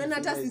 The middle Nona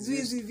hata sijui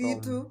hizi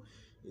vitu.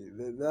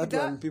 That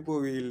one people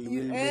will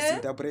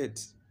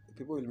misinterpret.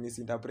 People will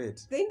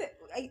misinterpret.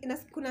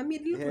 Kuna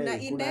middle, kuna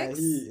index.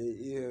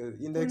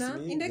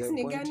 Index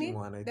ni gani?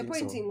 The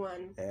pointing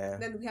one.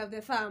 Then we have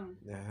the thumb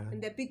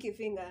and the pinky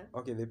finger.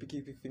 Okay, the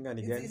pinky finger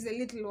ni gani? It's the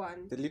little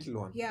one. The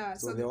little one. Yeah.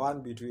 So the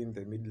one between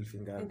the middle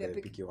finger and the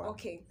pinky one.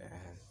 Okay.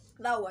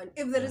 That one.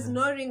 If there is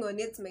no ring on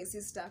it, my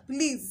sister,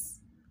 please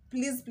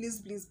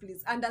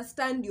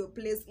understand your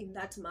place in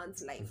that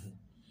man's life.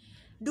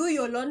 Do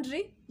your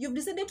laundry. You've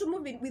decided to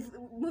move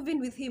in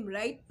with him,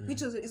 right?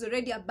 Which is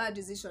already a bad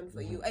decision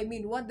for you. I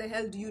mean, what the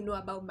hell do you know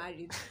about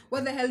marriage?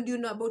 What the hell do you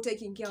know about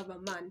taking care of a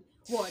man?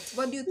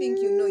 What do you think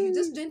you know? You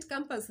just joined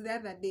campus the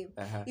other day.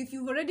 If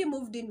you've already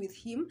moved in with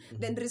him,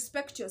 then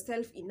respect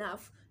yourself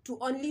enough to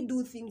only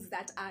do things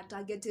that are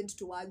targeted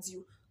towards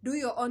you. Do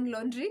your own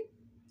laundry.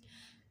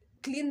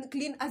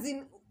 Clean as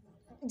in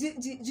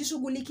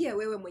jishughulikie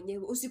wewe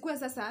mwenyewe. Usikuwe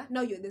sasa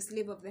now you're the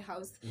slave of the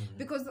house.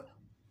 Because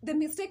the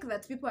mistake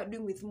that people are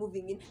doing with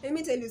moving in, let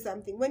me tell you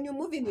something. When you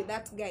move in with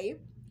that guy,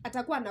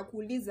 atakuwa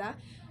anakuuliza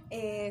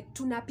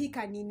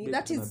tunapika nini.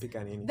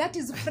 That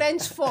is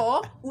French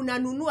for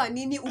unanunua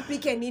nini,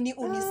 upike nini,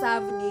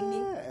 uniserve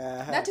nini.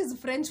 That is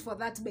French for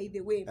that, by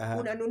the way.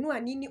 Unanunua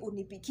nini,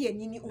 unipikie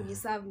nini,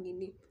 uniserve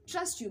nini.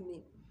 Trust you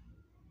me.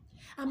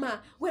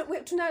 Ama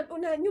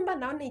una nyumba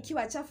naona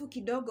ikiwa chafu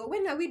kidogo.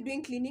 When are we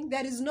doing cleaning?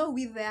 There is no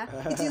we there.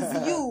 It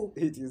is you.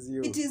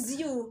 It is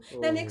you.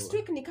 Na next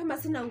week ni kama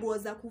sina nguo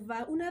za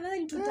kuvaa.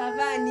 Unadhani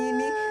tutavaa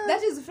nini?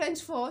 That is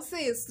French for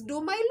sis,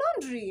 do my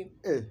laundry.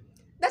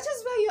 That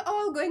is where you're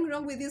all going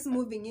wrong with this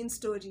moving in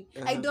story.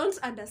 I don't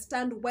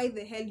understand why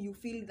the hell you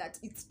feel that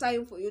it's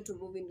time for you to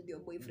move in with your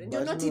boyfriend.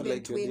 You're not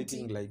even 20. You're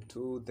dating like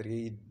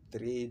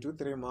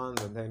 2-3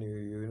 months, and then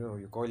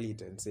you call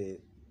it and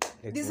say,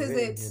 this is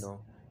it.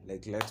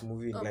 Like, let's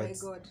move in. Oh my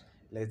God.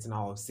 Let's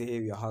now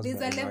save your husband.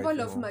 There's a level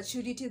of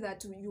maturity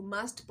that you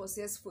must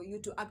possess for you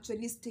to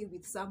actually stay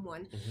with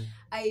someone.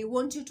 I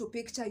want you to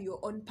picture your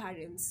own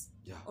parents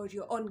or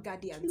your own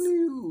guardians.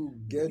 You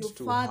get your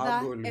to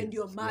father and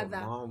your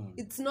mother.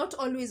 It's not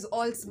always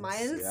all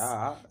smiles.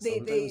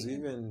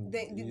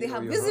 They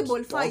have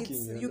visible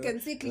fights. You can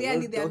see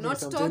clearly they are not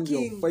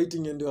talking. You're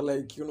fighting and you're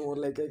like,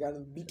 like I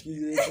can beat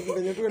you.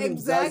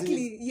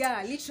 Exactly.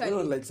 Yeah,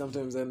 literally. Like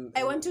sometimes. And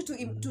I want you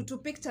to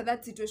picture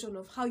that situation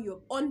of how your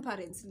own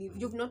parents live.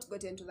 You've not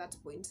gotten to that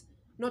point.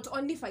 Not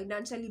only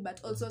financially, but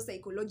also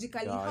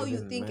psychologically, how you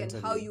think mentally.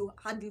 And how you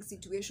handle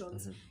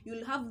situations.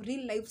 You'll have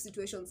real life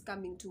situations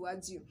coming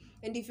towards you.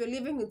 And if you're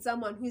living with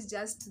someone who is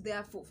just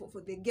there for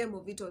the game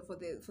of it or for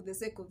the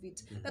sake of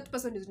it, that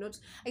person is not,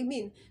 I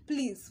mean,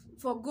 please,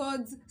 for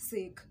God's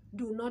sake,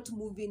 do not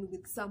move in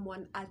with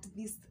someone at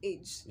this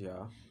age.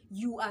 Yeah.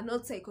 You are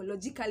not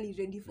psychologically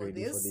ready for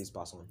this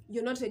person.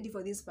 You're not ready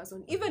for this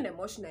person. Even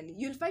emotionally,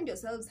 you'll find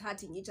yourselves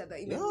hurting each other,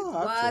 even with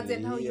words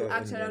and how you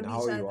act around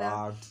each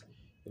other.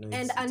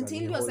 And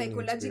until you're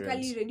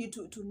psychologically ready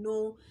to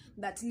know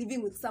that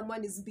living with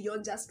someone is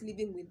beyond just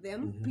living with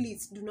them,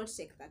 please do not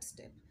take that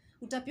step.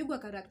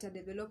 Utapigwa character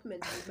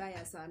development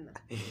vibaya sana.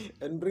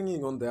 And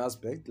bringing on the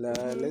aspect,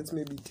 let's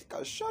maybe take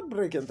a short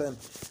break and then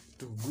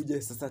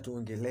tuguje sasa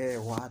tuongelee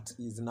what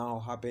is now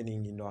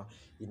happening in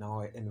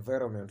our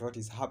environment, what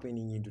is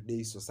happening in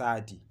today's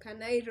society.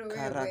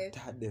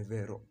 Character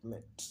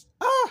development.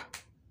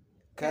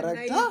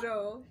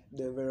 Character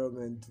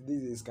development.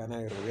 This is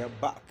Kanairo. We are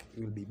back.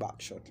 We'll be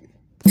back shortly.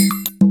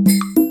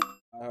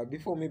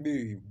 Before maybe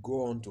we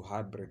go on to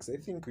heartbreaks, I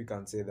think we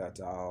can say that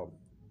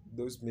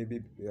those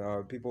maybe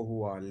people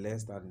who are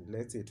less than,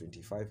 let's say,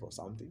 25 or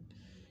something,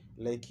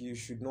 like, you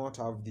should not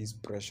have this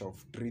pressure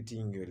of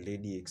treating your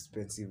lady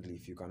expensively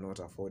if you cannot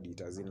afford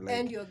it, as in, like,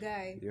 and your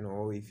guy,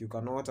 if you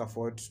cannot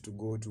afford to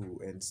go to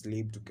and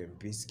sleep to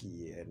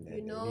Kempiski and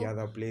any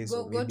other place,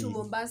 go to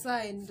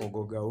Mombasa and for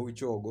go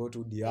Gaucho or go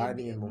to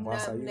Diani in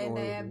Mombasa,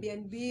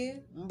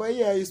 Airbnb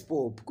mbaya is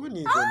pop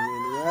kuni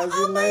as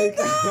in,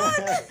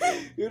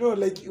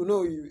 like,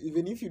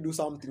 even if you do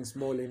something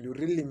small and you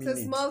really mean it,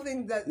 small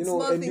things that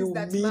small things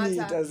that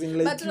matter, it, as in,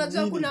 like, but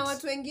unajua kuna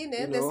watu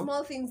wengine the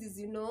small things is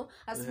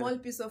as small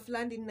piece of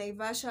land in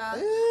Naivasha,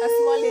 a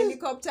small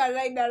helicopter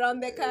ride around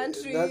the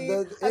country,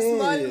 a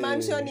small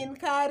mansion in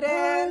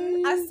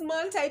Karen, a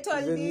small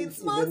title deed,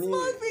 small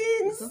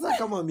things. Sasa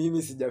kama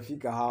mimi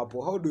sijafika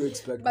hapo, how do you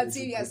expect but me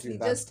seriously, to put in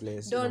that just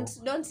place,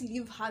 don't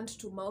leave hand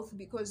to mouth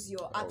because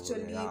you're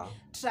actually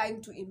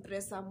trying to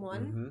impress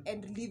someone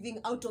and living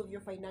out of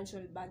your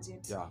financial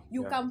budget.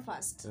 You come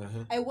first.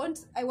 I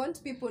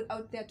want people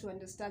out there to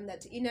understand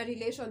that in a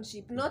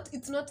relationship,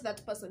 it's not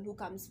that person who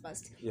comes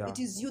first. It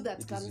is you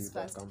that comes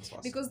first.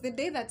 Because the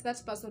day that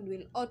person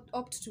will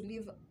opt to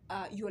live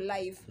your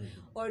life,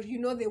 or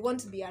they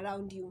won't be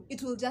around you,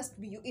 it will just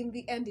be you. In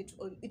the end, it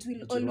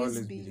will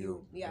always be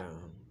you.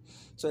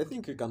 So I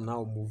think we can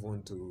now move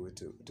on to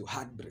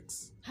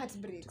heartbreaks. To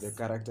the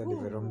character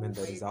development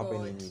that is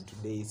happening in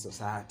today's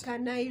society.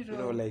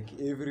 Kanairo. Like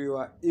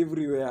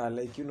everywhere,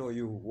 like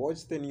you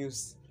watch the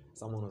news,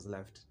 someone was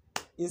left.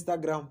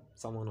 Instagram,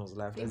 someone was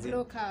left. They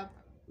broke up.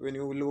 When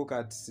you look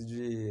at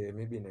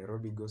maybe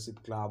Nairobi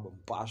Gossip Club,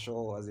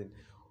 Pasho, as in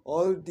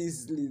all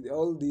these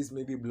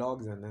maybe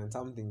blogs and then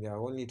something, they are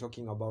only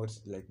talking about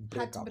like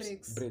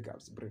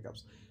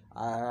breakups.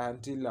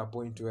 Until a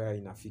point where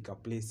in a fika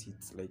place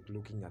it's like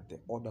looking at the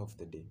order of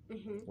the day.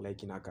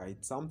 Like in Aka,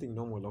 it's something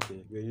normal.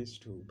 Okay, we're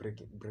used to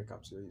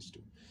breakups, we're used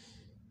to.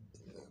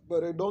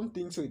 But I don't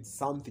think so. It's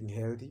something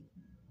healthy.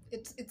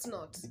 It's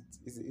not.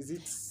 Is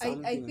it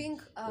something? I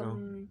think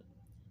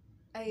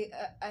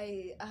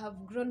I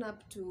have grown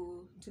up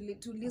to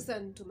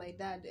listen to my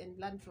dad and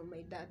learn from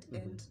my dad,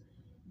 and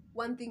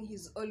one thing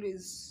he's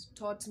always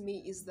taught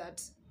me is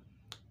that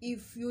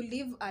if you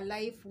live a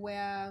life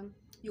where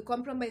you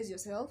compromise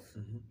yourself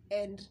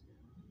and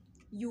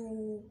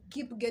you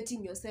keep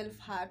getting yourself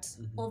hurt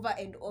over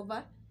and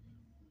over,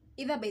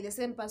 either by the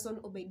same person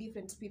or by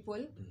different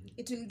people,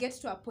 it will get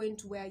to a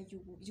point where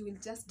you will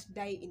just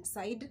die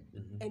inside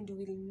and you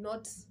will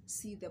not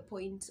see the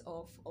point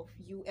of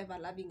you ever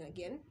loving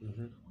again.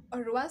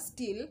 Or worse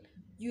still,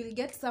 you will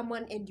get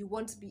someone and you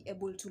won't be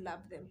able to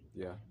love them.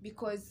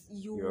 Because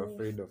you're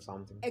afraid of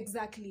something.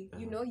 Exactly.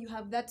 You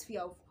have that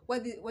fear of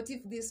what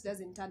if this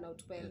doesn't turn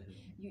out well.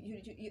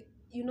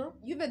 You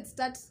even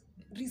start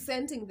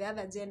resenting the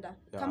other gender.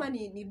 Kama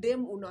ni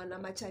dem unaona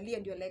machali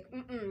and you're like,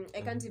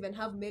 I can't even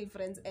have male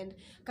friends. And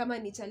kama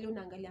ni chali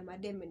unaangalia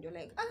madem and you're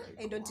like,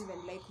 I don't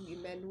even like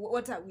women.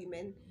 What are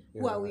women?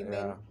 Who are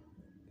women?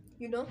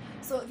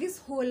 So this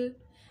whole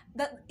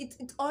that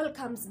it all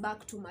comes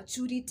back to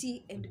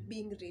maturity and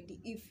being ready.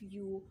 If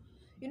you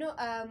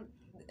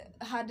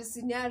had a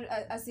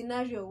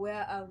scenario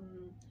where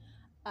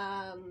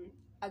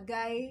a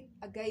guy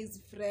is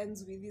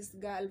friends with this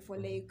girl for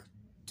like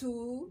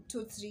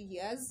 2-3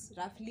 years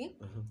roughly.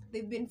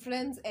 They've been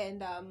friends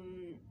and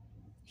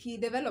he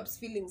develops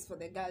feelings for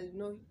the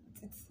girl.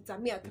 It's a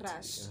mere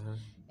crush.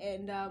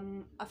 And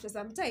after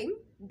some time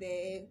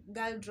the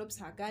girl drops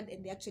her guard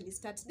and they actually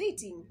start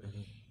dating.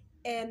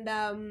 And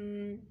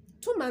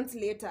 2 months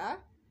later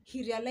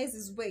he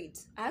realizes, wait,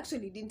 I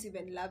actually didn't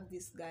even love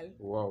this girl.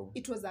 Wow.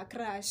 It was a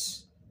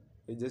crush.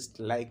 I just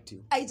liked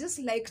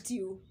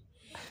you.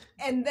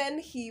 And then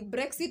he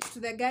breaks it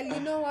to the girl. You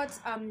know what?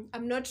 I'm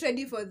not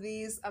ready for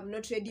this. I'm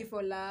not ready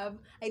for love.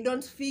 I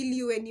don't feel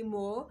you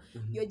anymore.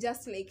 You're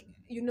just like,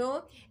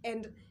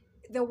 and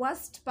the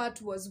worst part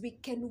was,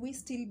 can we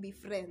still be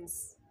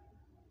friends?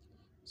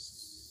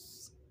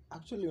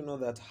 Actually,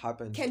 that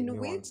happened to me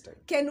once time.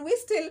 Can we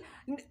still...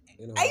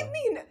 I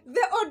mean,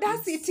 the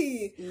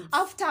audacity.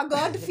 After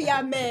God,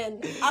 fear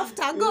men.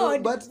 After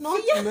God, but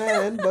not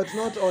men, but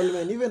not all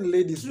men. Even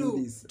ladies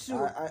do this.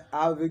 True.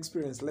 I've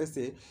experienced, let's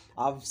say,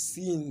 I've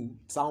seen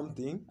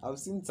something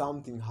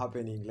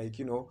happening. Like,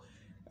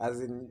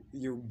 as in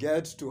you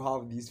get to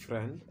have this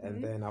friend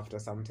and then after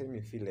some time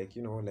you feel like,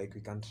 like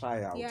we can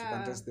try out. You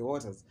can test the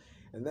waters.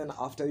 And then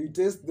after you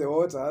test the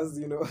waters,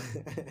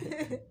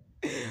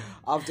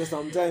 after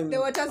some time the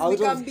waters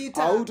become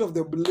bitter. Out of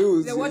the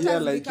blues the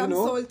waters like become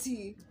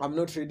salty. I'm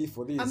not ready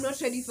for this.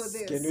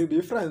 Can we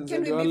be friends?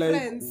 And you're like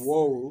friends?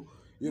 Whoa,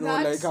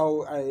 like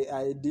how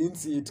I didn't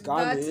see it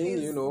coming. I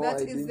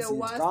didn't see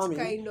it coming.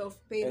 Kind of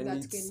pain and that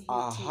it's can hit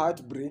a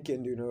heartbreak.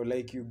 And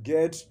like you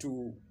get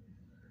to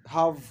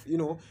have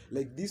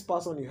like this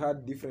person, you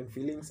had different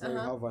feelings. Now you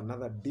have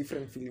another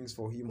different feelings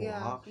for him or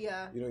her.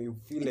 You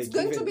feel it's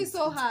like going to be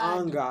so hard.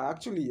 Anger.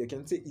 Actually, I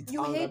can say it's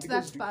you anger. Hate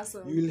that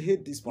person. You will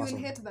hate this person.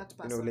 You will hate that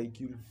person. Like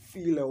you'll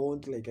feel I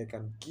want, like I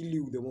can kill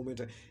you the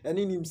moment. And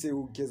in him say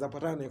ukiweza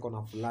patana iko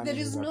na fulani.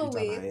 There is no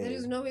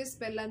way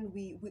Spellan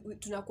we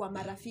tunakuwa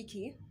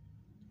marafiki.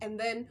 And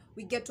then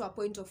we get to a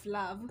point of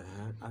love,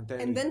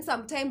 and then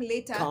sometime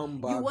later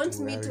you want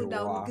me to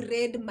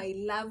downgrade my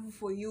love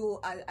for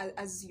you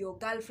as your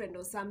girlfriend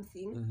or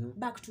something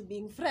back to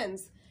being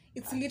friends.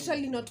 It's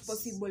literally not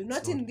possible.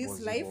 Not in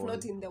this life,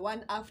 not in the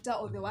one after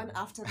or the one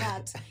after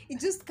that. It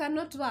just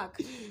cannot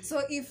work.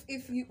 So if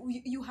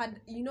you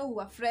had we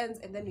were friends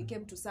and then we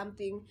came to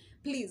something,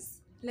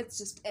 please let's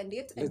just end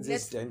it, let's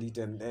just end it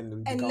and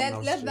and become now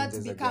let that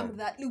strangers become again.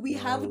 that we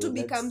have to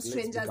become Let's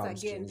strangers become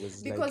again,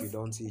 strangers, because like you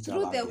don't see each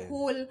through other the again.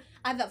 whole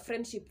other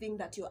friendship thing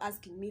that you're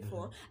asking me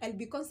for, I'll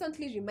be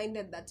constantly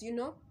reminded that you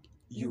were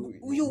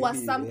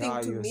maybe,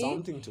 something to you were me,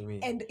 something to me,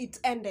 and it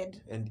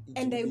ended, and it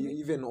and will be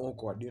even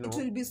awkward, it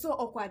will be so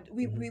awkward.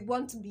 We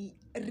won't be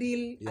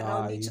real yeah,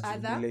 around each it will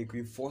other, be like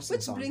we forcing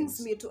which something.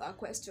 brings me to a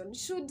question: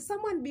 should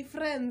someone be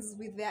friends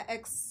with their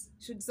ex?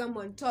 Should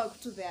someone talk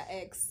to their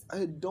ex?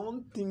 I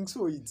don't think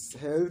so. It's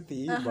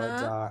healthy, but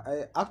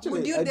I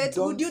Would you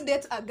don't.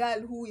 date a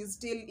girl who is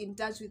still in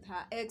touch with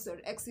her ex, or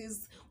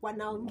exes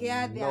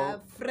wanaongea, they are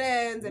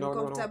friends and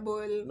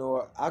comfortable?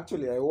 No,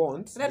 actually, I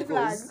won't. Red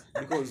flag.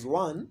 Because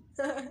one,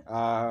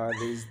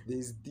 there's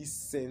this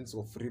sense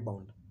of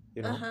rebound.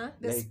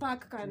 The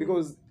spark can.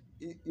 Because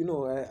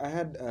I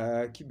had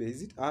Kibe.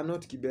 Is it?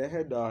 Not Kibe. I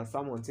had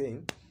someone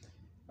saying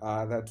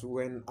that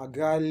when a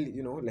girl,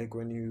 like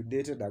when you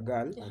dated a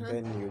girl and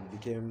then you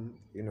became,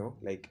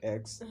 like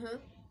ex,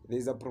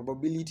 there's a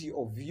probability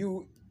of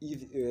you,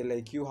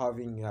 like you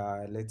having,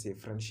 let's say,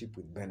 friendship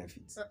with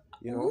benefits.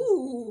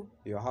 Ooh.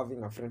 You're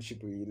having a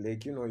friendship with,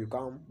 like, you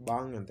come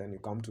bang and then you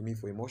come to me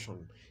for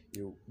emotion.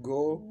 You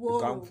go, you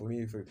come for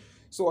me for.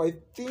 So I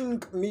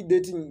think me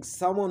dating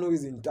someone who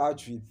is in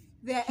touch with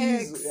their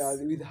ex,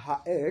 with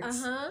her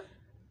ex.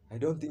 I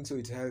don't think so.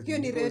 It's healthy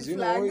because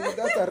flag.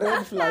 That's a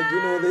red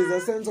flag. There's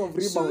a sense of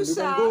rebound. You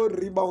can go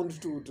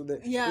rebound to the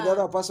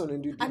other person,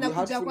 and it will be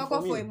hurtful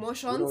for me. For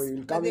emotions,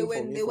 you'll come in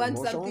for me they for want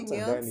emotions, something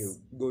and else. then you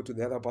go to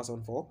the other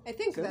person for. I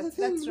think that's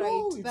right.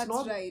 No, it's that's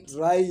not right.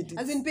 Right.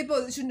 As in,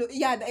 people should know.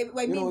 Yeah,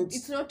 I mean,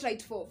 it's not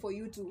right for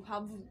you to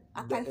have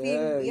a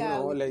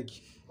thing. Like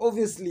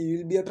obviously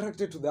you'll be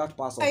attracted to that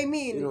person. I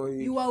mean,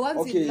 you are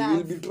once in love.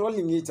 You'll be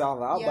trolling each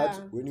other,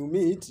 but when you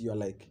meet, you're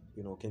like,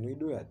 can we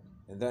do it?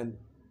 And then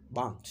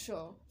bang.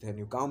 Sure. Then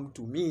you come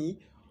to me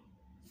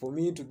for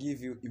me to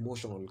give you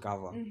emotional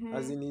cover.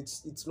 As in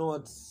it's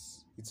not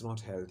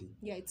healthy.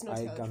 Yeah, it's not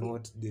healthy. I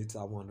cannot date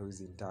someone who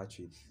is in touch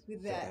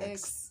with their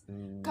ex.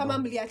 Kama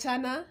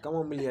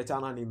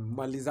mliachana ni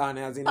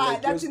malizane, as in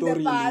like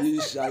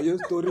your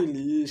story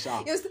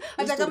liisha.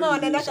 Hata kama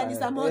wanaenda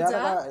kanisa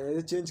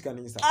moja. Change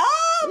kanisa.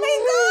 Oh my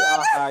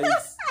god.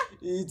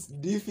 It's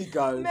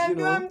difficult,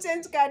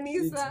 change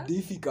kanisa. It's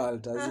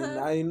difficult, as in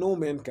I know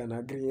men can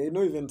agree. I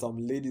know even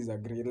some ladies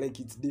agree. Like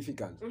it's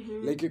difficult.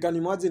 Like you can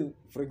imagine,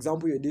 for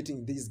example, you're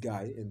dating this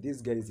guy and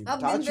this guy is in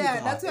touch with her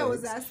That's ex. why I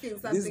was asking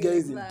something. This guy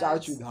is in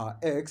touch with her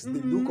ex.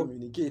 They do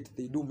communicate.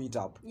 They do meet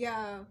up.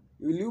 Yeah.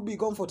 Will you be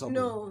comfortable?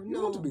 No,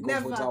 you want to be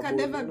comfortable. Can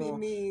never be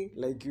me.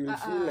 Like you'll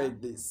feel like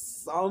there's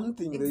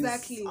something.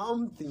 Exactly. There's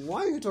something.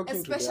 Why are you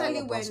talking to the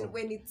other person?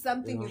 when it's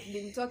something you've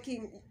been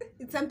talking.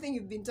 It's something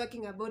you've been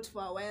talking about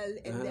for a while,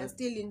 and they're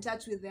still in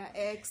touch with their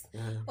ex.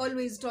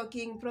 Always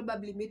talking,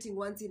 probably meeting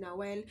once in a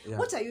while.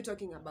 What are you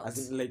talking about?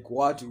 As in, like,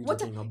 what are you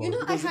talking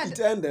about?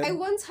 I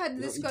once had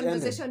this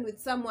conversation with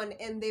someone,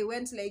 and they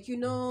went like,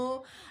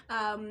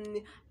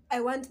 I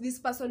want this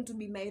person to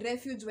be my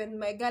refuge when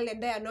my girl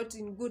and I are not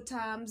in good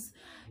terms.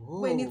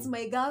 Whoa. When it's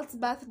my girl's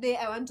birthday,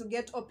 I want to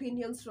get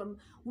opinions from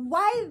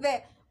why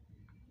the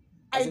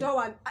I don't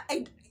want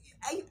I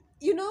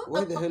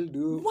why the hell do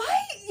you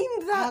why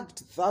in that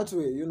act that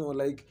way?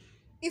 Like,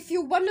 if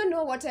you want to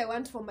know what I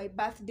want for my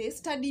birthday,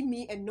 study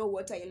me and know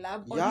what I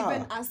love, or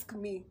even ask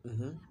me.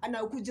 And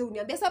I'll be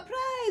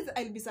surprised.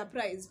 I'll be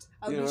surprised.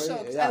 I'll be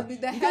shocked. I'll be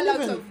the hell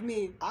out of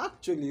me.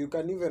 Actually, you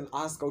can even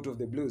ask out of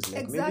the blues.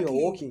 Like, maybe you're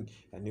walking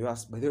and you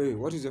ask, by the way,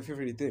 what is your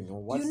favorite thing?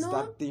 Or what's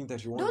that thing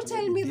that you want don't to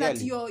tell me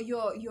dearly? That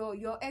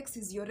your ex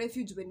is your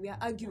refuge when we are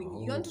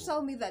arguing. You want to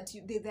tell me that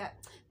they're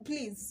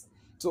please.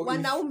 So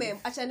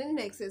wanaume achaneni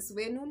na exes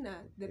wenu na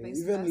the vice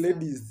even versa.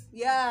 ladies.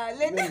 Yeah,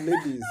 even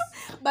ladies.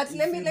 But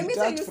let me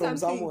tell you from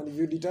something. If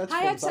you detach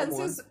higher from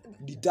chances, someone,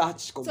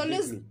 detach completely.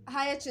 So there's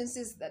higher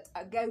chances that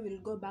a guy will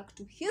go back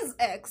to his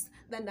ex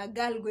than a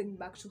girl going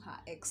back to her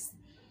ex.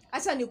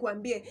 Acha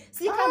nikwambie,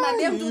 si kama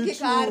dem tu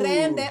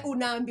kikarende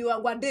unaambiwa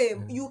ngwa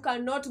dem, you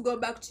cannot go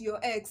back to your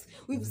ex.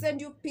 We've sent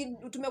you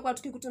tumekuwa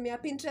tukikutumia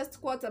Pinterest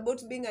quotes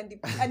about being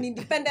an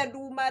independent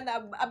woman,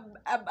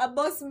 a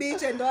boss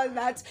bitch and all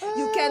that.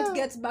 You can't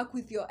get back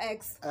with your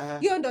ex.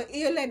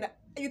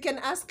 You can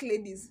ask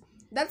ladies.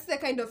 That's the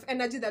kind of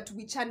energy that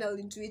we channel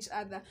into each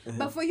other.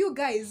 But for you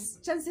guys,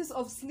 chances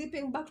of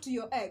slipping back to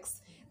your ex,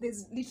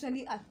 there's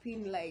literally a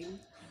thin line.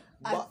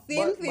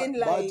 Thin line.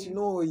 But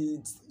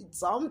it's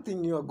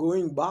something you're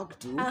going back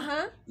to.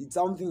 It's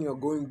something you're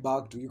going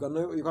back to. You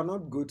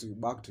cannot go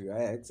back to your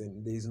ex,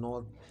 and there's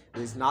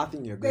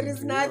nothing you're going to. There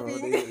is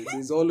nothing.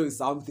 There's always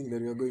something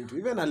that you're going to.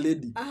 Even a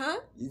lady,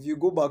 if you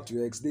go back to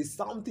your ex, there's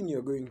something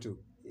you're going to.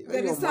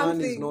 Even your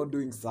man is not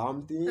doing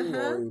something,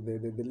 or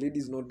the lady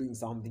is not doing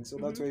something, so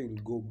that's why you'll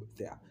go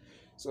there.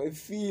 So I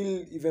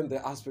feel even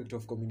the aspect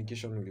of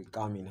communication will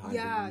come in handy.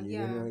 Yeah.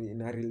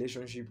 In a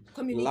relationship,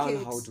 Communicate.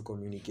 learn how to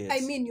communicate. I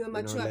mean, you're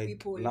mature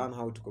people. Learn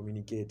how to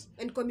communicate.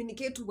 And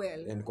communicate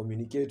well.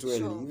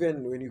 Sure.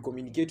 Even when you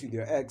communicate with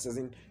your ex, as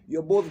in,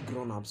 you're both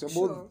grown-ups. As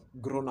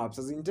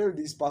in, tell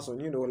this person,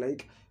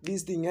 like,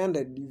 this thing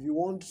ended. If you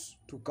want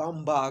to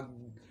come back,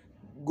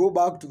 go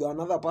back to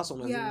another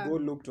person, as in, go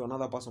look to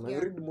another person. I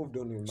already moved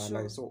on in my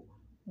life, so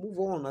move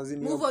on, as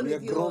in, we're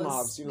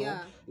grown-ups,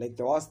 like,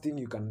 the worst thing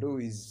you can do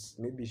is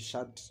maybe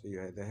shut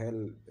the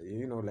hell,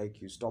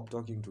 like, you stop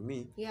talking to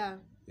me,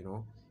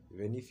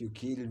 even if you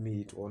kill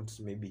me, it won't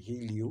maybe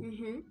heal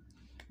you.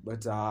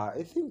 But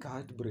I think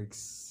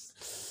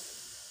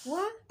heartbreaks,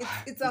 what,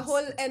 it's a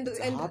whole and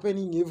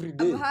happening every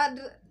day. I've had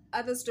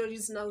other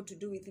stories now to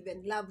do with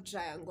even love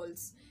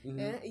triangles. We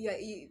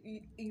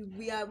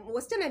are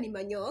wasichana ni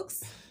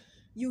manyoks.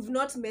 You've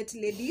not met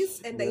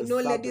ladies, and I know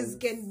ladies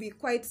can be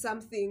quite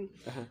something.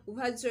 We've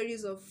had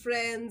stories of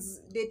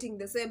friends dating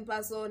the same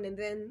person, and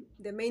then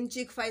the main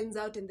chick finds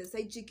out and the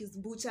side chick is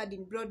butchered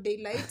in broad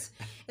daylight.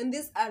 And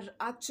these are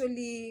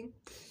actually,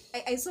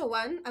 I saw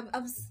one.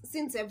 I've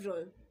seen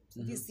several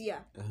this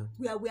year.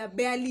 We are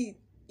barely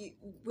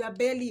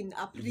in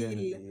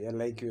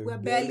April. We're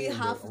barely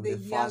half the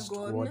year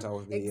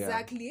gone.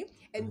 Exactly.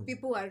 And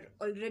people are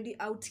already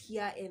out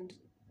here, and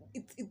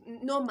it's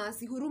no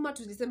mercy. Huruma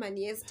tulisema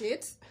ni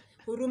estate,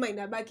 huruma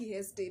inabaki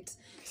estate.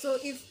 So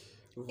if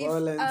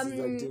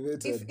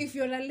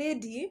you're a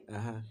lady,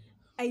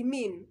 I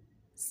mean,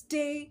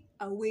 stay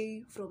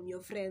away from your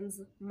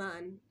friend's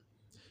man.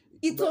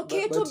 It's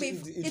okay to be.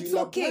 It's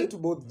okay to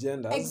both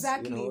genders.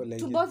 Exactly, like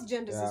to both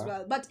genders as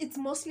well. But it's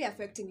mostly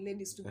affecting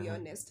ladies, to be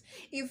honest.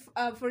 If,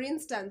 for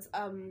instance,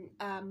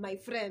 my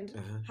friend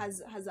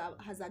has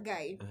a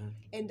guy,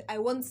 and I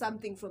want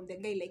something from the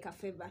guy, like a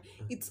favor,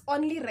 it's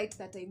only right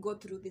that I go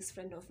through this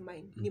friend of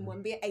mine.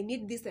 Nimwambie, I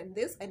need this,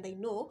 and I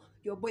know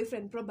your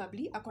boyfriend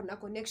probably akona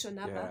connection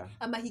hapa,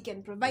 ama he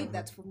can provide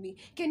that for me.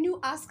 Can you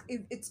ask if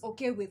it's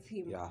okay with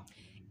him? Yeah.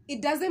 It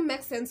doesn't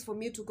make sense for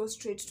me to go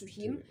straight to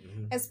him,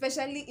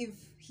 especially if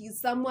he's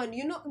someone,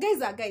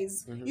 guys are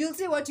guys. You'll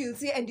see what you'll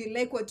see, and you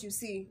like what you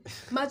see.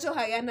 Macho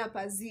hayana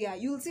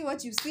pazia. You'll see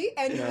what you see,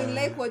 and you will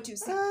like what you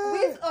see,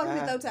 with or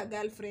without a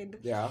girlfriend.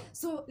 Yeah.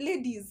 So,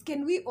 ladies,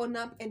 can we own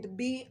up and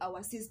be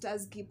our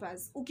sisters'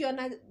 keepers?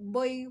 Ukiona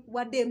boy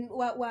wa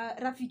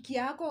rafiki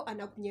yako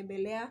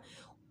anakunyembelea,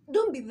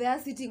 don't be there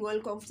sitting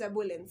all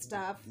comfortable and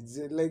stuff. It's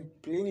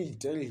like plainly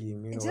tell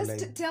him, just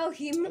like, tell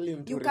him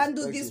you can't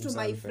do this to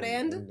my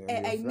friend.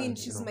 I mean,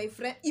 she's my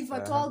friend. If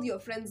at all your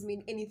friends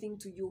mean anything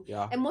to you.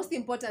 And most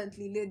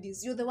importantly,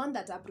 ladies, you're the one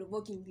that are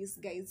provoking these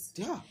guys.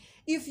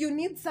 If you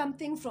need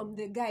something from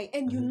the guy,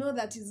 and you know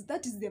that is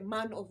the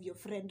man of your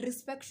friend,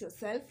 respect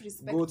yourself,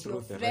 respect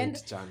your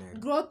friend,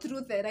 go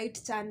through the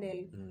right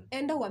channel.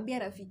 Enda wambia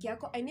rafiki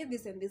yako, I need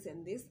this and this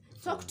and this.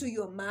 Talk to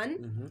your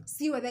man,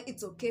 see whether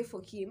it's okay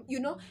for him.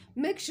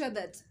 Make sure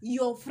that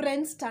your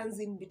friend stands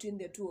in between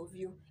the two of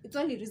you. It's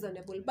only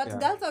reasonable. But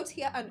girls out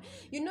here, and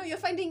you're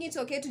finding it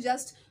okay to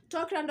just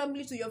talk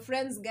randomly to your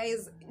friends,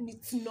 guys.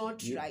 It's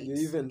not right. You're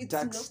even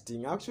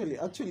texting. Actually,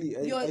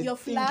 I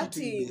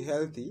flirting.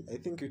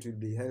 Think it would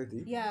be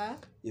healthy. Yeah.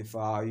 If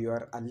you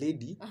are a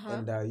lady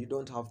and you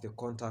don't have the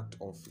contact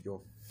of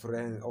your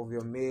friend, of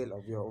your male,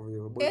 of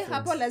your boyfriend.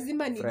 Hapo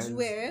lazima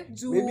nijue.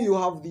 Maybe you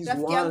have this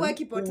one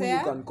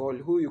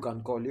who you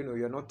can call.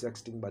 You're not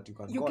texting, but you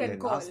can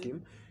call. Ask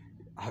him,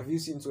 have you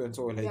seen so and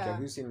so? Like, have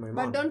you seen my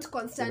mom? But don't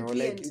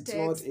constantly it's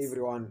text. Not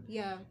everyone.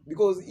 Yeah.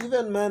 Because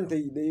even men,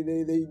 they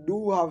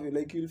do have,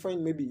 like, you'll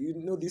find maybe,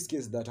 this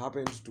case that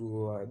happened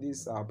to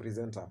this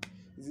presenter.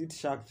 Is it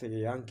Shaq the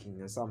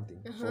Yanking or something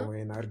for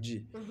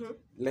NRG?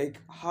 Like,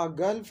 her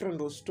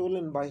girlfriend was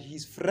stolen by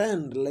his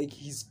friend, like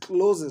his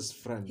closest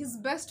friend. His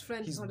best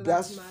friend. His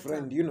best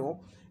friend,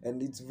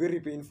 and it's very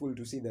painful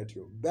to see that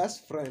your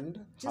best friend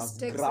has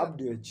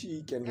grabbed your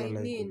cheek and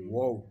you're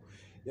whoa.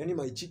 Yani,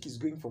 my chick is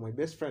going for my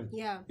best friend.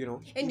 Yeah.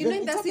 And even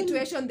in that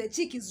situation, the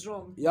chick is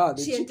wrong. Yeah,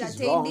 the chick is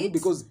wrong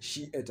because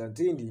she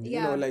entertained it.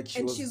 Yeah.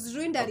 She's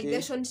ruined a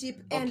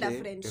relationship and a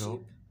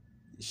friendship.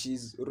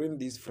 She's ruined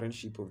this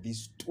friendship of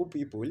these two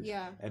people,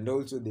 and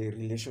also the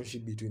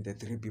relationship between the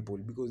three people,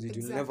 because it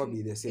will never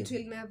be the same.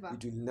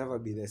 It will never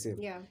be the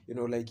same. Yeah.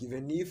 Like,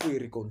 even if we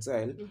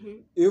reconcile,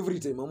 every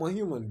time I'm a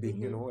human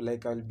being,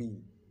 like, I'll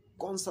be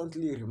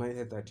constantly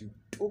reminded that you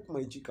took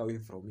my chick away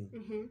from me.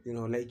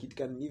 Like, it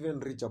can even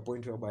reach a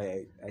point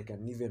whereby I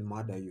can even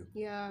murder you.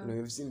 Yeah.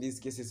 You've seen these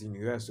cases in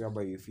US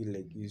whereby you feel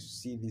like you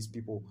see these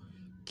people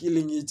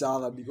killing each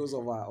other because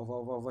of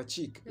a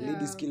chick.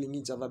 Ladies killing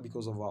each other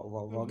because of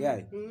a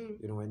guy.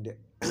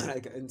 And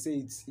I can say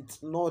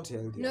it's not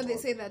healthy. They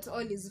say that all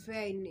is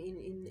fair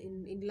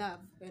in love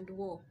and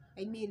war.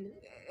 I mean,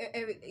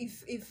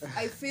 if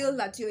I feel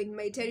that you're in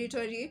my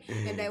territory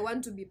and I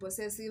want to be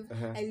possessive,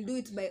 I'll do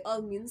it by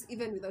all means,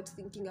 even without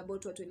thinking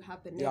about what will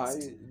happen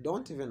next.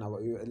 Don't even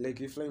like,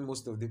 you find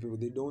most of the people,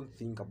 they don't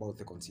think about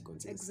the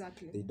consequences.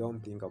 Exactly. They don't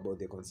think about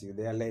the consequences.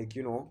 They are like,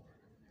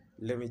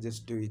 let me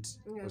just do it,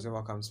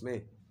 whatever comes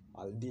may.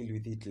 I'll deal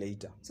with it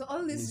later. So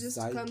all this just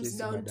comes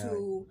down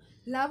to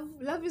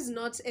love is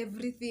not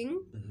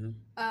everything.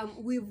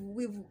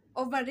 We've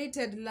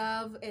overrated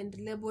love and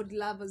labeled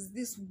love as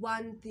this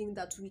one thing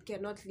that we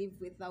cannot live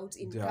without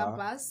in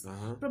campus.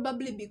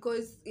 Probably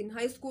because in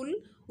high school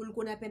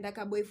ulikuwa unapenda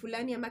kaboy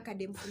fulani ama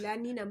kadem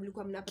fulani na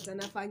mlikuwa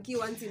mnapatana funky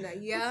once in a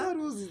year.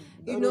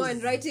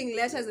 And writing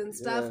letters and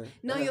stuff.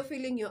 Now you're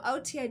feeling you're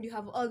out here and you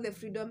have all the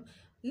freedom.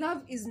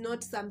 Love is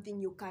not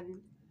something you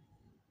can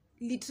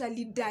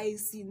literally die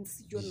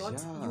since you're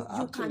not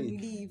you can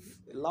live.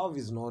 Love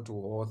is not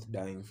worth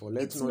dying for.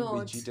 Let's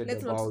not be cheated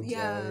about.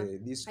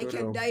 This story I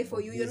can die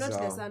for you. You're not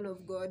the son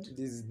of God.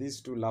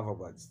 These two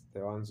lovebirds,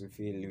 the ones we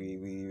feel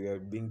we are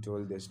being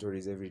told their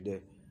stories every day.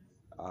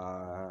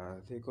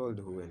 They called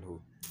who and who?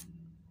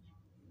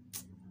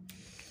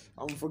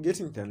 I'm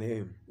forgetting their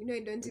name. I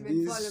don't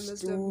even follow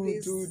most of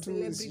these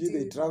celebrities.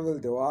 They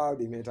traveled the world.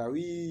 They met a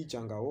witch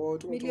and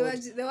what?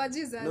 They were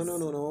Jesus.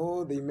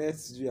 No. They met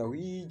a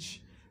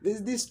witch.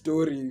 There's this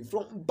story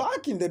from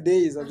back in the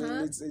days. I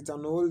mean, it's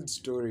an old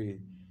story.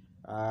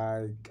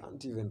 I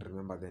can't even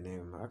remember the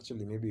name.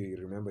 Actually, maybe you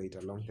remember it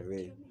along the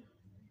way.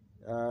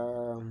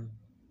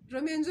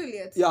 Romeo and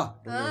Juliet. Yeah,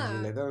 Romeo and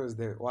Juliet. That was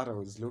what I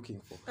was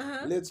looking for.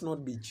 Let's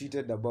not be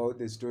cheated about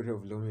the story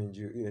of Romeo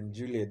and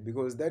Juliet,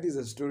 because that is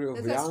a story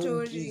of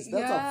young kids.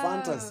 That's a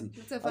fantasy.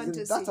 It's a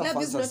fantasy.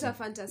 Love is not a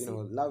fantasy.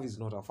 Love is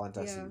not a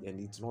fantasy, and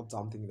it's not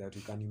something that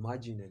you can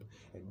imagine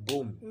and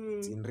boom,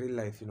 it's in real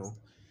life.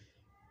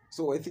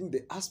 So I think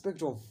the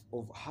aspect of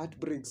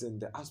heartbreaks and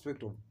the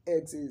aspect of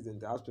exes and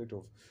the aspect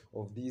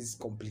of these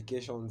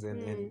complications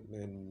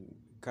and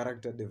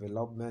character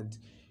development,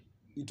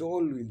 it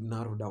all will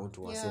narrow down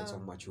to a sense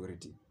of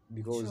maturity.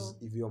 Because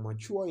if you're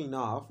mature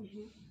enough,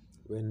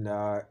 when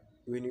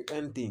you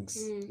end things,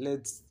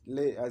 let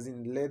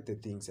the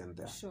things end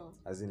there.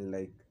 As in,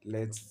 like,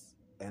 let's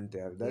end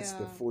there. That's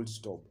the full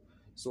stop.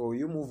 So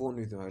you move on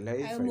with my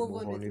life, I move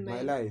on with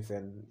my life,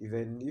 and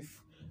even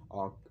if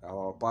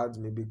our paths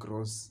maybe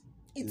cross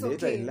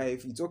later in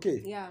life, it's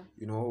okay.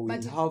 We'll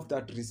have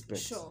that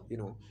respect.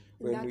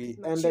 When that we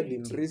ended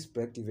in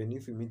respect, even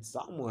if we meet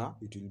somewhere,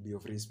 it will be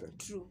of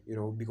respect. True.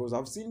 Because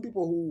I've seen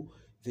people who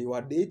they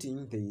were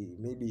dating, they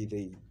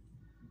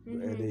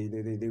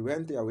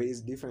went their ways,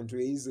 different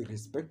ways,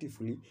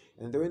 respectively,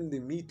 and then when they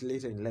meet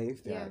later in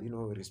life, they are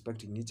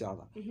respecting each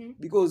other.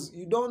 Because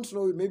you don't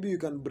know, maybe you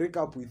can break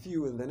up with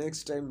you, and the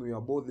next time we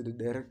are both the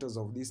directors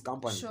of this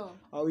company, how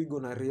are we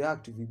gonna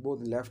react if we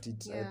both left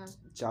it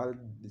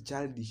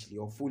childishly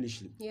or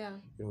foolishly? It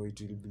will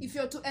be, if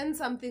you're to end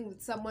something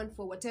with someone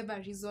for whatever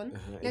reason,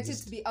 let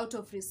it be out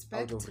of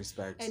respect,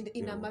 and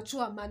in a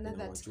mature manner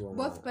that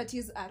both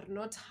parties are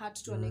not hurt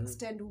to an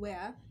extent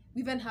where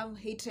we even have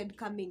hatred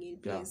coming in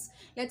place.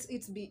 Let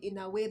it be in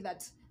a way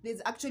that there's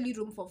actually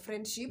room for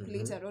friendship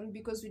later on,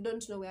 because we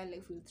don't know where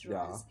life will throw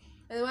us.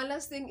 And one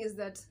last thing is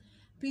that,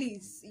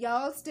 please,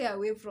 y'all stay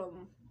away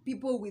from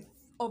people with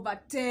over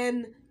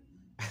 10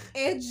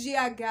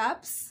 age-year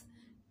gaps.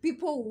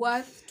 People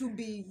worth to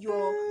be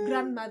your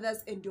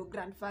grandmothers and your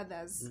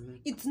grandfathers.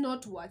 It's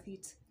not worth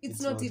it. It's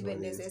not even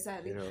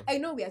necessary. I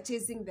know we are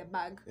chasing the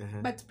bag,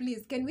 but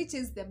please, can we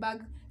chase the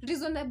bag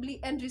reasonably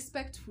and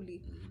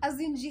respectfully? As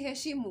in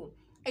jiheshimu.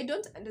 I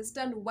don't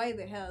understand why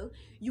the hell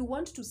you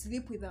want to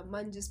sleep with a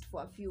man just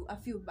for a few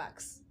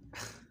bucks.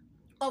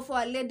 Or for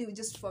a lady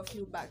just for a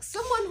few bucks.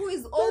 Someone who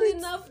is old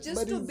enough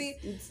just to be...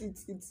 It's like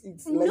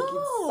it's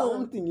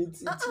something.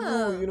 It's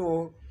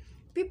you.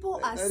 People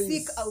are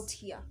sick out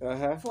here,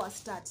 for a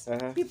start.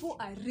 People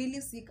are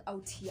really sick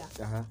out here.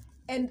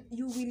 And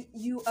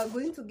you are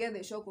going to get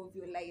the shock of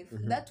your life.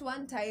 That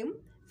one time,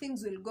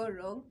 things will go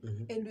wrong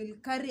and will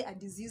carry a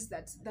disease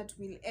that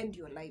will end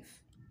your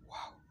life.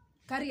 Wow.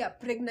 Carry a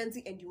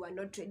pregnancy and you are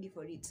not ready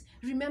for it.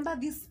 Remember,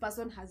 this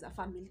person has a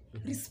family.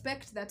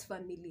 Respect that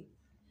family.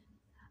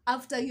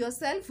 After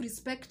yourself,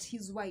 respect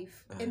his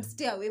wife and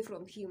stay away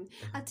from him.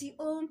 Ati,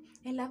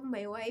 I love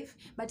my wife,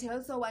 but I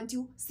also want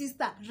you.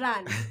 Sister,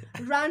 run.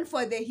 Run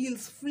for the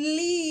hills.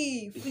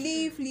 Flee.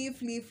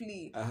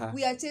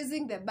 We are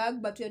chasing the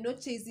bag, but we are not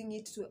chasing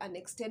it to an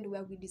extent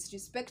where we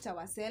disrespect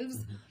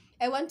ourselves.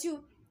 I want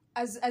you,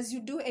 as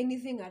you do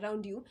anything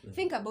around you,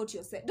 think about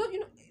yourself. Don't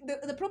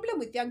the problem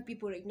with young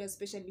people right now,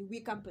 especially we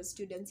campus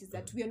students, is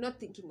that we are not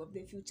thinking of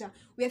the future.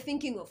 We are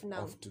thinking of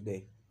now.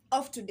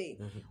 Of today.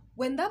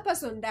 When that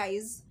person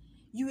dies,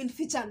 you will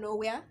feature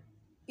nowhere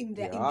in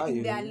their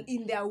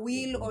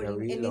will or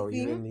in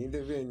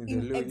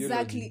anything.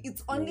 Exactly.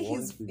 It's only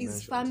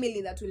his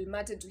family that will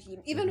matter to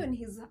him. Even when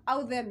he's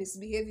out there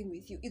misbehaving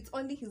with you, it's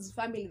only his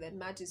family that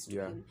matters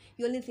to him.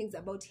 He only thinks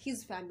about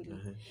his family.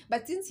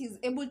 But since he's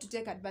able to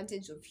take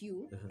advantage of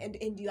you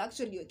and you're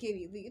actually okay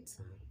with it,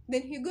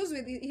 then he goes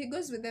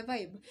with the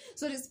vibe.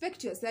 So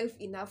respect yourself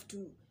enough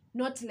to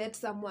not let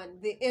someone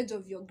the age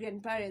of your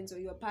grandparents or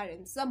your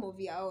parents, some of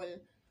you all,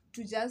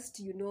 to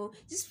just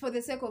for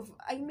the sake of,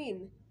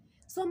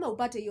 soma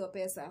upate hiyo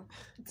pesa.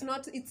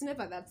 It's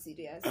never that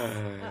serious.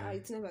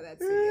 It's never that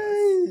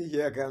serious.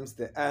 Here comes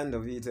the end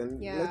of it, and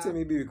let's say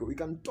maybe we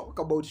can talk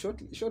about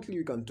shortly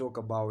we can talk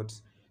about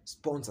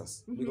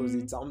sponsors, because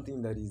it's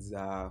something that is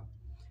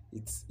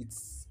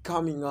it's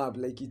coming up,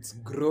 like it's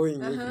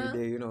growing every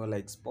day,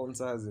 like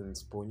sponsors and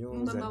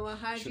sponyos Mama and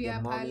Waharia sugar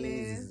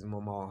mummies, pale.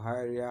 Mama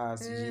Waharia,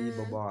 sijui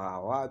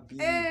Baba Wapi,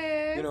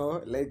 Eh.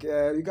 like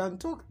we can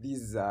talk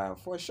this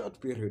for a short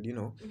period,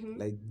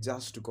 like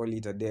just to call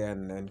it a day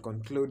and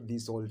conclude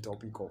this whole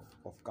topic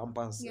of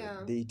campus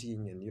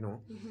dating and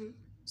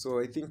so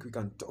I think we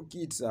can talk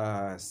we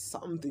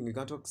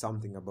can talk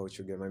something about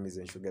sugar mummies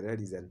and sugar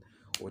daddies and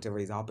whatever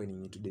is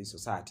happening in today's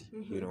society,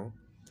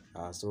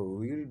 so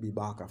we'll be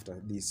back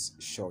after this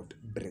short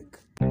break.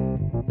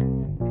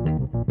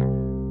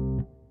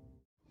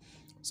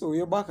 So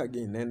we're back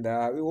again, and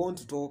we want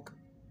to talk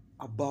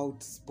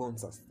about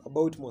sponsors,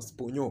 about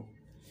Mosponyo.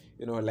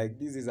 Like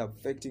this is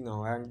affecting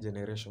our young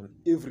generation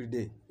every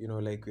day.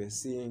 Like we're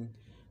seeing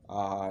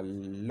a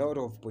lot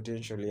of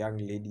potential young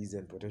ladies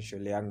and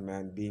potential young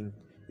men being,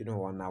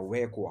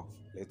 wanawekwa,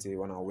 let's say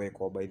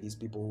wanawekwa by these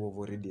people who have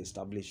already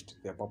established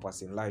their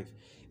purpose in life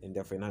and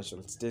their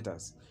financial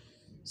status.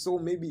 So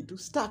maybe to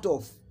start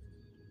off,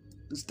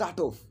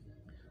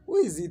 who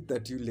is it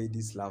that you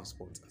ladies love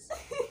sponsors?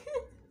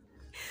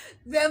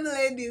 Them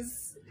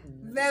ladies.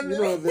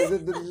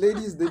 The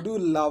ladies, they do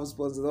love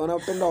sponsors.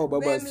 Wanapenda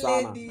wababa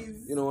sana.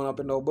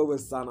 Wanapenda wababa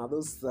sana.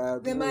 Those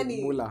the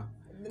money. Mula.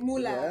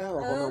 Yeah,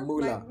 wakona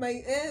mula.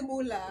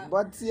 Mula.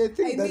 But I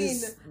think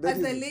as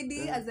a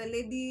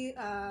lady,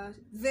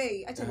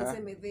 they, actually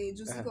say they,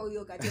 just call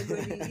your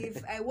category.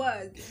 If I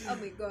was, oh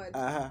my God,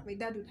 my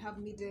dad would have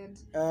me dead.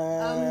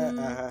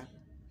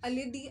 A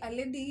lady,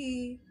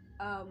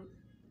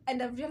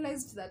 and I've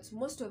realized that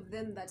most of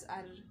them that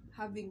are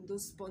having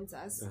those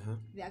sponsors,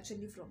 they're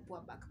actually from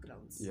poor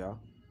backgrounds. Yeah.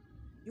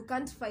 You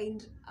can't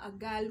find a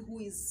girl who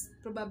is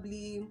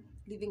probably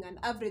living an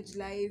average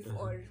life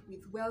or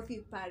with wealthy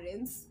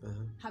parents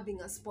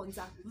having a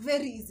sponsor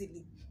very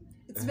easily.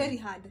 It's very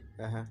hard.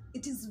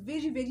 It is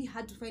very, very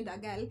hard to find a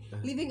girl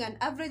living an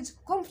average,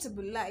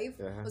 comfortable life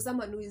or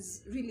someone who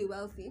is really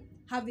wealthy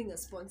having a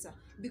sponsor,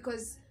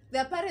 because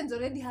their parents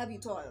already have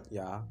it all.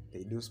 Yeah,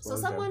 they do sponsor.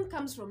 So someone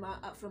comes from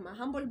a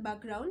humble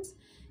background,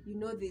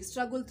 they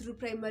struggle through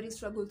primary,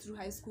 struggle through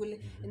high school,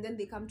 and then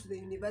they come to the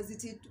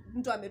university,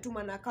 mtu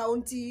ametuma na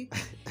county,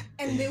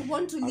 and they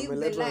want to live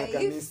the life,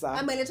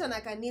 ameletwa na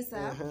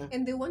kanisa,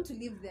 and they want to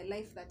live their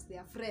life that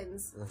their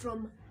friends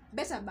from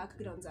better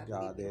backgrounds are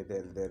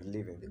living. They're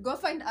living. Go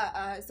find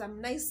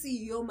some nice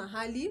CEO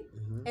mahali,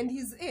 and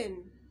he's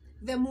in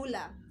the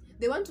mullah.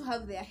 They want to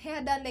have their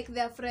hair done like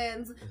their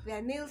friends,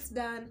 their nails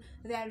done,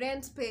 their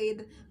rent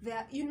paid,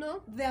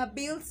 their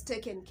bills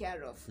taken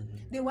care of.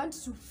 They want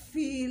to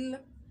feel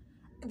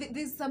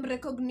there's some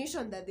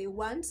recognition that they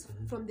want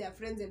from their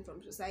friends and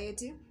from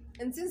society.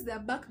 And since their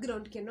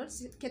background cannot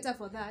cater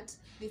for that,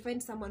 they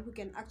find someone who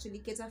can actually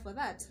cater for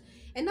that.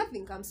 And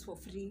nothing comes for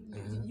free.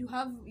 You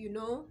have,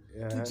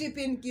 to chip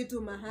in kitu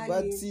mahali.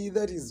 But see,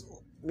 that is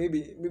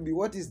maybe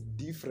what is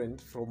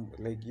different from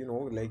like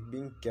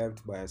being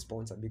kept by a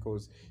sponsor,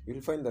 because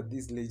you'll find that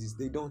these ladies,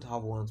 they don't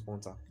have one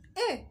sponsor.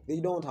 They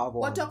don't have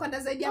one.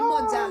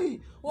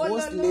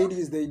 Most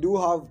ladies, they do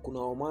have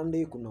kuna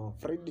Monday, kuna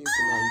Friday,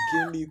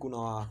 kuna weekendi,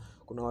 kuna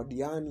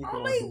Diani,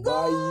 kuna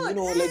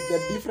Dubai, like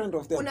they're different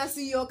of them. Kuna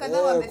CEO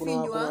kadhaa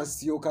wamefinywa. Kuna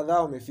CEO kadhaa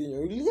wamefinywa.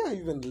 You'll hear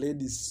even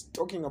ladies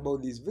talking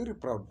about this, very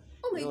proud.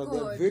 Oh my God.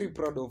 They're very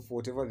proud of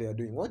whatever they are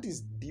doing. What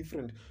is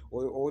different,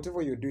 or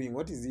whatever you're doing,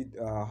 what is it,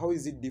 how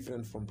is it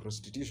different from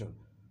prostitution?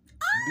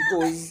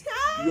 Because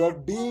you're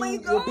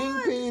being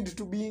paid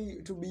to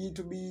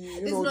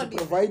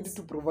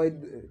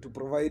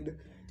provide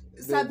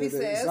services.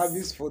 The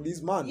service for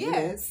this man.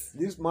 Yes.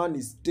 This man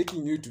is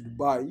taking you to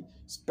Dubai,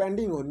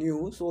 spending on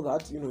you, so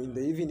that in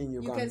the evening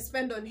you can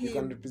spend on him. You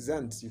can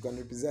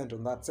represent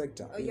on that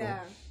sector.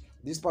 Yeah.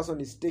 This person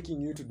is taking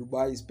you to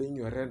Dubai, is paying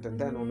your rent, and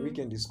then on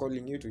weekend is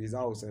calling you to his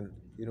house and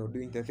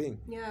doing the thing.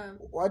 Yeah.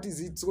 What is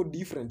it so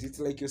different? It's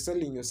like you're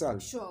selling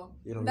yourself. Sure.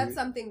 That's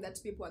something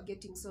that people are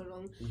getting so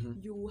wrong.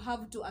 You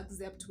have to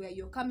accept where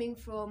you're coming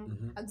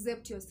from,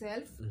 accept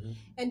yourself,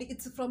 and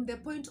it's from the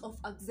point of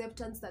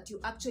acceptance that you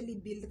actually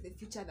build the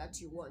future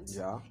that you want.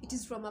 Yeah. It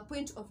is from a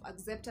point of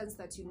acceptance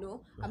that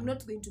I'm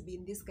not going to be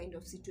in this kind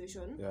of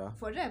situation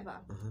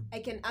forever. I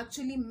can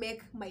actually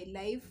make my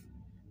life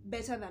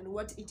better than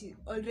what it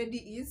already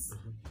is.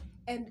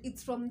 And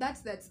it's from that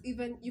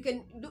even you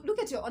can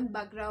look at your own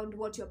background,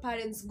 what your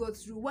parents go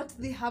through, what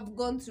they have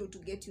gone through to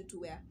get you to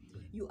where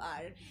you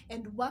are,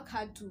 and work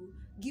hard to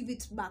give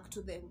it back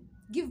to them,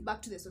 give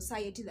back to the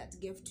society that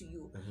gave to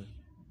you,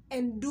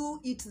 and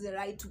do it the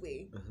right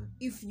way.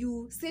 If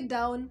you sit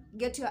down,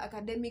 get your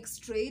academics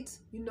straight,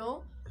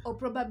 or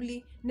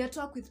probably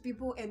network with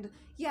people, and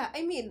I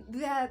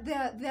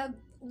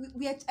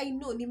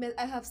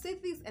have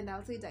said this and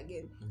I'll say it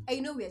again. I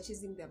know we are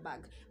chasing the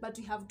bag, but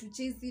we have to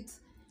chase it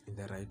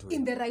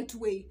in the right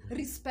way,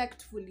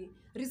 respectfully.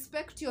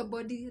 Respect your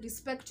body,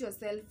 respect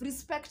yourself,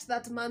 respect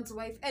that man's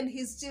wife and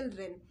his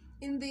children.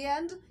 in the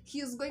end, he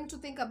is going to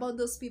think about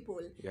those people.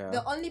 Yeah.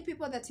 The only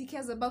people that he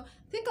cares about.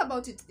 Think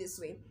about it this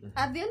way.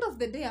 At the end of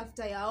the day,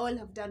 after you all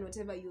have done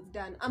whatever you've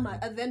done,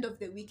 at the end of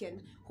the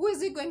weekend, who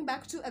is he going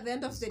back to at the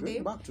end of the day?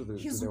 Back to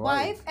his to the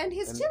wife and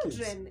his and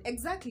children.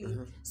 Exactly.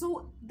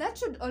 So that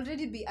should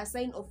already be a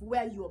sign of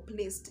where you are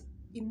placed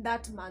in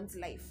that man's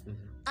life.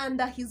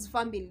 Under his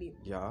family.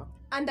 Yeah.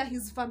 Under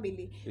his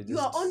family.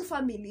 Your own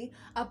family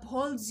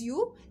upholds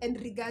you and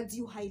regards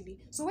you highly.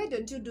 So why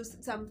don't you do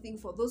something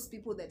for those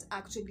people that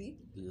actually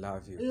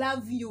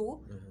love you,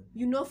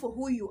 you know, for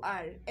who you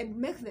are, and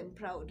make them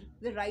proud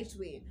the right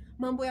way.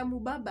 Mambo ya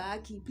mubaba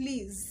aki,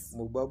 please.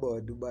 Mubaba wa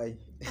Dubai.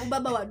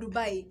 Mubaba wa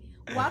Dubai.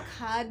 Work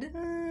hard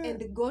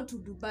and go to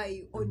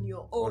Dubai on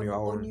your own.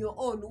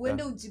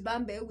 Uende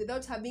ujibambe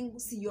without having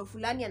CEO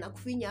fulani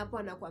anakufinya hapo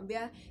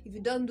anakuambia if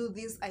you don't do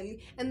this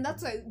and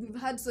that's why we've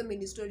had so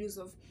many stories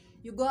of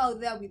you go out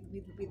there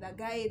with a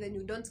guy, then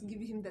you don't give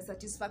him the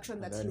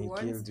satisfaction that he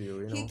wants.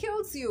 He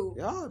kills you.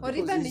 Yeah, or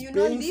even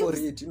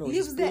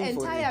leaves the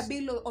entire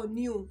bill on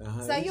you.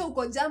 Sa hiyo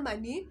uko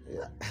Germany,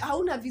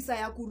 hauna visa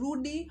ya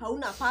kurudi,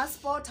 hauna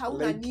passport,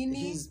 hauna nini.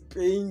 He's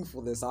paying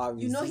for the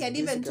service. You know, he had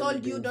even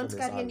told you don't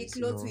carry any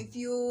clothes with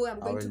you. I'm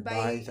going to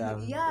buy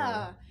them.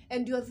 Yeah.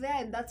 And you're there,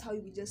 and that's how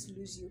we just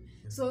lose you.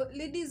 So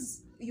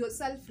ladies, your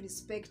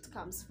self-respect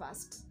comes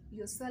first.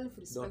 Your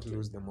self-respect. Don't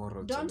lose the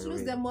morals. Don't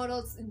lose the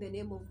morals in the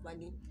name of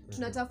money.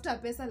 Tunatafuta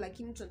pesa,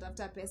 lakini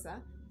tunatafuta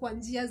pesa kwa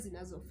njia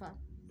zinazofaa.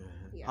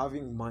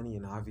 Having money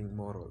and having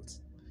morals.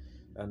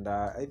 And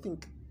I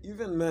think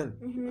even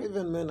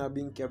men are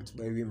being kept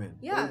by women.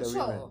 Yeah,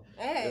 sure. Women.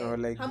 Hey, you know,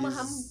 like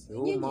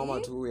this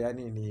mama too,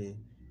 yani ni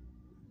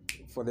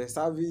for the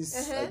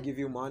service, I give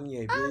you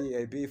money,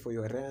 I pay for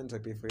your rent, I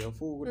pay for your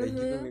food, I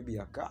give you maybe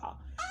a car,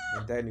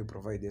 and then you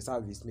provide the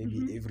service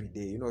maybe every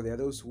day. You know, there are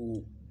those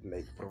who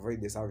like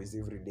provide the service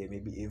every day,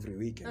 maybe every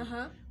weekend,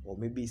 or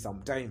maybe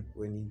sometime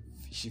when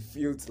she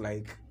feels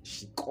like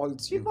she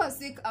calls you. People are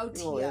sick out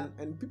here,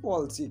 and people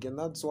are sick, and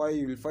that's why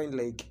you'll find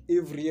like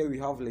every year we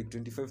have like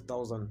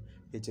 25,000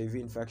 HIV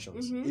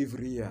infections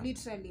every year.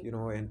 Literally. You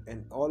know,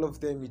 and all of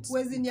them, it's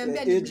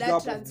the age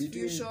gap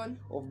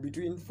of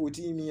between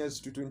 14 years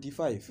to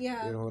 25.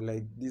 Yeah. You know,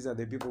 like these are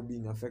the people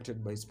being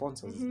affected by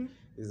sponsors.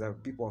 These are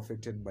people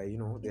affected by, you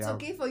know, it's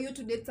okay for you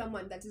to date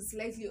someone that is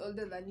slightly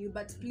older than you,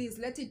 but please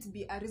let it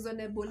be a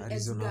reasonable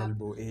age gap.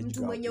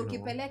 Mtu mwenye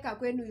ukipeleka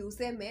kwenu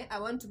useme I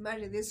want to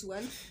marry this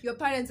one, your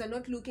parents are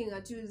not looking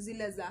at you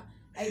zile za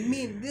I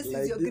mean, this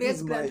like, is your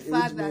great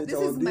grandfather. This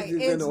is my age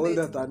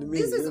mate.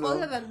 This is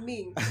older than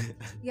me.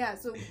 Yeah,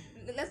 so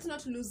let's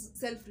not lose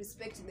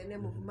self-respect in the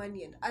name of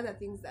money and other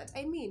things that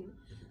I mean.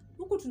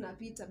 Huku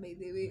tunapita, by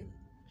the way.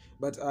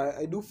 But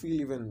I do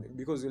feel even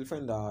because you'll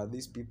find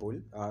these people,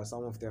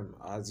 some of them,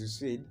 as you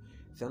said,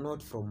 they're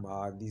not from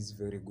these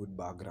very good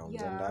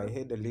backgrounds. Yeah. And I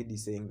heard a lady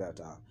saying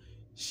that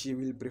she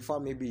will prefer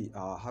maybe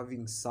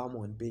having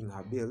someone paying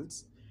her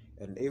bills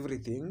and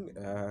everything,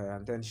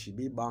 and then she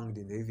be banged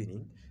in the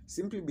evening,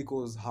 simply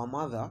because her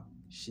mother,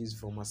 she's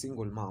from a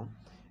single mom,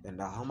 and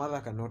her mother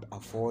cannot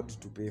afford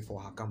to pay for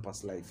her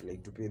campus life,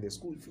 like to pay the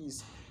school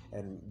fees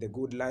and the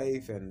good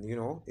life and, you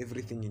know,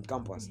 everything in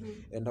campus.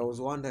 And I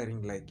was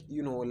wondering, like,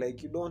 you know,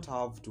 like you don't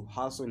have to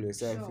hustle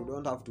yourself. Sure. You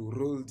don't have to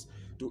rules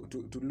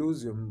to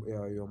lose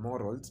your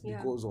morals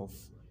because of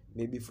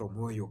maybe from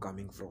where you're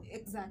coming from.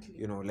 Exactly.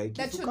 You know, like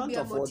that if you can't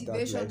afford that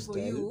lifestyle, for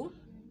you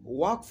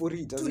work for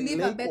it. To live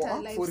a better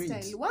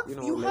lifestyle.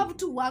 You have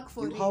to work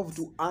for it. You have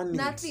to earn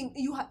nothing.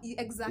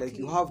 Exactly. Like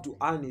you have to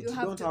earn it. You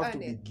don't have to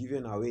be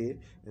given away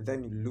and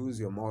then you lose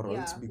your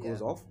morals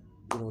because of,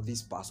 you know,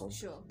 this person.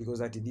 Sure. Because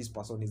that this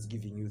person is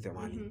giving you the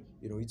money.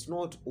 You know, it's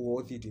not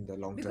worth it in the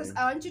long because term.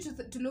 I want you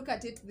to look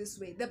at it this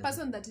way. The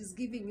person that is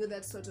giving you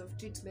that sort of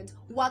treatment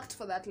worked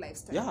for that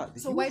lifestyle. Yeah.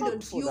 So why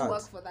don't you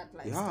work for that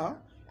lifestyle? Yeah.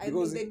 I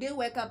mean, they didn't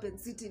wake up and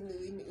sit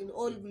in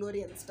all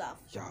glory and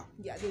stuff. Yeah.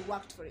 Yeah, they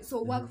worked for it.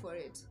 So work for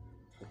it.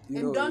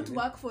 And don't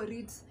work for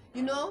it,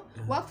 you know,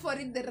 work for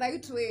it the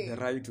right way. The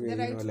right way,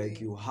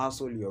 like you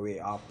hustle your way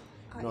up.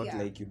 Not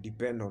like you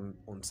depend on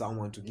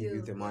someone to give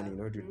you the money,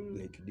 not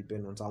like you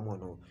depend on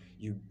someone or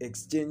you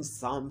exchange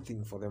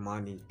something for the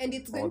money. And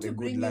it's going to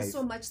bring you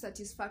so much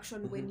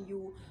satisfaction when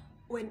you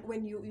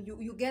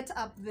get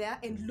up there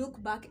and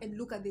look back and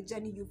look at the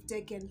journey you've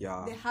taken,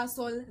 the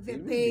hustle, the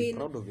pain,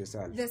 proud of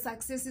yourself. The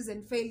successes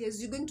and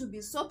failures. You're going to be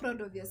so proud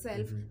of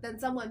yourself than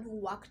someone who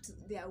worked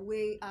their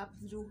way up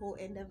through whole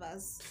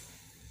endeavors.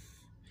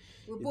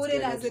 We put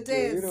it as it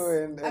is, you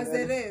know, as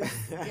it is.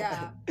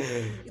 Yeah,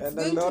 it's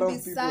going to be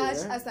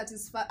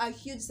such a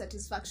huge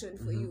satisfaction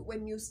for you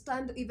when you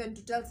stand even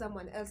to tell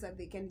someone else that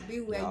they can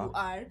be where you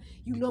are.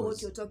 You know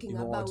what you're talking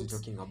about.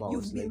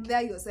 You've been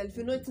there yourself.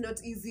 You know it's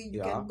not easy.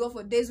 You can go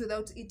for days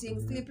without eating,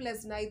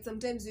 sleepless nights.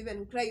 Sometimes you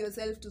even cry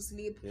yourself to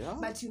sleep.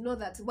 But you know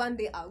that one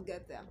day I'll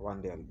get there.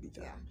 One day I'll be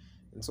there.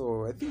 And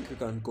so I think we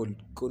can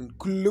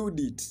conclude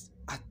it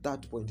at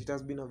that point. It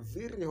has been a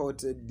very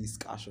hot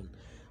discussion.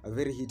 A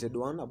very heated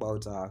one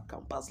about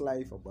campus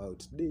life,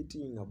 about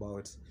dating,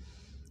 about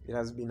it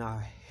has been a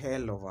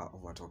hell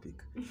of a topic.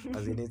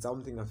 As in, it's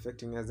something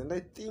affecting us, and I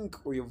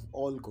think we've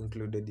all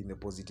concluded in a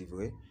positive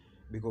way,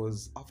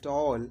 because after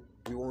all,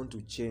 we want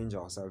to change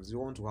ourselves. We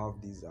want to have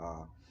these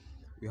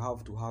we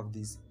have to have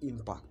this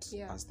impact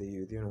as the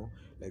youth,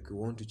 like we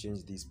want to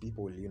change these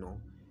people,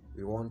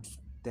 we want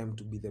them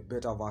to be the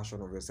better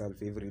version of yourself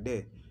every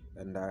day.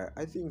 And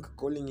I think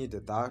calling it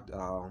at that,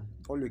 all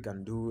we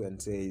can do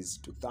and say is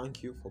to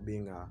thank you for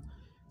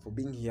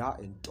being here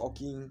and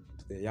talking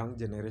to the young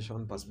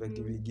generation,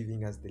 perspectively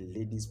giving us the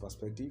ladies'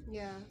 perspective,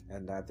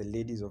 and the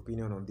ladies'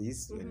 opinion on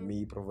this, and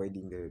me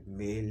providing the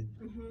male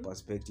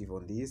perspective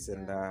on this.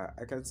 And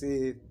I can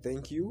say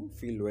thank you,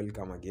 feel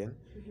welcome again.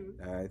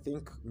 I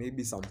think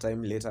maybe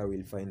sometime later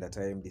we'll find a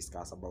time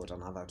discuss about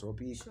another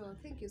topic. Sure,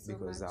 thank you so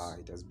because much.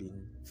 It has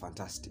been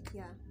fantastic.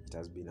 It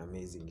has been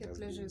amazing. The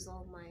pleasure is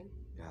all mine.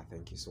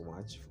 Thank you so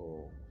much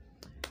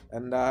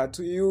and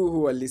to you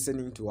who are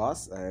listening to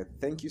us,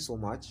 thank you so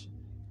much,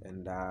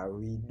 and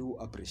we do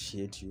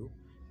appreciate you.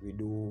 We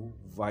do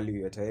value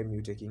your time,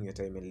 you taking your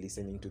time and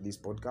listening to this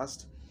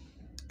podcast.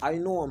 I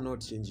know I'm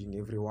not changing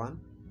everyone,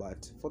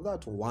 but for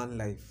that one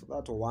life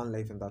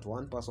and that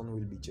one person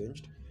will be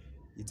changed,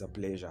 it's a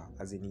pleasure,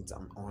 as in it's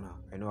an honor.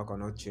 I know I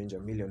cannot change a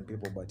million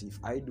people, but if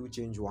I do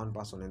change one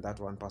person and that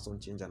one person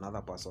change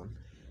another person,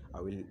 I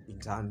will in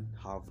turn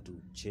have to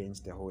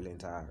change the whole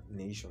entire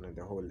nation and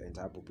the whole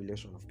entire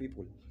population of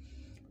people.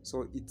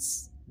 So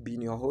it's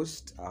been your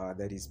host,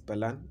 that is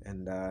Pelan,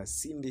 and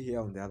Cindy here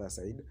on the other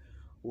side,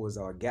 who was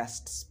our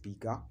guest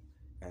speaker,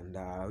 and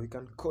we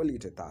can call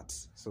it at that.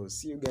 So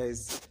see you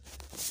guys.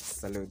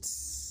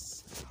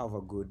 Salutes. Have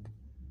a good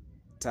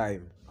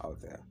time out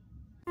there.